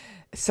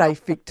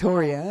safe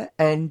Victoria,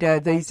 and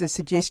these are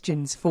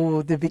suggestions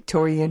for the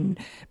Victorian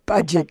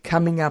budget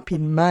coming up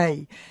in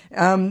May.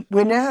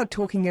 We're now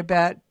talking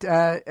about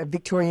a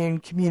Victorian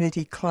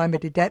Community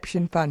Climate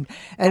Adaptation Fund,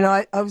 and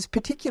I was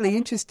particularly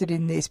interested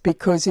in this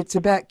because it's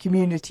about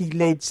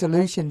community-led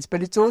solutions,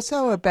 but it's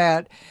also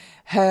about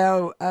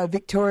how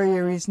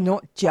Victoria is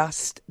not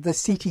just the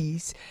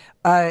cities,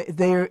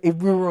 they're in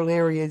rural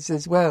areas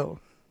as well.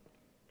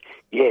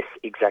 Yes,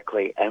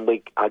 exactly. And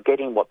we are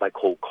getting what they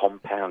call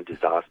compound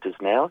disasters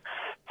now.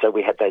 So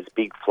we had those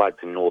big floods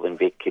in Northern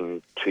Vic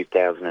in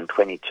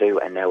 2022,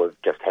 and now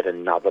we've just had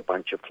another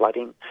bunch of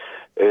flooding.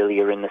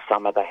 Earlier in the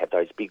summer, they had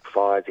those big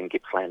fires in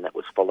Gippsland that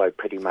was followed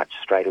pretty much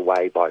straight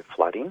away by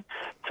flooding.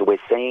 So we're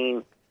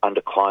seeing, under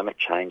climate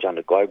change,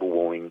 under global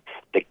warming,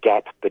 the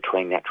gap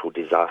between natural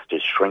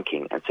disasters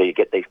shrinking. And so you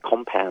get these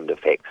compound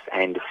effects.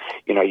 And,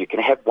 you know, you can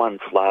have one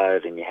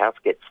flood and your house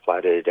gets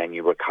flooded and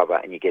you recover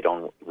and you get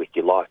on with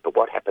your life. But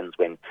what happens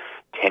when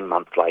 10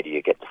 months later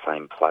you get the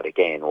same flood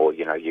again, or,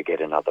 you know, you get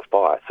another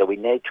fire? So we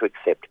need to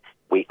accept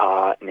we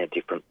are in a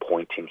different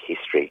point in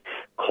history.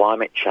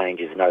 Climate change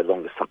is no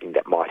longer something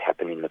that might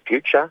happen in the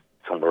future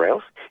somewhere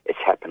else. It's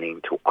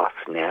happening to us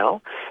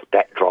now.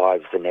 That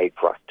drives the need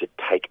for us to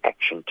take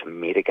action to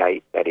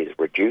mitigate, that is,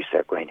 reduce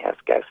our greenhouse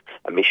gas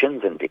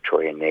emissions, and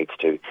Victoria needs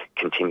to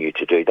continue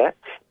to do that.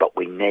 But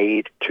we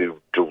need to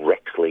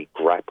directly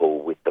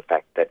grapple with the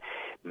fact that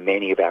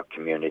many of our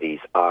communities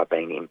are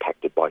being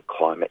impacted by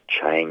climate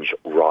change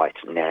right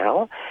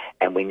now,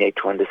 and we need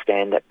to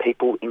understand that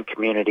people in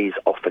communities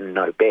often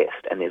know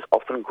best, and there's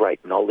often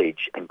great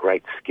knowledge and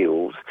great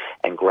skills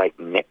and great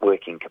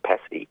networking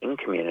capacity in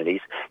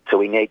communities, so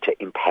we need to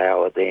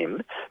empower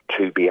them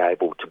to be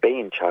able to be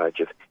in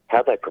charge of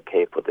how they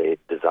prepare for their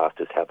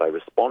disasters, how they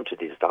respond to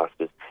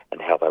disasters,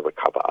 and how they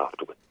recover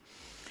afterwards.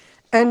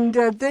 And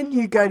then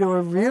you go to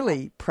a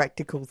really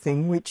practical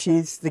thing, which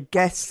is the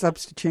gas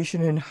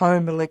substitution and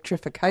home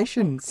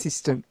electrification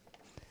system.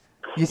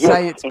 You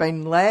say it's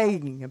been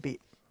lagging a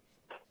bit.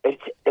 It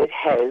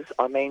has.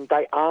 I mean,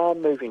 they are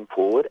moving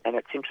forward, and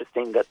it's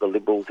interesting that the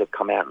Liberals have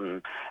come out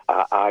and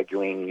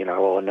arguing, you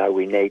know, oh, no,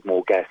 we need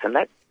more gas. And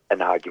that's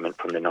an argument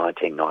from the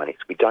 1990s.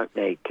 We don't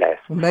need gas.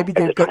 Well, maybe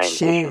they've got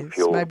shares.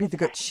 Fuel. Maybe they've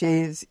got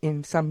shares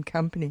in some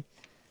company.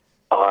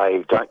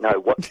 I don't know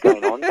what's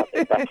going on, but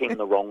they're backing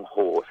the wrong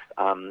horse.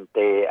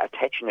 They're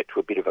attaching it to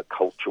a bit of a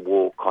culture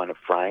war kind of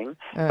frame.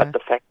 But the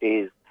fact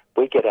is,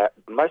 we get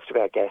most of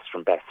our gas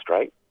from Bass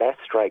Strait. Bass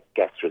Strait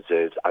gas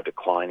reserves are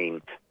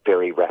declining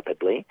very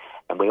rapidly,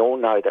 and we all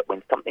know that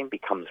when something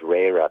becomes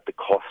rarer, the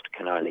cost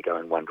can only go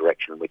in one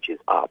direction, which is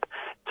up.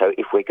 So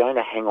if we're going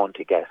to hang on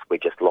to gas, we're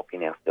just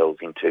locking ourselves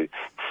into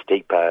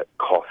steeper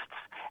costs,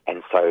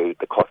 and so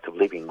the cost of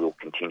living will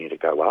continue to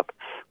go up.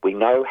 We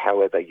know,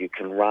 however, you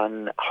can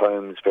run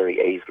homes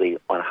very easily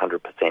on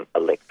 100%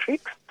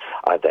 electrics.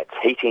 That's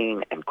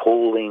heating and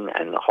cooling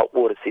and hot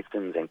water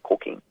systems and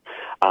cooking.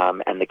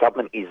 And the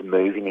government is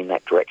moving in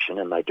that direction,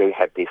 and they do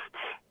have this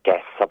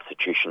gas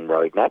substitution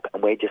roadmap,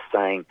 and we're just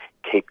saying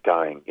keep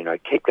going, you know,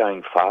 keep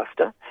going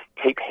faster,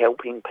 keep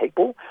helping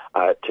people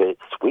to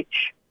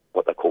switch,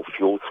 what they call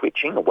fuel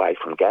switching, away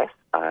from gas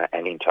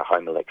and into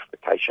home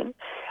electrification.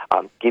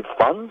 Give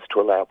funds to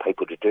allow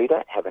people to do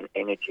that, have an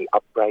energy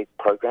upgrade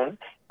program,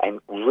 and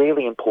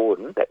really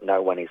important that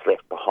no one is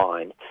left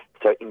behind.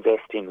 So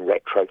invest in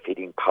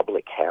retrofitting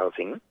public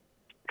housing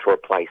to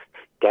replace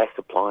gas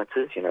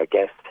appliances, you know,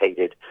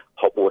 gas-heated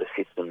hot water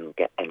systems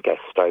and gas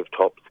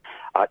stovetops,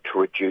 to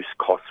reduce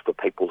costs for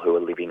people who are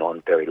living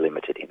on very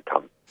limited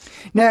income.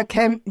 Now,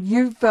 Cam,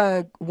 you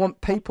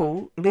want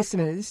people,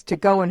 listeners, to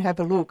go and have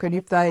a look, and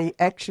if they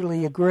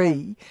actually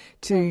agree,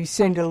 to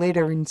send a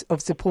letter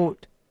of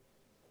support.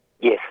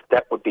 Yes,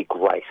 that would be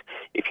great.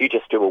 If you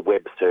just do a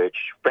web search,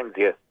 Friends of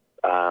the Earth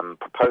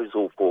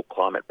proposal for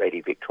Climate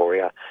Ready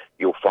Victoria,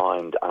 You'll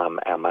find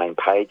our main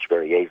page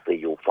very easily.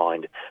 You'll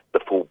find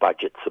the full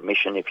budget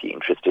submission if you're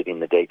interested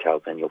in the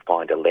details, and you'll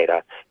find a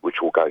letter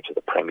which will go to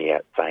the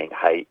Premier saying,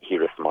 hey,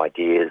 here are some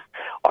ideas.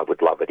 I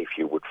would love it if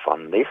you would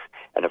fund this.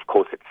 And of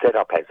course, it's set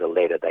up as a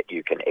letter that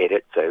you can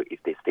edit. So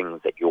if there's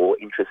things that you're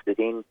interested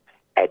in,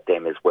 add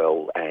them as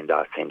well and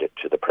send it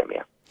to the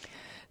Premier.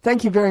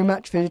 Thank you very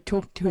much for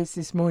talking to us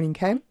this morning,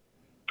 Cam.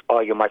 Oh,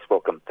 you're most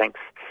welcome. Thanks,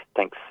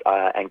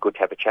 and good to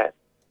have a chat.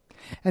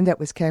 And that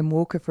was Cam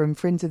Walker from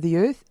Friends of the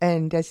Earth.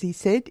 And as he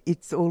said,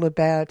 it's all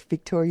about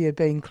Victoria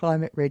being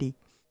climate ready.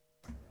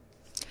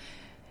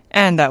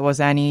 And that was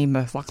Annie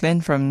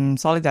McLoughlin from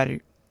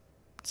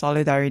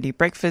Solidarity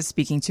Breakfast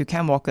speaking to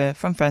Cam Walker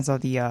from Friends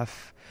of the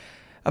Earth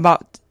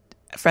about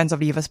Friends of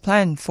the Earth's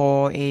plan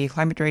for a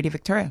climate-ready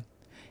Victoria.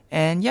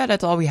 And yeah,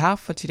 that's all we have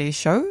for today's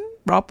show.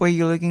 Rob, what are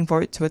you looking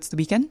forward towards the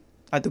weekend?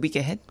 The week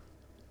ahead?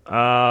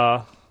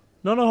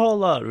 Not a whole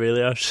lot,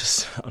 really. I was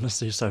just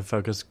honestly so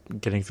focused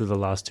getting through the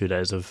last 2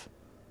 days of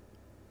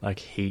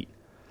heat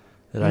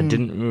that I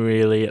didn't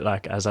really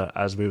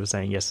as we were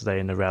saying yesterday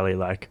in the rally,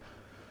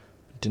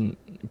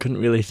 couldn't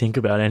really think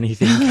about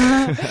anything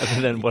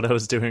other than what I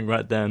was doing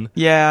right then.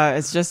 Yeah,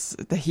 it's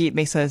just the heat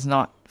makes us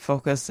not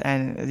focus,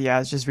 and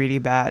yeah, it's just really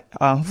bad.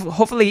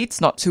 Hopefully it's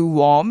not too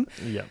warm.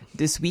 Yeah.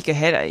 This week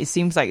ahead, it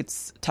seems like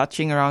it's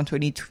touching around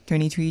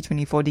 23,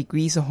 24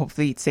 degrees, so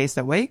hopefully it stays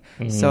that way.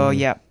 So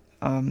yeah,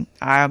 I'm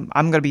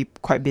going to be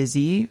quite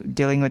busy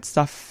dealing with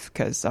stuff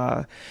because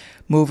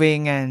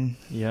moving and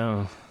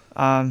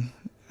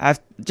I've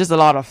just a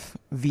lot of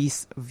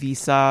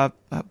visa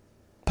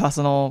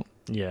personal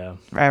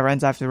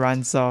errands I have to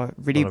run, so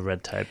really a lot of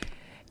red tape.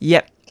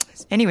 Yep.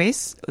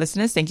 Anyways,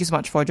 listeners, thank you so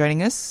much for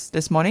joining us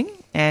this morning,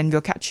 and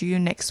we'll catch you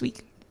next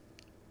week.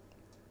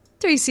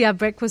 3CR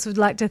Breakfast would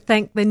like to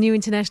thank the New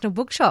International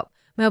Bookshop,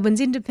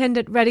 Melbourne's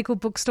independent radical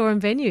bookstore and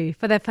venue,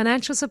 for their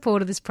financial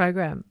support of this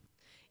program.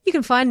 You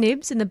can find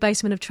Nibs in the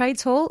basement of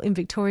Trades Hall in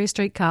Victoria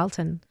Street,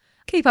 Carlton.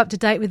 Keep up to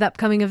date with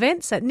upcoming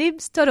events at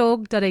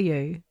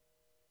nibs.org.au.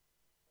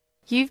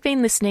 You've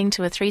been listening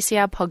to a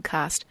 3CR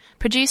podcast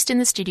produced in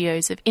the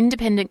studios of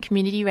independent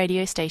community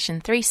radio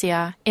station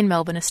 3CR in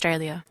Melbourne,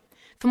 Australia.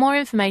 For more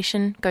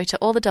information, go to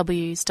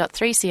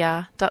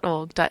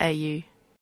allthews.3cr.org.au.